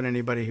good laugh at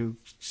anybody who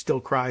still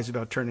cries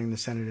about turning the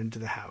Senate into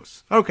the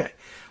House. Okay,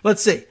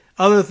 let's see.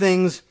 Other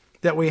things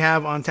that we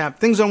have on tap.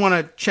 Things I want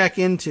to check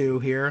into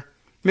here.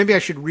 Maybe I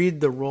should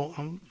read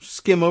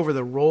skim over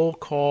the roll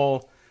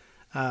call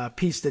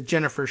piece that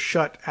Jennifer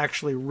Schutt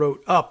actually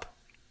wrote up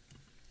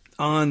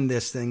on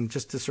this thing,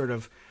 just to sort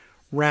of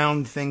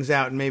round things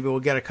out. And maybe we'll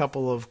get a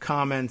couple of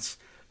comments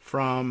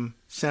from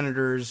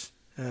senators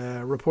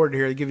reported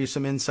here to give you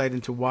some insight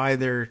into why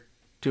they're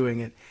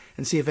doing it,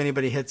 and see if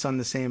anybody hits on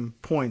the same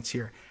points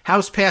here.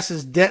 House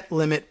passes debt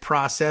limit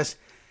process.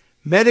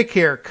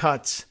 Medicare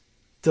cuts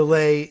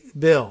delay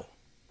bill.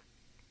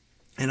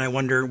 And I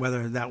wonder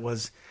whether that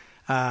was,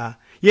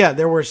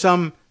 there were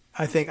some,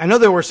 I know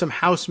there were some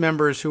House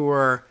members who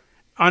were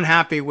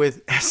unhappy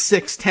with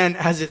S610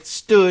 as it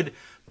stood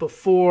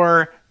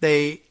before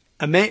they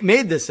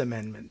made this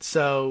amendment.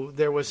 So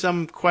there was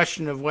some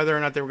question of whether or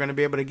not they were going to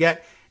be able to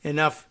get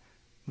enough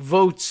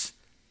votes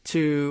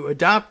to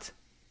adopt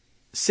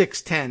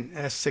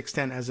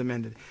S610 as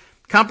amended.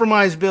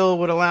 Compromise bill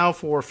would allow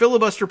for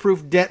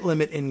filibuster-proof debt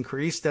limit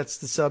increase. That's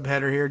the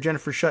subheader here.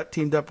 Jennifer Schutt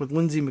teamed up with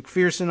Lindsey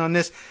McPherson on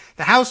this.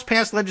 The House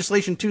passed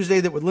legislation Tuesday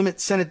that would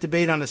limit Senate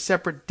debate on a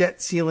separate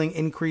debt ceiling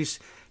increase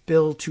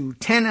bill to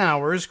 10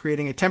 hours,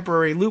 creating a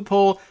temporary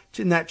loophole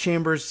in that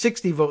chamber's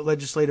 60-vote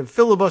legislative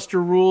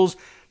filibuster rules.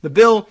 The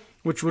bill,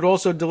 which would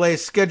also delay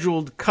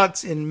scheduled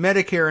cuts in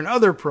Medicare and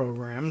other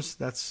programs,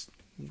 that's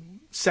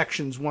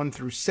sections 1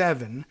 through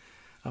 7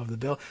 of the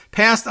bill,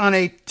 passed on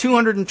a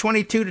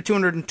 222 to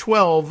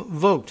 212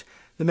 vote.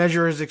 The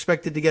measure is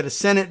expected to get a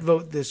Senate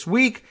vote this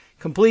week,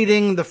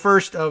 completing the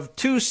first of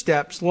two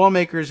steps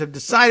lawmakers have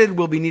decided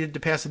will be needed to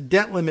pass a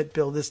debt limit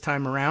bill this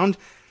time around.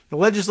 The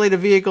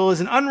legislative vehicle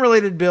is an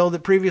unrelated bill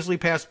that previously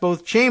passed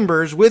both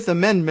chambers with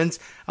amendments,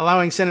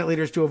 allowing Senate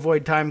leaders to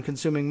avoid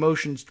time-consuming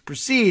motions to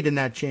proceed in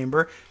that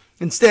chamber.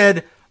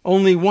 Instead,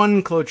 only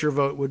one cloture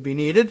vote would be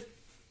needed.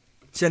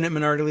 Senate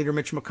Minority Leader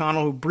Mitch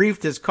McConnell, who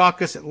briefed his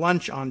caucus at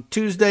lunch on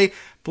Tuesday,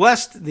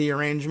 blessed the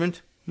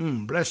arrangement.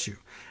 Bless you.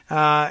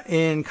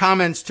 In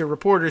comments to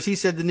reporters, he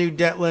said the new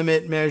debt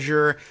limit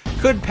measure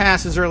could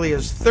pass as early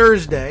as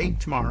Thursday,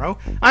 tomorrow.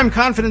 I'm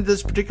confident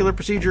this particular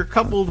procedure,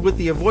 coupled with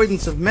the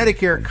avoidance of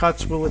Medicare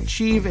cuts, will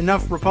achieve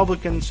enough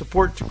Republican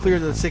support to clear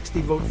the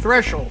 60-vote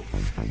threshold,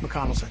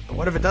 McConnell said. But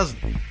what if it doesn't?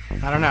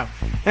 I don't know.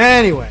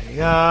 Anyway,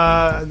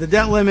 the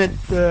debt limit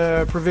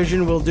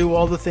provision will do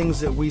all the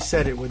things that we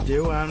said it would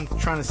do. I'm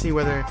trying to see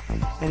whether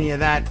any of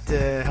that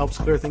helps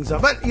clear things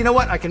up. But you know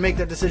what? I can make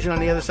that decision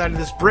on the other side of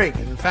this break.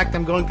 And in fact,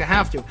 I'm going to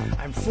have to.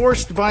 I'm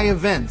forced by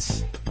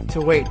events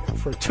to wait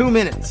for 2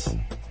 minutes.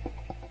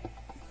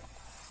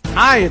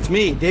 Hi, it's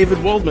me,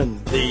 David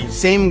Waldman, the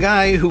same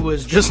guy who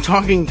was just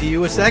talking to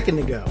you a second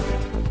ago.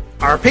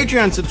 Our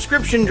Patreon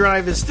subscription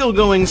drive is still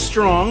going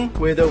strong,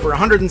 with over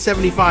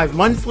 175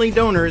 monthly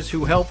donors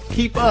who help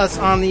keep us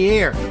on the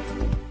air.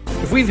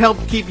 If we've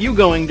helped keep you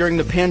going during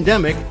the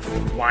pandemic,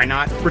 why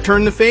not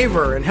return the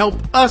favor and help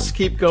us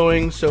keep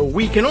going so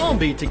we can all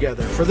be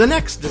together for the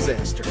next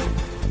disaster?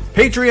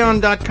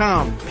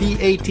 Patreon.com,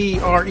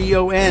 Patreon.com,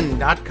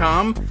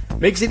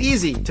 makes it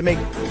easy to make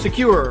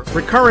secure,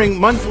 recurring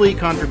monthly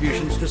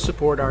contributions to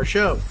support our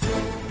show.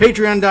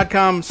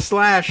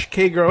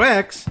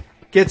 Patreon.com/KagroX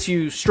gets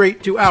you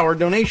straight to our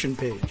donation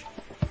page.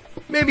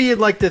 Maybe you'd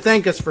like to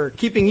thank us for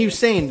keeping you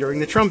sane during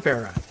the Trump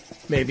era.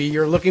 Maybe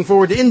you're looking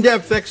forward to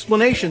in-depth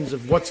explanations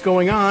of what's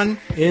going on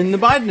in the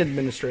Biden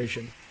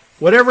administration.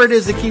 Whatever it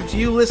is that keeps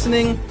you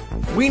listening,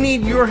 we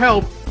need your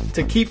help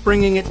to keep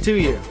bringing it to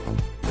you.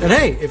 And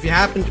hey, if you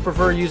happen to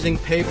prefer using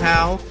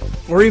PayPal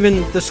or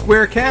even the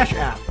Square Cash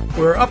app,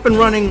 we're up and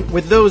running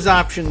with those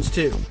options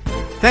too.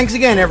 Thanks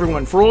again,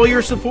 everyone, for all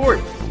your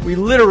support. We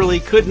literally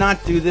could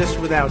not do this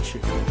without you.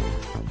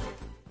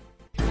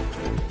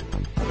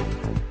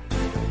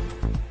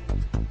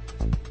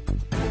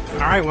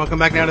 All right, welcome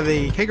back now to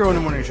the Kagro in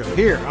the Morning Show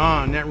here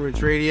on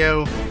Netroots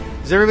Radio.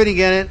 Does everybody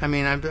get it? I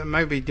mean, I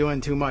might be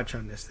doing too much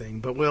on this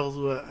thing, but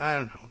we'll, I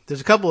don't know. There's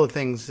a couple of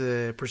things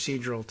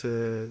procedural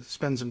to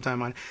spend some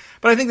time on,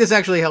 but I think this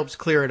actually helps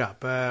clear it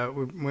up.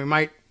 We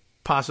might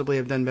possibly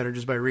have done better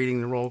just by reading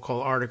the roll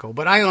call article,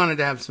 but I wanted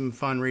to have some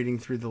fun reading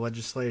through the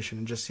legislation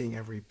and just seeing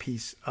every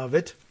piece of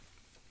it.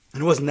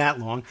 And it wasn't that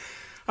long.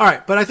 All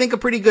right, but I think a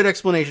pretty good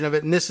explanation of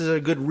it, and this is a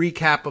good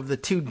recap of the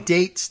two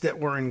dates that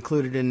were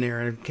included in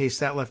there, in case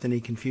that left any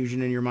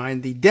confusion in your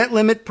mind. The debt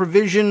limit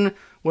provision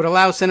would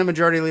allow Senate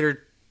Majority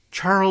Leader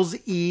Charles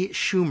E.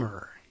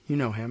 Schumer, you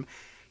know him,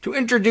 to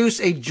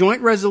introduce a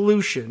joint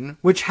resolution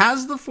which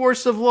has the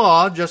force of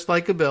law, just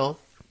like a bill,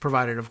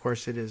 provided, of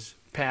course, it is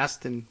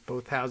passed in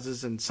both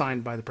houses and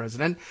signed by the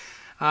president,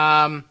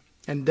 and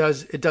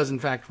it does, in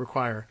fact,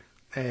 require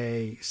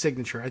a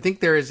signature. I think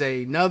there is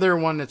another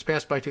one that's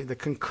passed by the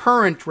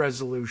concurrent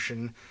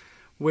resolution,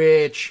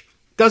 which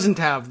doesn't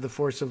have the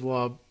force of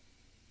law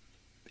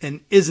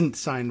and isn't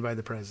signed by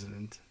the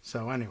president.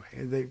 So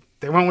anyway,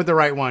 they went with the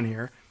right one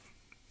here.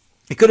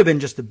 It could have been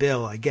just a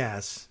bill, I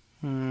guess.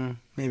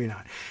 Maybe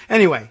not.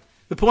 Anyway,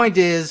 the point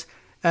is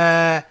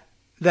that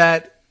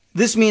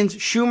this means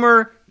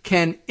Schumer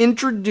can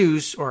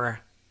introduce, or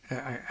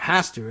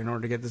has to in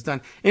order to get this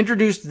done,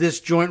 introduce this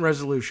joint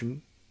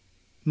resolution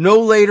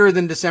no later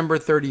than December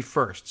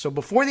 31st. So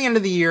before the end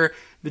of the year,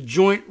 the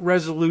joint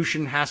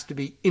resolution has to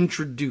be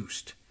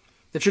introduced.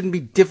 That shouldn't be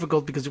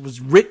difficult because it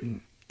was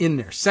written in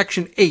there.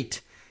 Section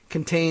 8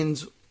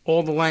 contains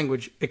all the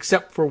language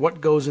except for what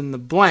goes in the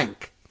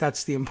blank.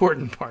 That's the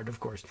important part, of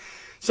course.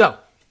 So,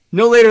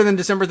 no later than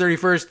December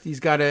 31st, he's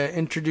got to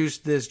introduce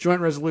this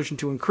joint resolution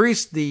to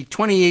increase the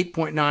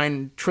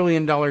 $28.9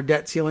 trillion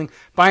debt ceiling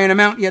by an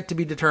amount yet to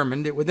be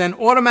determined. It would then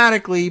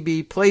automatically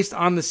be placed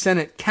on the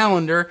Senate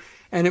calendar,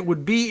 and it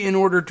would be in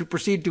order to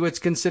proceed to its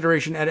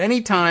consideration at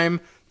any time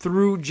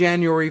through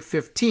January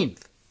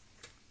 15th,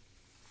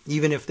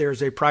 even if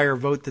there's a prior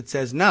vote that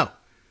says no,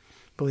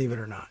 believe it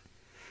or not.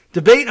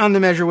 Debate on the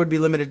measure would be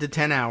limited to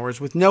 10 hours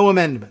with no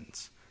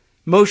amendments.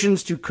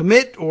 Motions to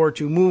commit or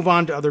to move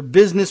on to other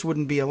business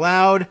wouldn't be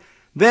allowed.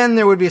 Then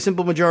there would be a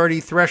simple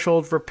majority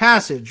threshold for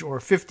passage, or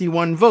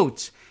 51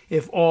 votes,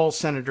 if all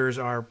senators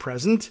are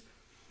present.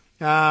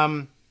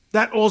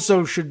 That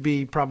also should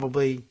be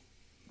probably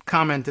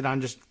commented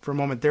on just for a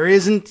moment. There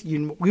isn't,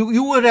 you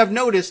would have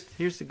noticed,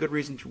 here's a good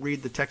reason to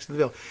read the text of the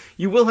bill.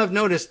 You will have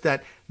noticed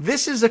that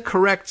this is a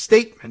correct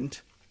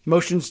statement.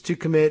 Motions to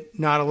commit,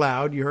 not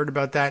allowed. You heard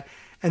about that.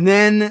 And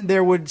then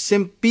there would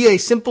be a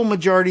simple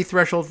majority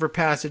threshold for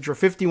passage, or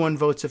 51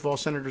 votes if all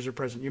senators are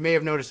present. You may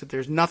have noticed that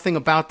there's nothing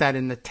about that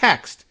in the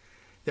text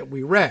that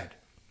we read.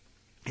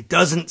 It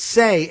doesn't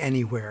say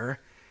anywhere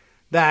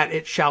that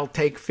it shall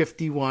take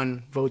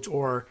 51 votes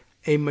or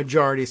a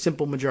majority, a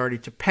simple majority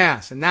to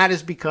pass. And that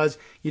is because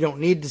you don't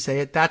need to say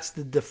it. That's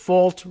the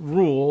default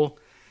rule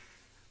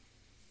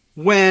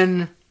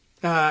when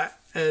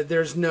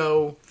there's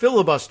no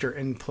filibuster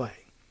in play.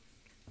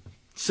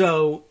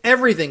 So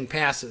everything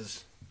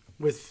passes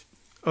with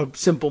a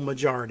simple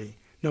majority,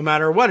 no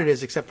matter what it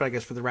is, except, I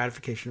guess, for the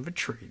ratification of a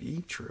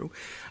treaty. True.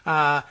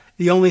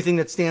 The only thing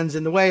that stands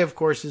in the way, of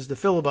course, is the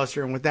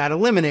filibuster, and with that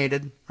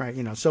eliminated,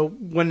 right? So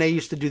when they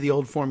used to do the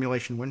old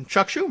formulation, when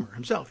Chuck Schumer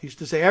himself used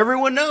to say,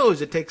 everyone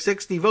knows it takes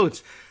 60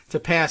 votes to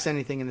pass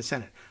anything in the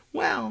Senate.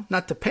 Well,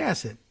 not to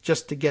pass it,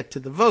 just to get to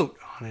the vote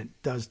on it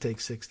does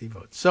take 60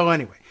 votes. So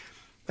anyway,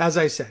 as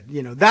I said,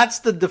 that's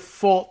the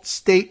default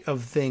state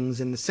of things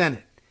in the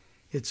Senate.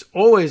 It's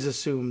always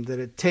assumed that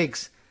it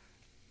takes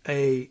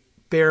a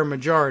bare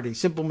majority,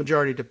 simple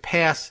majority, to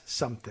pass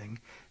something.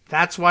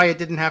 That's why it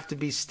didn't have to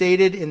be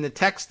stated in the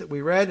text that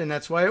we read, and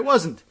that's why it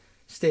wasn't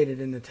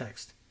stated in the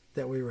text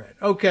that we read.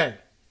 Okay,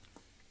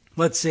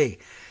 let's see.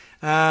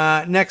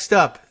 Next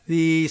up,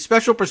 the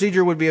special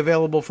procedure would be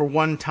available for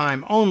one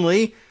time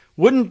only,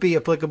 wouldn't be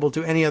applicable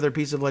to any other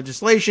piece of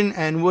legislation,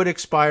 and would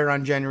expire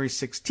on January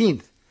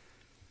 16th.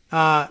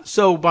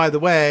 So, by the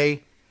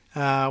way,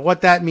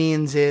 what that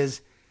means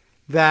is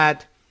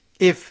that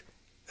if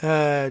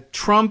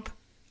Trump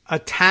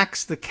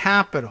attacks the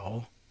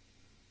Capitol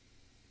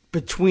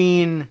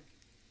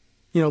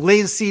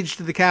lays siege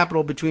to the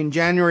Capitol between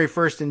January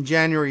 1st and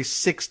January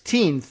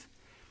 16th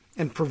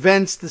and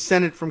prevents the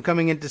Senate from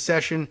coming into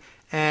session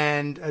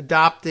and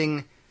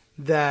adopting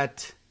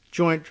that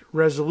joint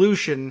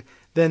resolution,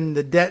 then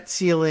the debt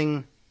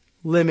ceiling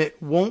limit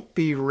won't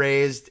be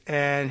raised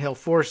and he'll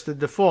force the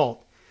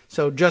default.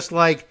 So just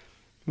like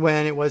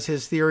when it was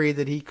his theory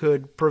that he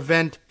could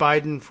prevent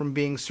Biden from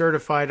being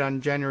certified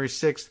on January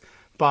 6th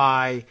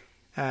by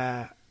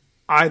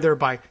either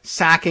by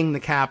sacking the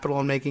Capitol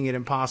and making it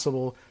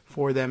impossible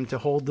for them to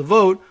hold the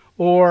vote,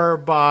 or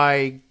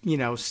by,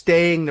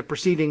 staying the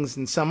proceedings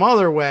in some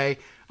other way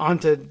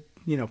onto,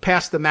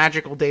 past the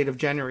magical date of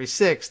January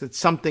 6th, that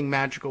something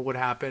magical would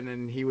happen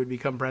and he would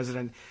become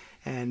president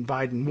and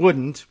Biden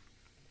wouldn't.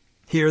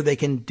 Here they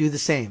can do the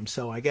same.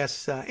 So I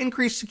guess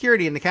increased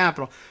security in the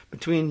Capitol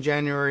between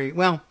January,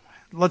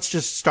 let's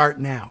just start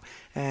now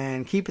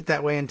and keep it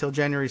that way until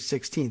January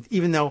 16th,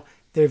 even though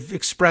they've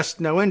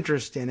expressed no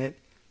interest in it.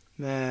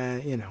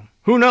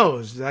 Who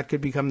knows? That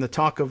could become the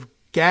talk of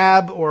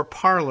Gab or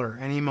Parler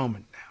any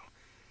moment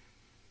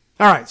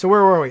now. All right, so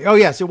where were we? Oh,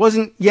 yes, it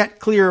wasn't yet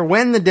clear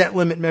when the debt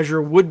limit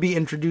measure would be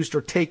introduced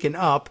or taken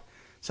up,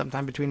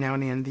 sometime between now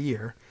and the end of the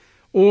year,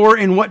 or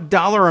in what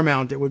dollar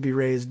amount it would be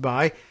raised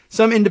by.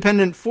 Some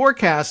independent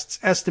forecasts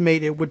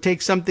estimate it would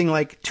take something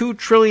like $2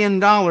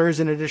 trillion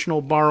in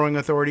additional borrowing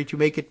authority to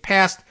make it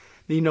past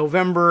the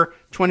November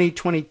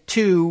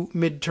 2022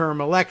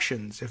 midterm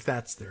elections, if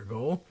that's their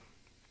goal.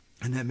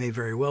 And that may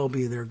very well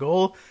be their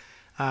goal.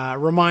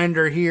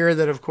 Reminder here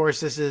that, of course,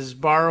 this is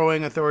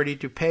borrowing authority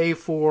to pay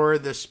for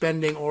the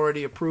spending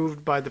already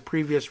approved by the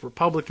previous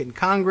Republican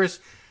Congress.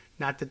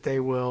 Not that they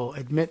will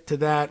admit to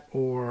that,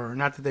 or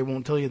not that they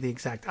won't tell you the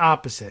exact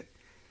opposite.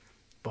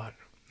 But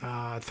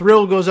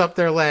thrill goes up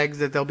their legs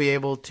that they'll be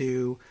able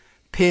to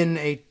pin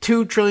a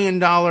 $2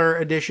 trillion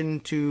addition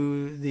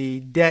to the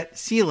debt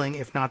ceiling,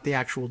 if not the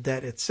actual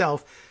debt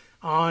itself,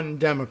 on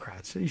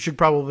Democrats. You should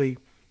probably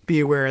be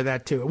aware of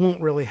that too. It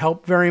won't really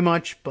help very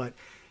much, but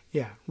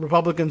yeah,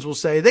 Republicans will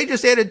say they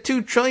just added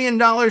 $2 trillion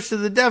to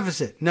the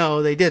deficit.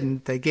 No, they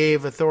didn't. They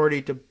gave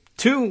authority to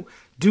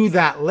do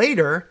that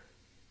later.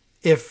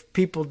 If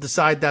people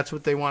decide that's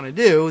what they want to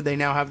do, they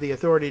now have the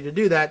authority to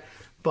do that,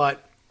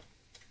 but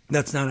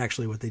that's not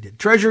actually what they did.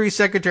 Treasury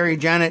Secretary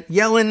Janet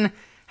Yellen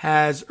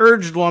has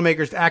urged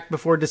lawmakers to act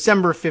before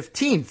December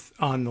 15th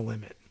on the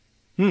limit.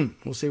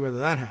 We'll see whether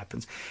that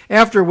happens.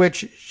 After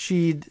which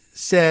she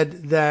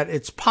said that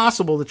it's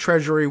possible the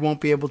Treasury won't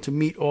be able to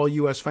meet all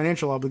U.S.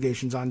 financial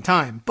obligations on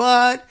time.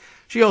 But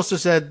she also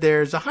said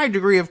there's a high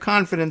degree of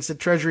confidence that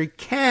Treasury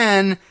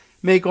can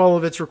make all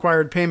of its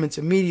required payments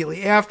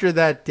immediately after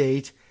that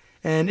date.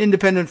 And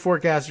independent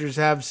forecasters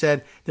have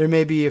said there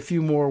may be a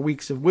few more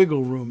weeks of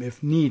wiggle room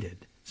if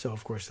needed. So,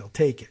 of course, they'll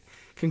take it.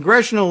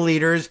 Congressional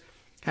leaders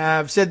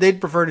have said they'd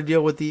prefer to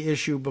deal with the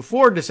issue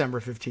before December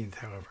 15th,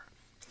 however.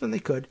 Then they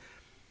could.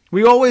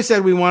 We always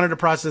said we wanted a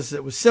process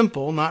that was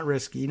simple, not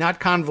risky,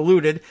 not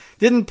convoluted,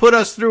 didn't put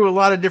us through a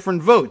lot of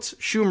different votes,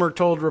 Schumer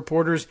told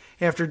reporters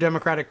after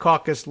Democratic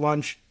caucus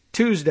lunch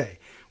Tuesday.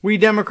 We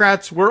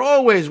Democrats were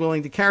always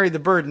willing to carry the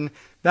burden.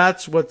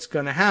 That's what's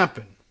going to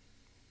happen.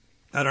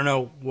 I don't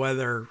know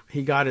whether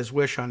he got his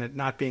wish on it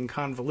not being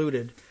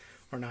convoluted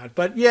or not.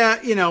 But yeah,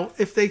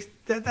 if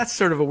that's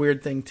sort of a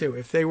weird thing too.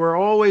 If they were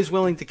always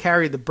willing to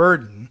carry the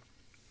burden,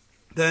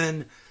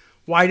 then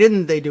why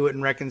didn't they do it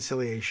in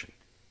reconciliation?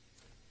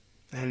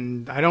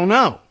 And I don't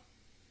know.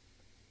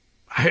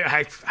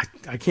 I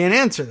can't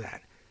answer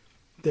that.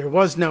 There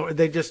was no,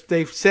 they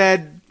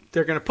said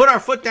they're going to put our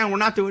foot down. We're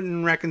not doing it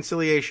in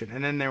reconciliation.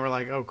 And then they were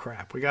like, oh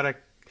crap, we got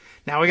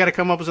to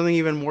come up with something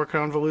even more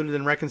convoluted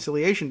than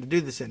reconciliation to do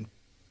this in.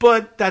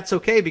 But that's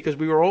okay because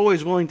we were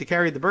always willing to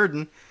carry the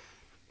burden.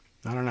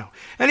 I don't know.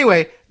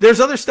 Anyway,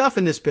 there's other stuff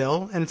in this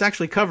bill, and it's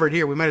actually covered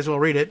here. We might as well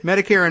read it.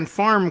 Medicare and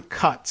farm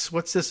cuts.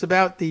 What's this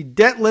about? The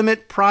debt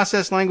limit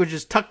process language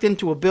is tucked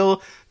into a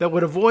bill that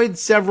would avoid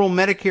several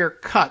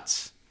Medicare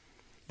cuts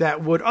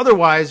that would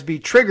otherwise be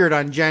triggered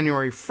on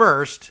January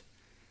 1st.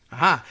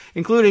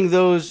 Including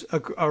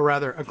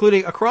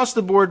including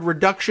across-the-board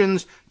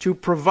reductions to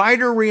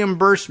provider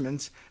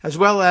reimbursements, as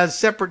well as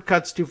separate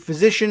cuts to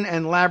physician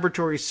and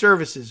laboratory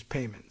services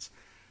payments.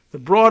 The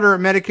broader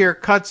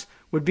Medicare cuts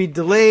would be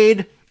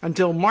delayed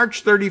until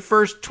March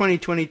 31st,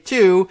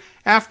 2022,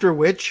 after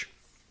which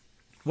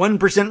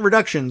 1%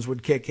 reductions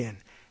would kick in,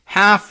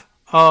 half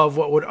of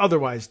what would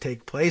otherwise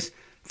take place,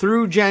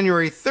 through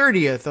January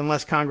 30th,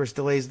 unless Congress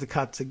delays the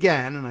cuts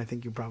again, and I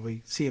think you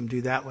probably see them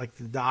do that, like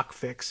the doc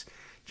fix,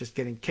 just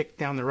getting kicked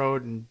down the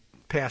road and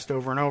passed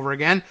over and over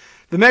again.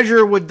 The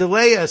measure would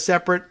delay a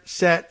separate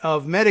set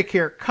of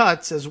Medicare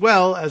cuts, as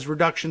well as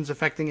reductions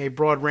affecting a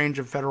broad range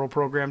of federal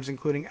programs,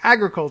 including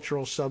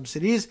agricultural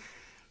subsidies,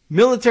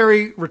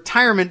 military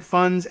retirement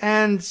funds,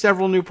 and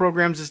several new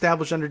programs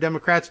established under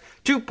Democrats'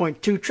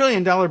 $2.2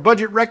 trillion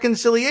budget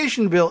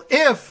reconciliation bill,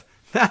 if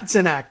that's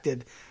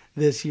enacted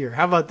this year.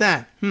 How about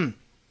that?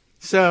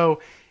 So,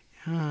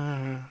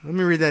 let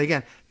me read that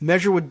again. The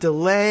measure would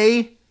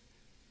delay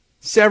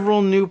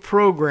several new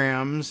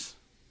programs,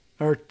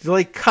 or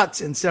delay cuts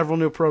in several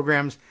new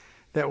programs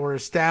that were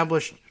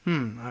established.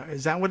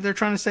 Is that what they're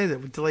trying to say?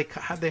 That would delay,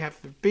 how they have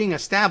being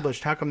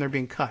established, how come they're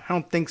being cut? I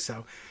don't think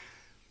so.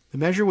 The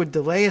measure would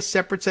delay a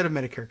separate set of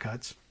Medicare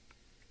cuts,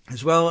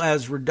 as well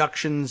as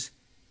reductions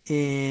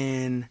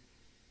in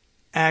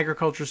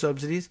agriculture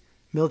subsidies,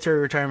 military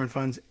retirement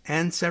funds,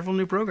 and several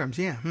new programs.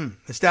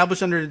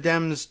 Established under the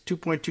Dems'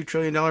 $2.2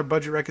 trillion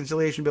budget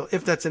reconciliation bill,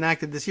 if that's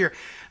enacted this year.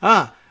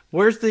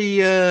 Where's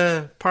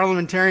the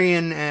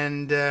parliamentarian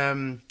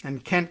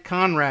and Kent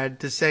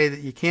Conrad to say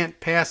that you can't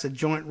pass a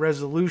joint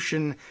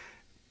resolution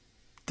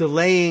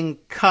delaying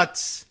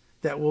cuts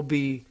that will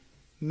be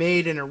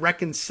made in a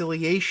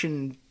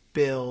reconciliation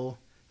bill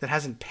that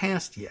hasn't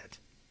passed yet?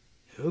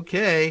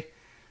 Okay,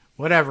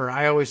 whatever.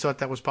 I always thought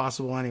that was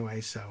possible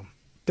anyway, so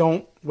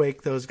don't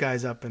wake those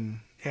guys up and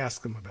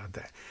ask them about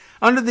that.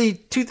 Under the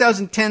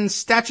 2010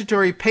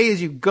 statutory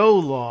pay-as-you-go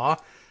law,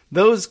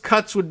 those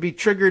cuts would be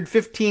triggered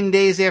 15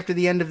 days after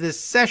the end of this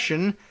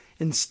session.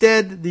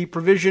 Instead, the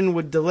provision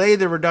would delay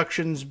the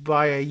reductions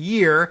by a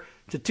year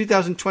to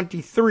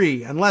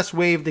 2023, unless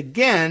waived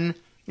again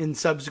in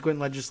subsequent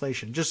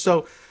legislation. Just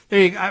so, there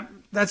you go.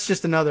 That's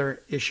just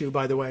another issue,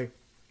 by the way.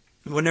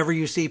 Whenever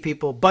you see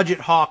people, budget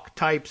hawk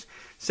types,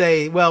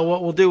 say, well,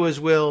 what we'll do is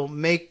we'll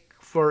make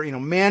for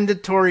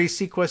mandatory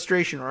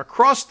sequestration or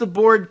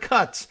across-the-board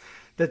cuts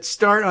that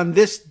start on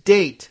this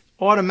date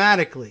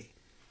automatically.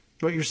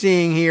 What you're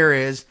seeing here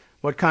is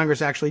what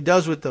Congress actually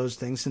does with those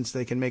things, since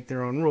they can make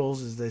their own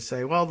rules, is they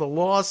say, well, the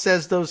law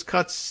says those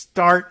cuts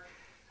start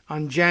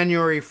on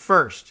January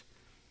 1st,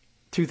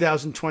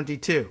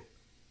 2022.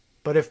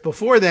 But if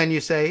before then you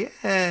say,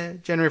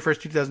 January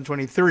 1st,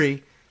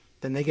 2023,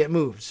 then they get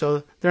moved.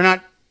 So they're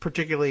not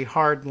particularly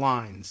hard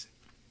lines.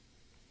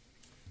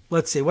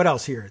 Let's see, what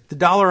else here? The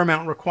dollar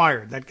amount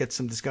required. That gets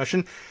some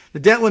discussion. The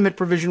debt limit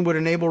provision would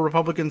enable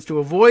Republicans to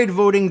avoid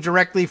voting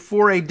directly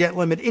for a debt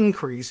limit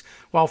increase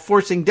while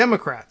forcing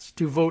Democrats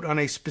to vote on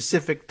a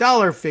specific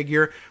dollar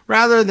figure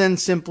rather than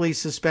simply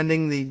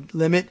suspending the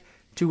limit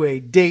to a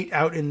date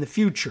out in the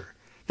future.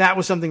 That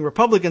was something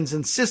Republicans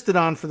insisted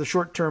on for the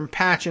short-term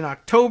patch in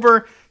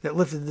October that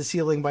lifted the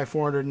ceiling by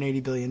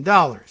 $480 billion.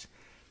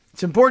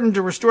 It's important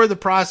to restore the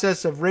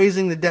process of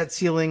raising the debt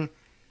ceiling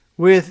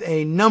with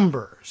a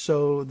number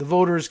so the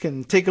voters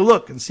can take a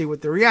look and see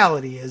what the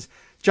reality is,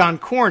 John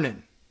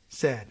Cornyn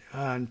said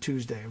on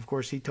Tuesday. Of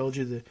course, he told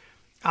you the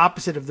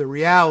opposite of the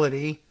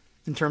reality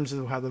in terms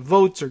of how the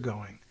votes are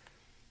going.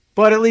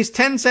 But at least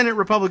 10 Senate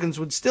Republicans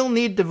would still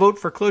need to vote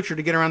for cloture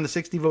to get around the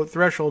 60-vote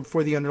threshold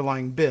for the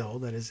underlying bill,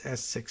 that is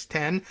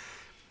S610.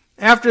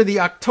 After the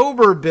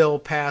October bill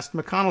passed,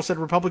 McConnell said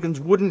Republicans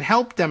wouldn't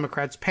help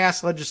Democrats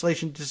pass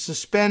legislation to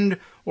suspend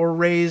or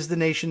raise the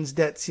nation's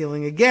debt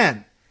ceiling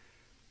again.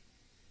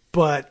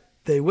 But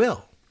they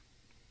will.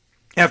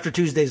 After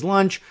Tuesday's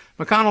lunch,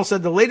 McConnell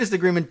said the latest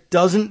agreement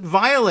doesn't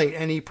violate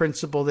any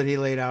principle that he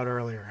laid out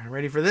earlier.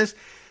 Ready for this?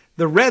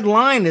 The red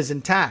line is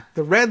intact.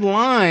 The red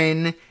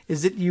line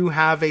is that you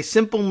have a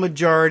simple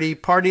majority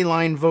party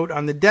line vote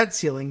on the debt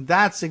ceiling.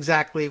 That's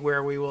exactly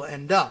where we will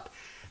end up.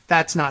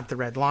 That's not the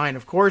red line,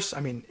 of course. I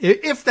mean,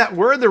 if that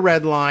were the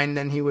red line,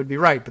 then he would be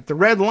right. But the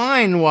red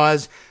line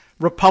was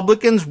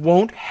Republicans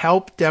won't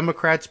help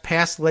Democrats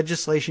pass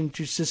legislation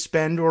to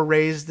suspend or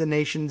raise the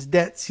nation's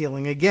debt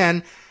ceiling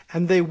again,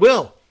 and they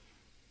will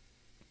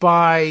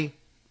by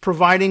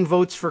providing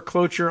votes for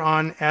cloture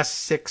on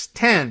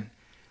S610,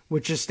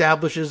 which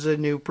establishes a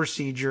new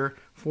procedure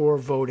for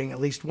voting at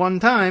least one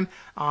time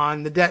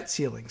on the debt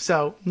ceiling.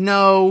 So,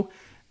 no,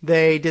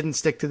 they didn't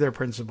stick to their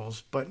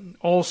principles, but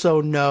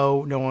also no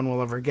one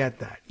will ever get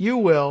that. You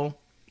will,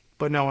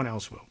 but no one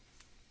else will.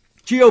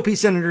 GOP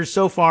senators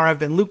so far have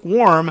been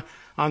lukewarm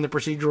on the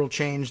procedural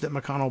change that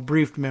McConnell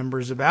briefed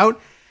members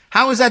about.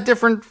 How is that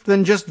different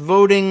than just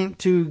voting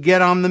to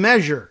get on the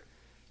measure?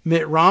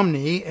 Mitt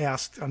Romney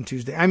asked on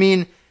Tuesday. I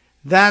mean,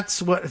 that's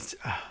what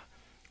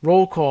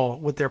roll call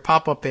with their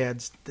pop-up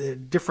ads, the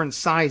different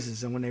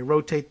sizes, and when they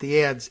rotate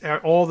the ads,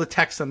 all the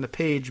text on the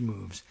page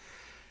moves.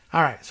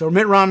 All right, so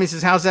Mitt Romney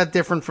says, how's that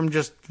different from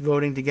just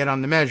voting to get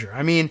on the measure?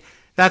 I mean,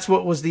 that's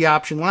what was the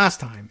option last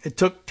time. It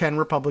took 10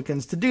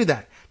 Republicans to do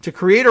that. To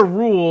create a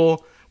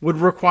rule would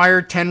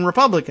require 10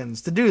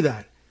 Republicans to do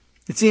that.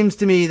 It seems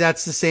to me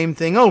that's the same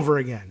thing over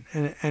again,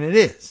 and it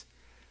is.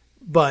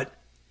 But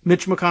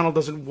Mitch McConnell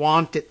doesn't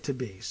want it to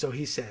be, so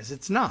he says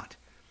it's not.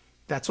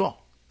 That's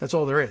all. That's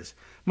all there is.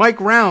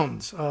 Mike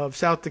Rounds of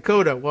South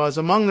Dakota was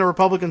among the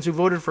Republicans who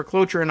voted for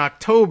cloture in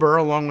October,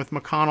 along with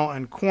McConnell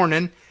and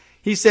Cornyn.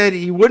 He said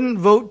he wouldn't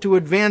vote to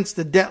advance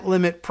the debt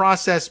limit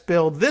process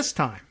bill this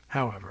time,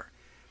 however.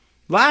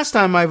 Last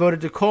time I voted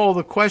to call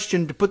the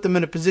question to put them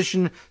in a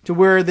position to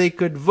where they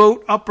could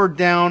vote up or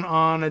down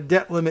on a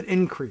debt limit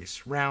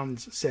increase,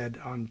 Rounds said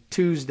on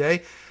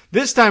Tuesday.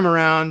 This time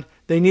around,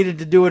 they needed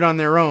to do it on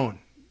their own.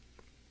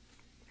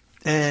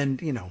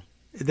 And,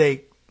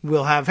 they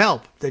will have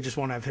help. They just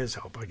won't have his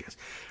help, I guess.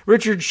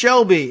 Richard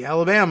Shelby,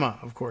 Alabama,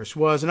 of course,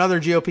 was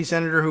another GOP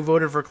senator who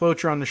voted for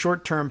cloture on the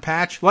short-term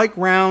patch. Like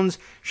Rounds,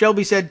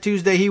 Shelby said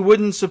Tuesday he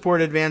wouldn't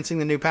support advancing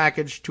the new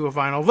package to a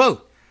final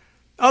vote.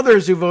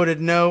 Others who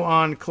voted no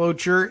on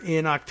cloture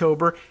in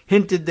October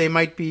hinted they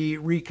might be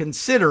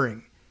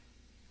reconsidering.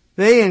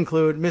 They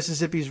include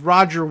Mississippi's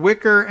Roger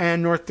Wicker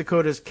and North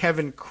Dakota's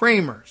Kevin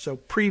Cramer. So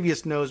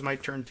previous no's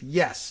might turn to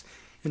yes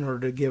in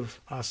order to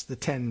give us the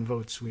 10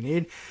 votes we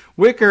need.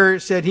 Wicker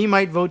said he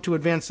might vote to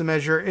advance the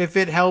measure if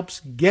it helps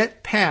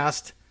get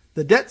past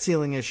the debt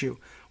ceiling issue,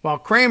 while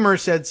Cramer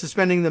said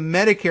suspending the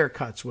Medicare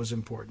cuts was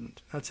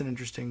important. That's an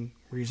interesting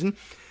reason.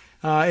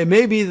 It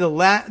may be the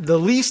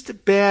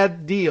least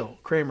bad deal,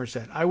 Cramer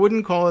said. I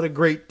wouldn't call it a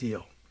great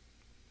deal,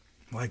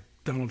 like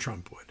Donald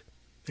Trump would,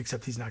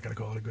 except he's not going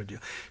to call it a good deal.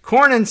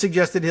 Cornyn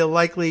suggested he'll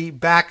likely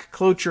back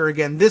cloture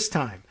again this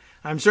time.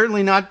 I'm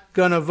certainly not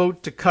going to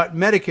vote to cut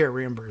Medicare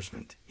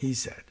reimbursement, he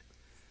said.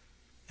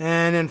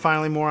 And then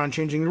finally, more on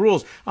changing the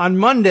rules. On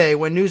Monday,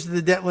 when news of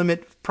the debt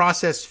limit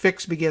process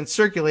fix began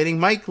circulating,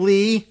 Mike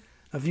Lee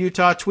of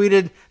Utah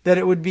tweeted that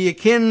it would be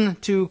akin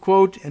to,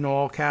 quote, in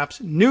all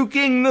caps,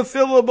 nuking the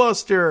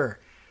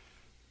filibuster,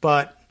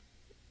 but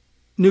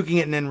nuking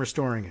it and then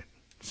restoring it.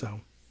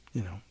 So,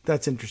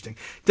 that's interesting.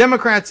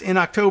 Democrats in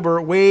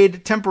October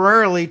weighed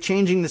temporarily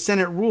changing the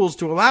Senate rules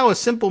to allow a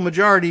simple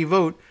majority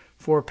vote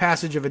for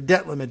passage of a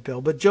debt limit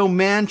bill, but Joe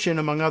Manchin,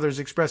 among others,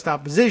 expressed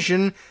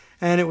opposition,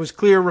 and it was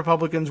clear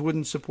Republicans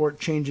wouldn't support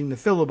changing the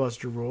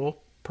filibuster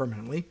rule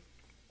permanently.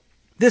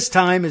 This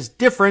time is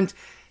different,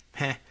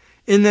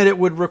 in that it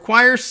would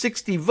require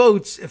 60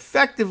 votes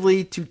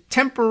effectively to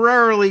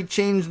temporarily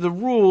change the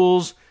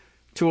rules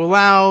to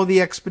allow the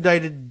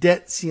expedited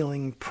debt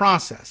ceiling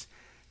process.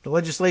 The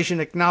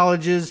legislation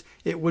acknowledges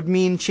it would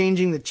mean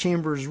changing the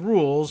chamber's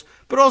rules,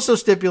 but also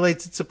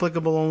stipulates it's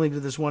applicable only to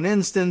this one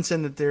instance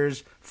and that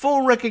there's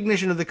full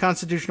recognition of the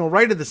constitutional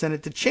right of the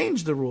Senate to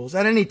change the rules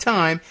at any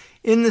time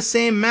in the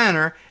same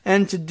manner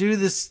and to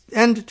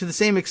the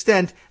same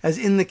extent as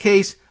in the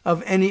case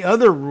of any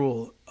other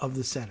rule of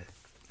the Senate.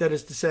 That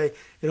is to say,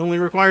 it only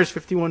requires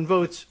 51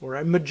 votes, or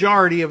a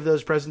majority of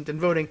those present and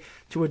voting,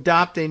 to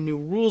adopt a new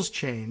rules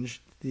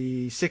change.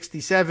 The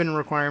 67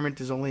 requirement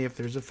is only if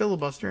there's a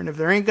filibuster, and if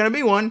there ain't going to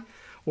be one,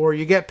 or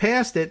you get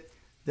past it,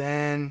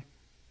 then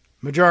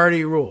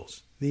majority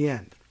rules. The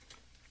end.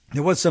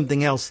 There was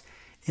something else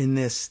in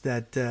this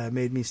that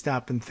made me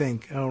stop and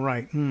think,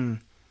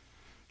 when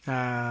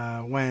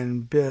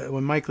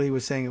Mike Lee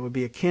was saying it would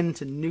be akin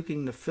to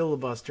nuking the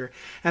filibuster,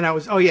 and I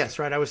was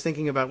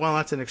thinking about,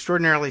 that's an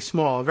extraordinarily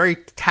small, a very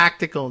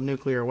tactical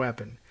nuclear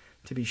weapon,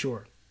 to be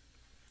sure.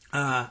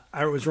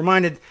 I was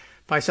reminded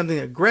by something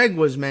that Greg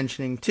was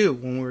mentioning, too,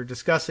 when we were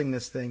discussing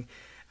this thing.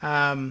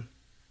 We're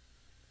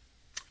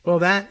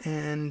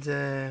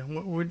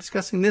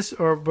discussing this,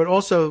 but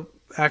also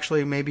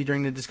actually maybe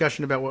during the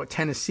discussion about what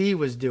Tennessee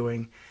was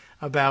doing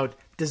about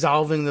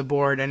dissolving the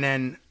board and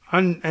then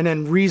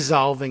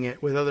resolving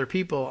it with other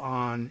people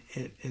on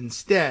it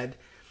instead.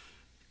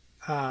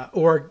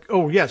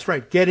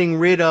 Getting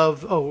rid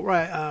of,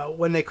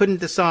 when they couldn't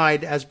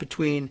decide as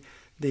between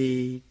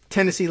the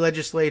Tennessee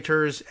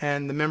legislators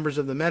and the members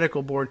of the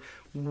medical board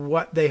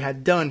what they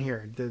had done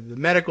here. The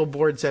medical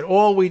board said,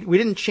 we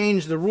didn't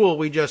change the rule,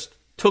 we just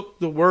took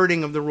the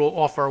wording of the rule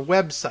off our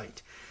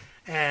website.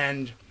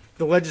 And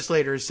the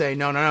legislators say,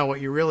 no,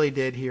 what you really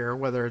did here,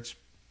 whether it's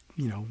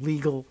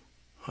legal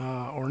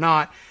or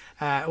not,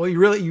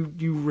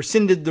 you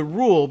rescinded the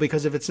rule,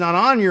 because if it's not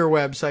on your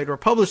website or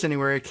published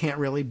anywhere, it can't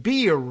really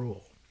be a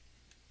rule.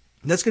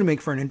 That's going to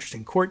make for an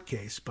interesting court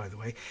case, by the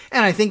way.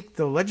 And I think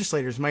the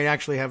legislators might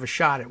actually have a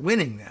shot at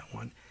winning that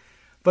one.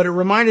 But it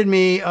reminded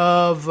me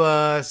of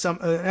an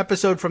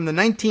episode from the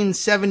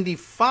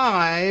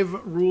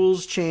 1975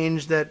 rules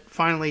change that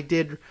finally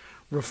did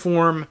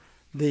reform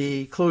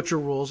the cloture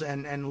rules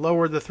and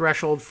lower the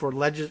threshold for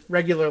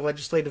regular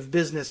legislative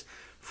business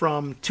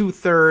from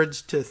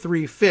 2/3 to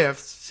 3/5,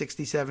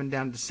 67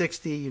 down to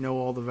 60.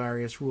 All the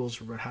various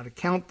rules about how to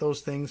count those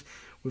things.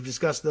 We've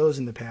discussed those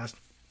in the past.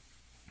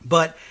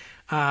 But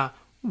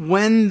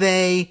when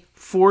they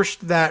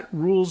forced that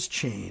rules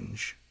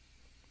change,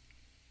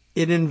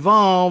 it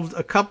involved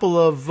a couple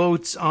of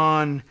votes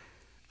on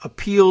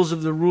appeals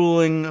of the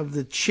ruling of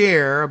the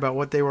chair about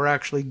what they were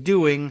actually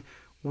doing,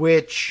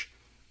 which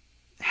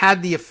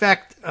had the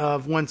effect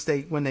of, when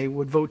they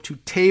would vote to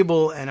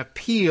table an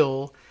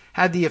appeal,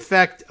 had the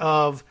effect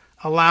of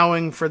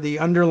allowing for the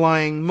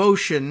underlying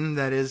motion,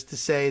 that is to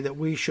say that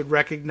we should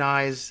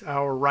recognize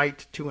our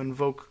right to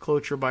invoke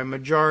cloture by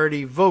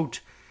majority vote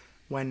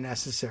when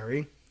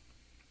necessary.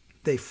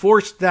 They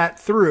forced that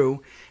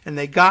through, and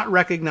they got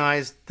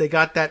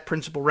that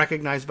principle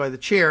recognized by the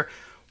chair.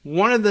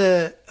 One of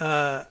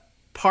the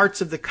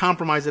parts of the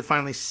compromise that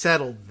finally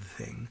settled the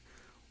thing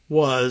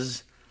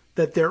was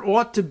that there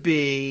ought to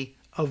be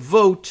a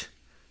vote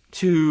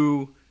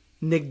to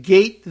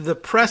negate the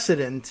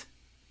precedent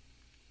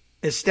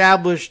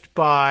established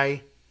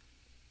by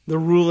the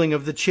ruling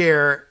of the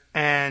chair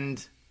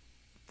and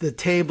the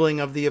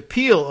tabling of the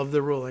appeal of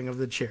the ruling of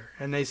the chair.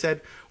 And they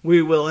said,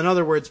 we will, in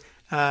other words,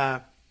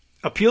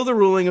 appeal the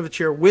ruling of the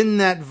chair, win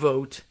that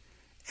vote,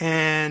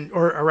 appeal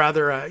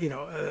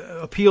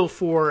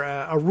for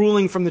a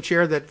ruling from the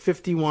chair that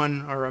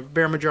 51 or a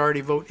bare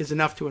majority vote is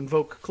enough to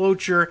invoke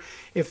cloture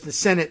if the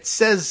Senate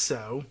says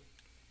so,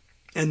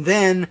 and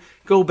then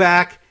go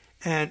back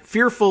and,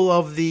 fearful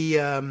of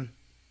the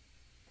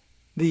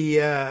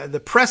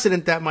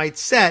precedent that might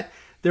set,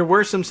 there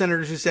were some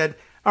senators who said,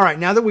 all right,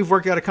 now that we've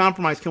worked out a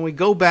compromise, can we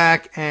go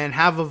back and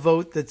have a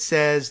vote that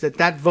says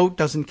that vote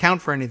doesn't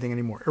count for anything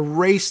anymore?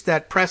 Erase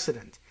that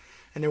precedent.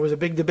 And there was a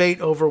big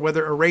debate over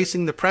whether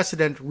erasing the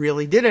precedent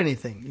really did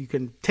anything. You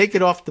can take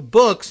it off the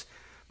books,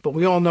 but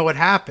we all know what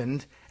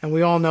happened, and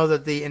we all know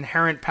that the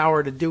inherent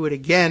power to do it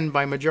again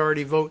by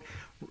majority vote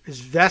is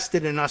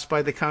vested in us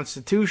by the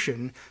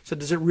Constitution. So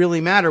does it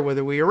really matter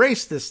whether we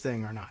erase this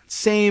thing or not?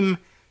 Same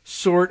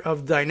sort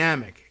of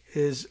dynamic.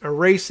 Is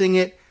erasing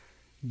it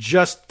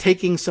just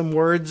taking some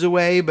words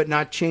away but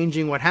not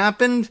changing what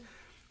happened?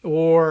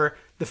 Or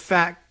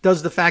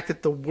does the fact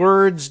that the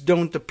words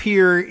don't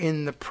appear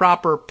in the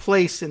proper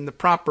place in the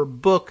proper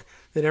book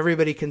that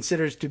everybody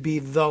considers to be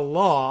the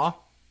law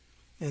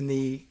and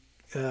the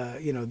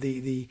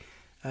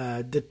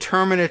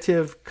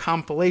determinative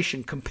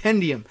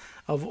compendium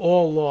of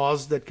all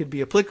laws that could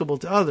be applicable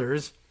to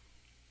others,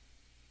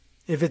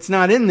 if it's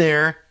not in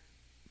there,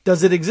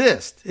 does it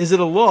exist? Is it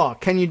a law?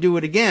 Can you do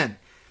it again?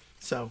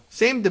 So,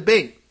 same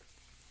debate,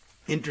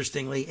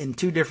 interestingly, in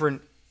two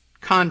different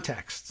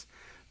contexts,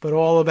 but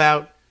all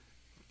about,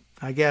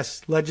 I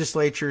guess,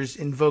 legislatures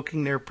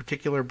invoking their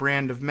particular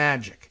brand of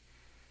magic.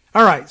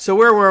 All right, so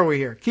where were we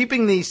here?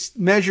 Keeping these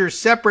measures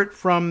separate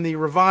from the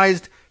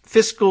revised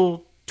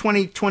fiscal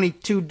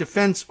 2022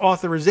 defense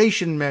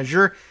authorization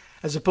measure,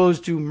 as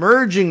opposed to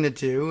merging the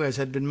two, as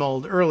had been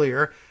mulled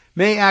earlier,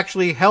 may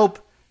actually help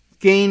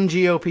gain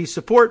GOP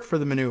support for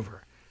the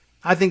maneuver.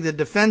 I think the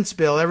defense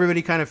bill,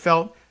 everybody kind of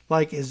felt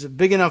like, is a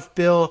big enough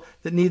bill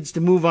that needs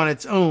to move on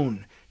its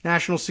own.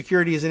 National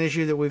security is an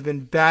issue that we've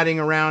been batting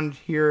around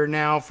here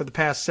now for the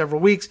past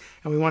several weeks,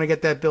 and we want to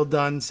get that bill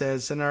done,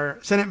 says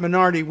Senate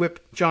Minority Whip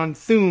John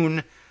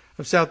Thune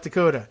of South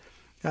Dakota.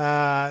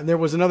 There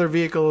was another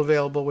vehicle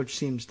available which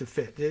seems to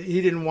fit.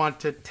 He didn't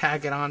want to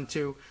tag it on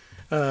to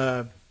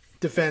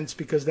defense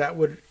because that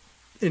would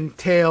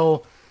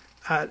entail,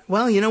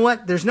 well, you know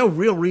what? There's no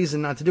real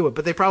reason not to do it,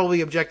 but they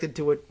probably objected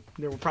to it.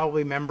 There were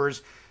probably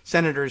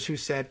senators who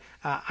said,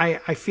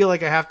 I feel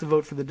like I have to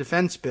vote for the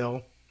defense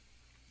bill,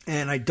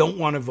 and I don't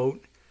want to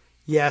vote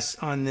yes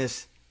on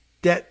this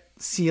debt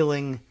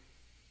ceiling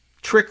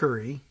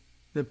trickery,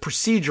 the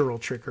procedural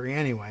trickery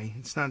anyway.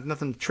 It's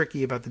nothing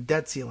tricky about the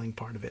debt ceiling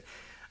part of it.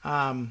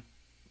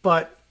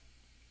 But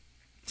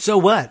so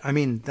what? I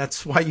mean,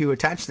 that's why you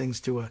attach things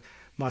to a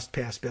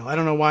must-pass bill. I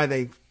don't know why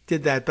they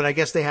did that, but I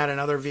guess they had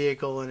another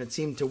vehicle and it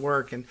seemed to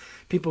work. And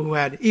people who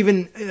had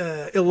even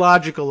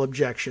illogical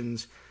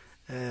objections,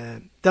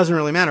 doesn't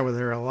really matter whether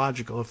they're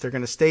illogical. If they're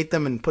going to state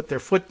them and put their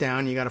foot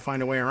down, you got to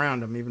find a way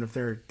around them, even if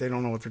they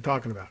don't know what they're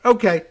talking about.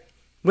 Okay,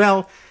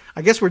 well,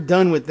 I guess we're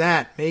done with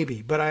that,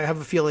 maybe, but I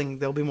have a feeling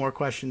there'll be more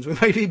questions. We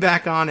might be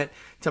back on it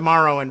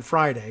tomorrow and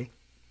Friday.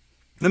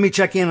 Let me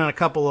check in on a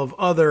couple of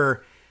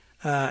other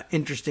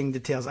interesting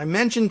details. I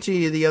mentioned to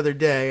you the other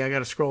day, I got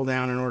to scroll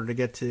down in order to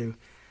get to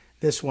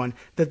this one,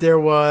 that there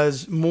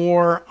was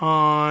more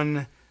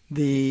on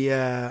the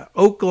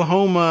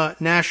Oklahoma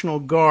National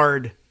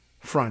Guard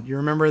front. You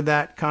remember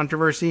that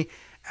controversy?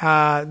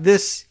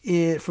 This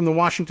is from the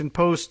Washington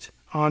Post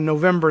on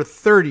November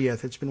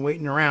 30th. It's been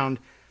waiting around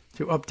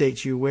to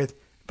update you with,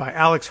 by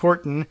Alex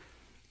Horton.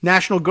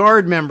 National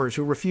Guard members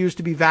who refuse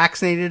to be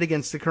vaccinated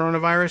against the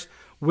coronavirus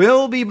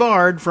will be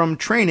barred from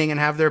training and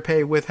have their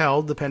pay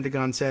withheld, the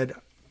Pentagon said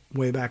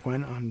way back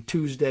when, on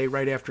Tuesday,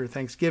 right after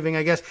Thanksgiving,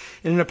 I guess,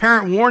 in an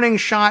apparent warning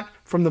shot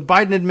from the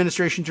Biden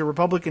administration to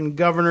Republican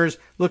governors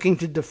looking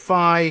to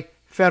defy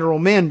federal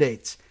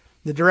mandates.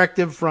 The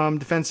directive from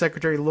Defense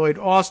Secretary Lloyd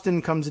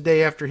Austin comes a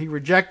day after he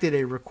rejected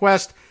a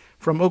request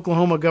from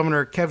Oklahoma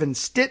Governor Kevin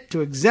Stitt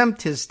to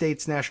exempt his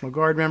state's National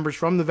Guard members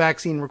from the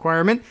vaccine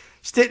requirement.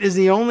 Stitt is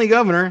the only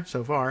governor,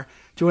 so far,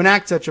 to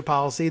enact such a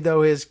policy,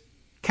 though his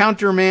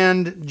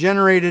countermand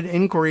generated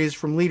inquiries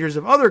from leaders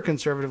of other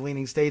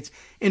conservative-leaning states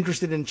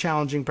interested in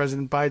challenging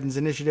President Biden's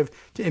initiative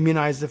to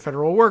immunize the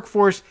federal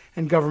workforce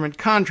and government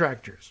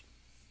contractors.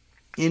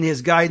 In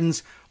his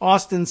guidance,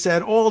 Austin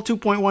said all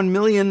 2.1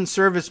 million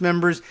service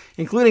members,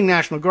 including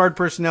National Guard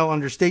personnel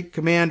under state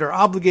command, are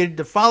obligated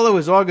to follow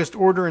his August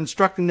order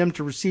instructing them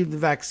to receive the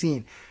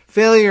vaccine.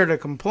 Failure to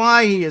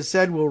comply, he has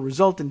said, will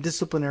result in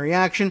disciplinary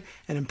action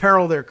and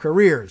imperil their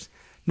careers.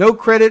 No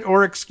credit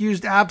or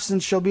excused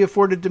absence shall be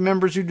afforded to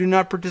members who do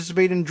not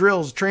participate in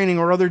drills, training,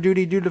 or other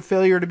duty due to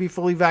failure to be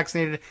fully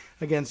vaccinated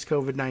against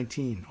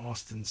COVID-19,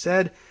 Austin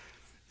said.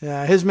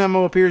 His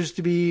memo appears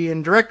to be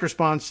in direct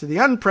response to the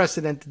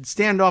unprecedented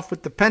standoff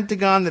with the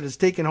Pentagon that has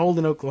taken hold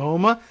in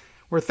Oklahoma,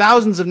 where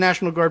thousands of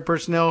National Guard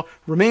personnel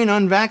remain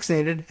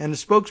unvaccinated, and a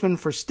spokesman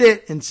for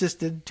Stitt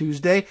insisted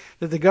Tuesday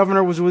that the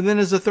governor was within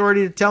his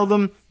authority to tell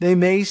them they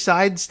may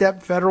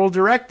sidestep federal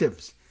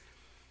directives.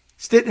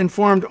 Stitt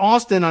informed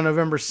Austin on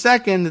November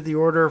 2nd that the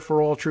order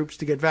for all troops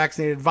to get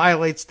vaccinated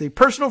violates the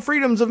personal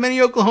freedoms of many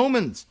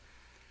Oklahomans,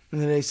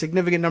 and that a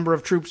significant number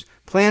of troops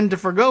plan to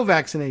forgo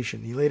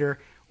vaccination. He later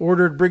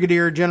ordered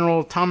Brigadier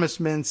General Thomas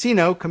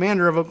Mancino,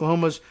 commander of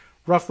Oklahoma's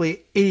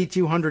roughly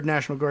 8,200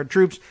 National Guard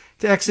troops,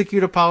 to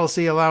execute a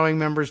policy allowing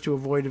members to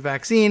avoid a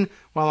vaccine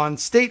while on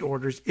state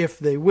orders if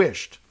they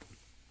wished.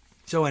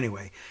 So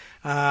anyway,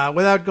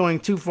 without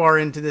going too far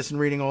into this and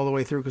reading all the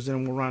way through, because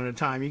then we'll run out of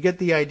time, you get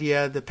the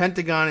idea. The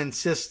Pentagon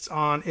insists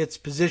on its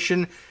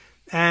position,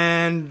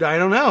 and I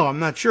don't know, I'm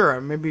not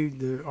sure. Maybe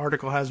the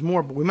article has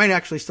more, but we might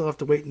actually still have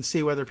to wait and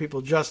see whether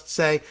people just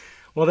say,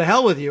 well, to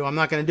hell with you, I'm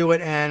not going to do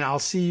it, and I'll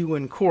see you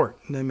in court.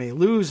 And they may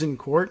lose in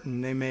court,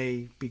 and they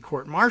may be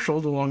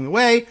court-martialed along the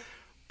way,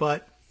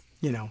 but,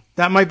 you know,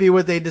 that might be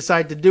what they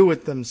decide to do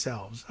with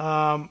themselves.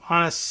 On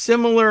a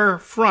similar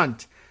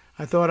front,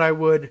 I thought I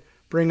would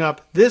bring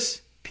up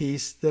this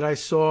piece that I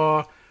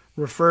saw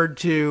referred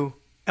to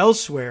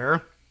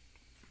elsewhere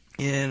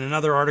in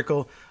another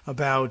article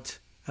about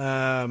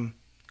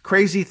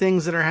crazy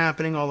things that are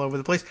happening all over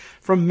the place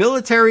from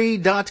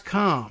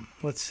military.com.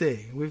 Let's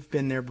see. We've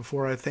been there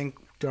before. I think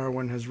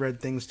Darwin has read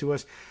things to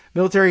us.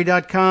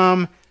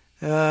 Military.com,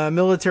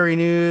 military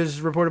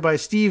news reported by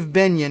Steve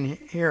Benyon.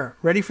 Here,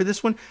 ready for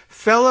this one?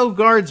 Fellow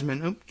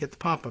guardsmen, get the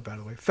pop-up out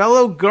of the way.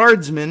 Fellow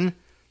guardsmen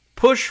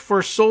push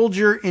for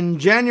soldier in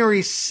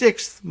January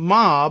 6th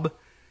mob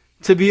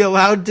to be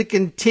allowed to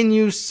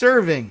continue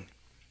serving.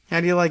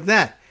 How do you like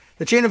that?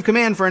 The chain of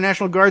command for a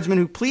National Guardsman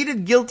who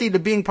pleaded guilty to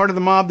being part of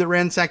the mob that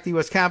ransacked the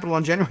U.S. Capitol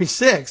on January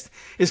 6th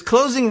is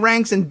closing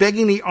ranks and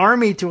begging the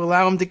Army to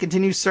allow him to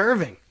continue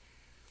serving.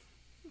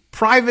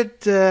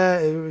 Private,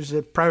 it was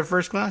a private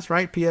first class,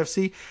 right?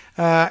 PFC.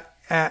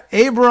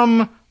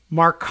 Abram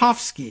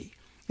Markovsky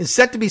is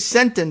set to be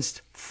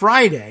sentenced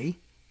Friday.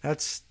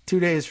 That's 2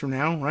 days from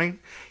now, right?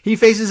 He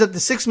faces up to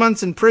 6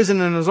 months in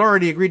prison and has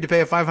already agreed to pay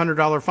a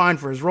 $500 fine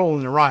for his role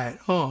in the riot.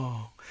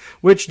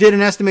 Which did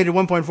an estimated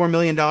 $1.4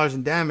 million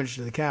in damage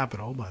to the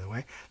Capitol, by the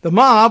way. The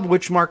mob,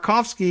 which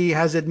Markovsky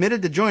has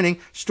admitted to joining,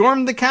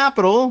 stormed the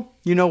Capitol,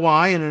 you know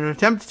why, in an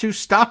attempt to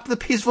stop the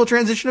peaceful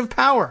transition of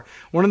power.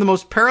 One of the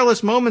most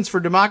perilous moments for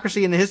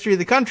democracy in the history of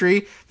the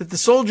country that the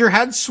soldier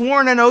had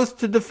sworn an oath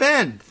to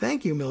defend.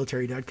 Thank you,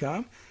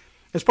 military.com.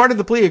 As part of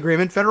the plea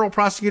agreement, federal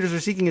prosecutors are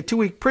seeking a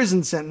 2-week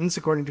prison sentence,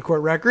 according to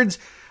court records.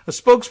 A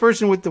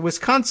spokesperson with the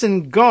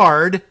Wisconsin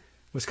Guard,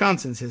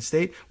 Wisconsin's his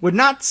state, would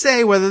not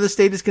say whether the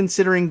state is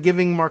considering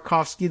giving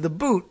Markovsky the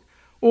boot,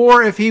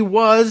 or if he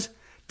was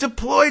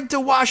deployed to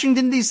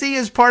Washington, D.C.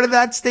 as part of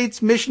that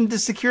state's mission to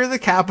secure the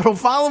Capitol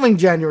following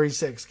January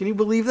 6th. Can you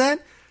believe that?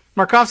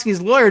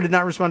 Markovsky's lawyer did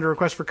not respond to a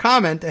request for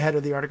comment ahead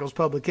of the article's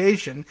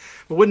publication,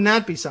 but wouldn't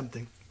that be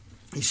something?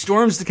 He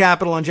storms the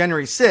Capitol on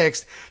January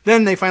 6th.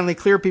 Then they finally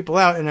clear people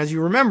out. And as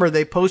you remember,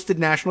 they posted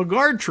National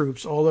Guard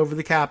troops all over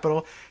the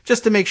Capitol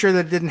just to make sure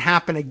that it didn't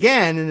happen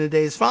again in the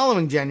days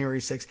following January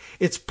 6th.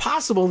 It's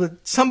possible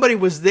that somebody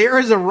was there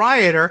as a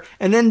rioter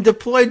and then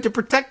deployed to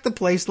protect the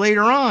place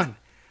later on.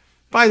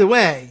 By the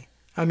way,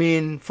 I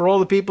mean, for all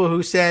the people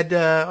who said,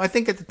 I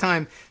think at the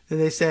time that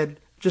they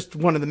said, just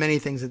one of the many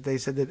things that they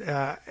said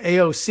that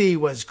AOC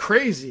was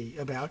crazy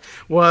about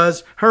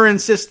was her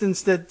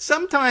insistence that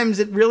sometimes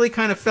it really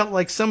kind of felt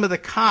like some of the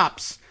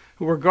cops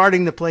who were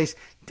guarding the place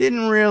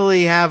didn't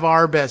really have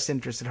our best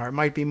interest at heart. It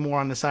might be more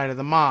on the side of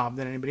the mob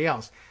than anybody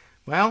else.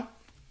 Well,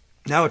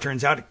 now it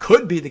turns out it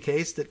could be the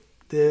case that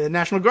the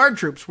National Guard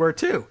troops were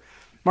too.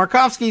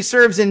 Markovsky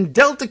serves in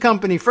Delta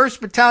Company,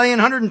 1st Battalion,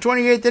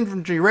 128th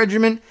Infantry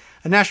Regiment,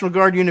 a National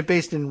Guard unit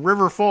based in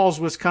River Falls,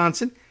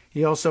 Wisconsin.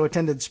 He also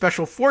attended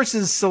Special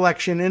Forces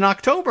selection in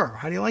October.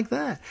 How do you like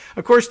that?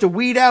 Of course, to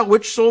weed out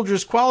which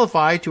soldiers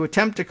qualify to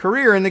attempt a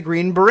career in the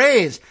Green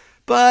Berets,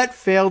 but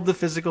failed the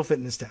physical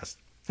fitness test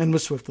and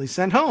was swiftly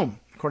sent home,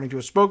 according to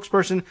a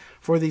spokesperson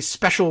for the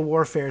Special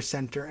Warfare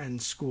Center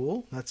and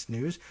School. That's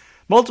news.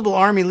 Multiple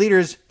Army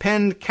leaders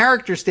penned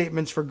character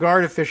statements for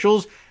Guard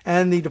officials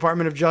and the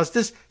Department of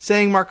Justice,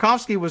 saying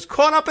Markovsky was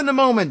caught up in the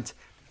moment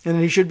and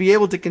that he should be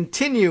able to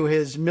continue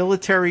his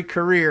military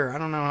career. I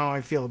don't know how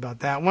I feel about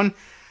that one.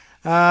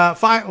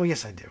 Well,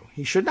 yes, I do.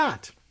 He should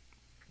not.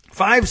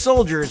 5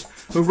 soldiers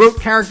who wrote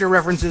character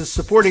references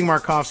supporting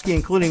Markovsky,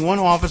 including 1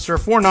 officer,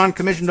 4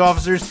 non-commissioned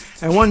officers,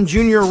 and 1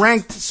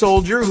 junior-ranked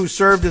soldier who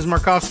served as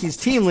Markovsky's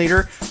team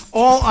leader,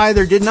 all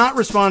either did not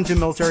respond to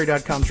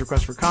Military.com's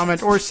request for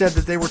comment or said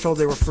that they were told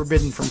they were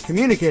forbidden from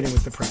communicating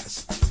with the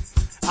press.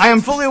 I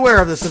am fully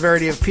aware of the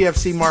severity of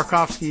PFC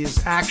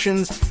Markovsky's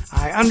actions.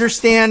 I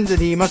understand that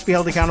he must be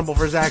held accountable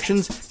for his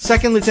actions.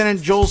 Second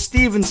Lieutenant Joel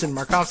Stevenson,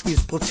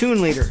 Markovsky's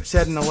platoon leader,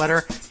 said in a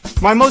letter,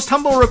 "My most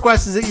humble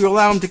request is that you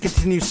allow him to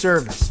continue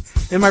service.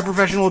 In my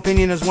professional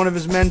opinion, as one of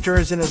his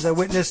mentors and as a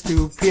witness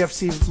to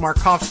PFC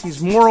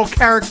Markovsky's moral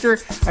character,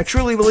 I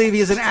truly believe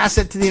he is an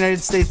asset to the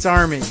United States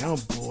Army." Oh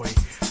boy.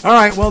 All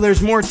right, well,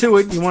 there's more to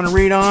it. You want to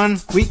read on?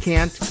 We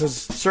can't, because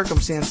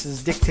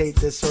circumstances dictate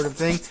this sort of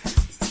thing.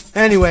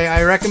 Anyway,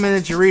 I recommend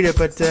that you read it,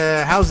 but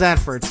how's that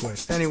for a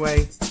twist?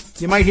 Anyway,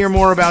 you might hear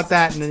more about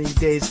that in the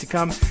days to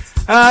come.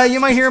 You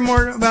might hear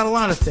more about a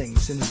lot of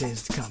things in the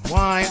days to come.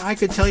 Why, I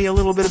could tell you a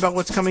little bit about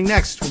what's coming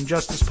next when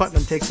Justice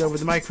Putnam takes over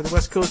the mic for the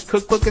West Coast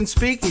Cookbook and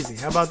Speakeasy.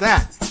 How about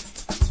that?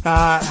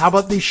 How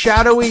about the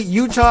shadowy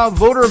Utah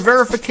Voter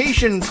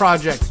Verification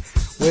Project,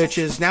 which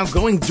is now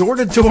going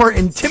door-to-door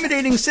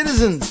intimidating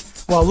citizens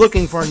while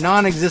looking for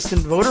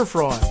non-existent voter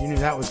fraud. You knew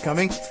that was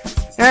coming.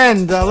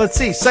 And let's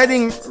see,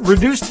 citing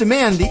reduced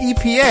demand, the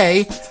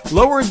EPA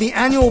lowered the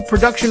annual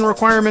production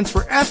requirements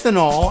for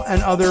ethanol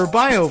and other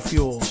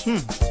biofuels.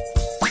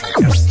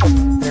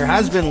 There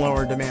has been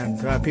lower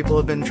demand. People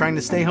have been trying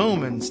to stay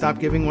home and stop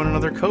giving one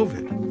another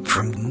COVID.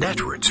 From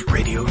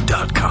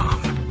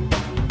networksradio.com,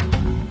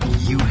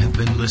 you have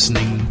been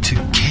listening to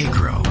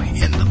Kagro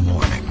in the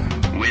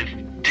Morning with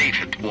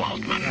David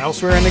Waldman.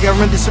 Elsewhere in the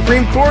government, the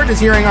Supreme Court is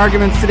hearing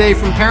arguments today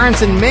from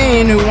parents in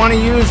Maine who want to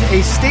use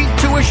a state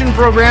tuition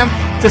program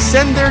to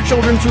send their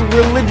children to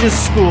religious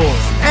schools.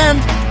 And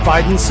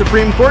Biden's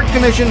Supreme Court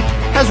Commission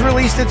has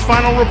released its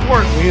final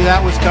report. We knew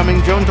that was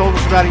coming. Joan told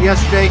us about it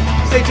yesterday.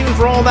 Stay tuned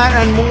for all that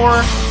and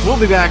more. We'll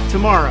be back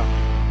tomorrow.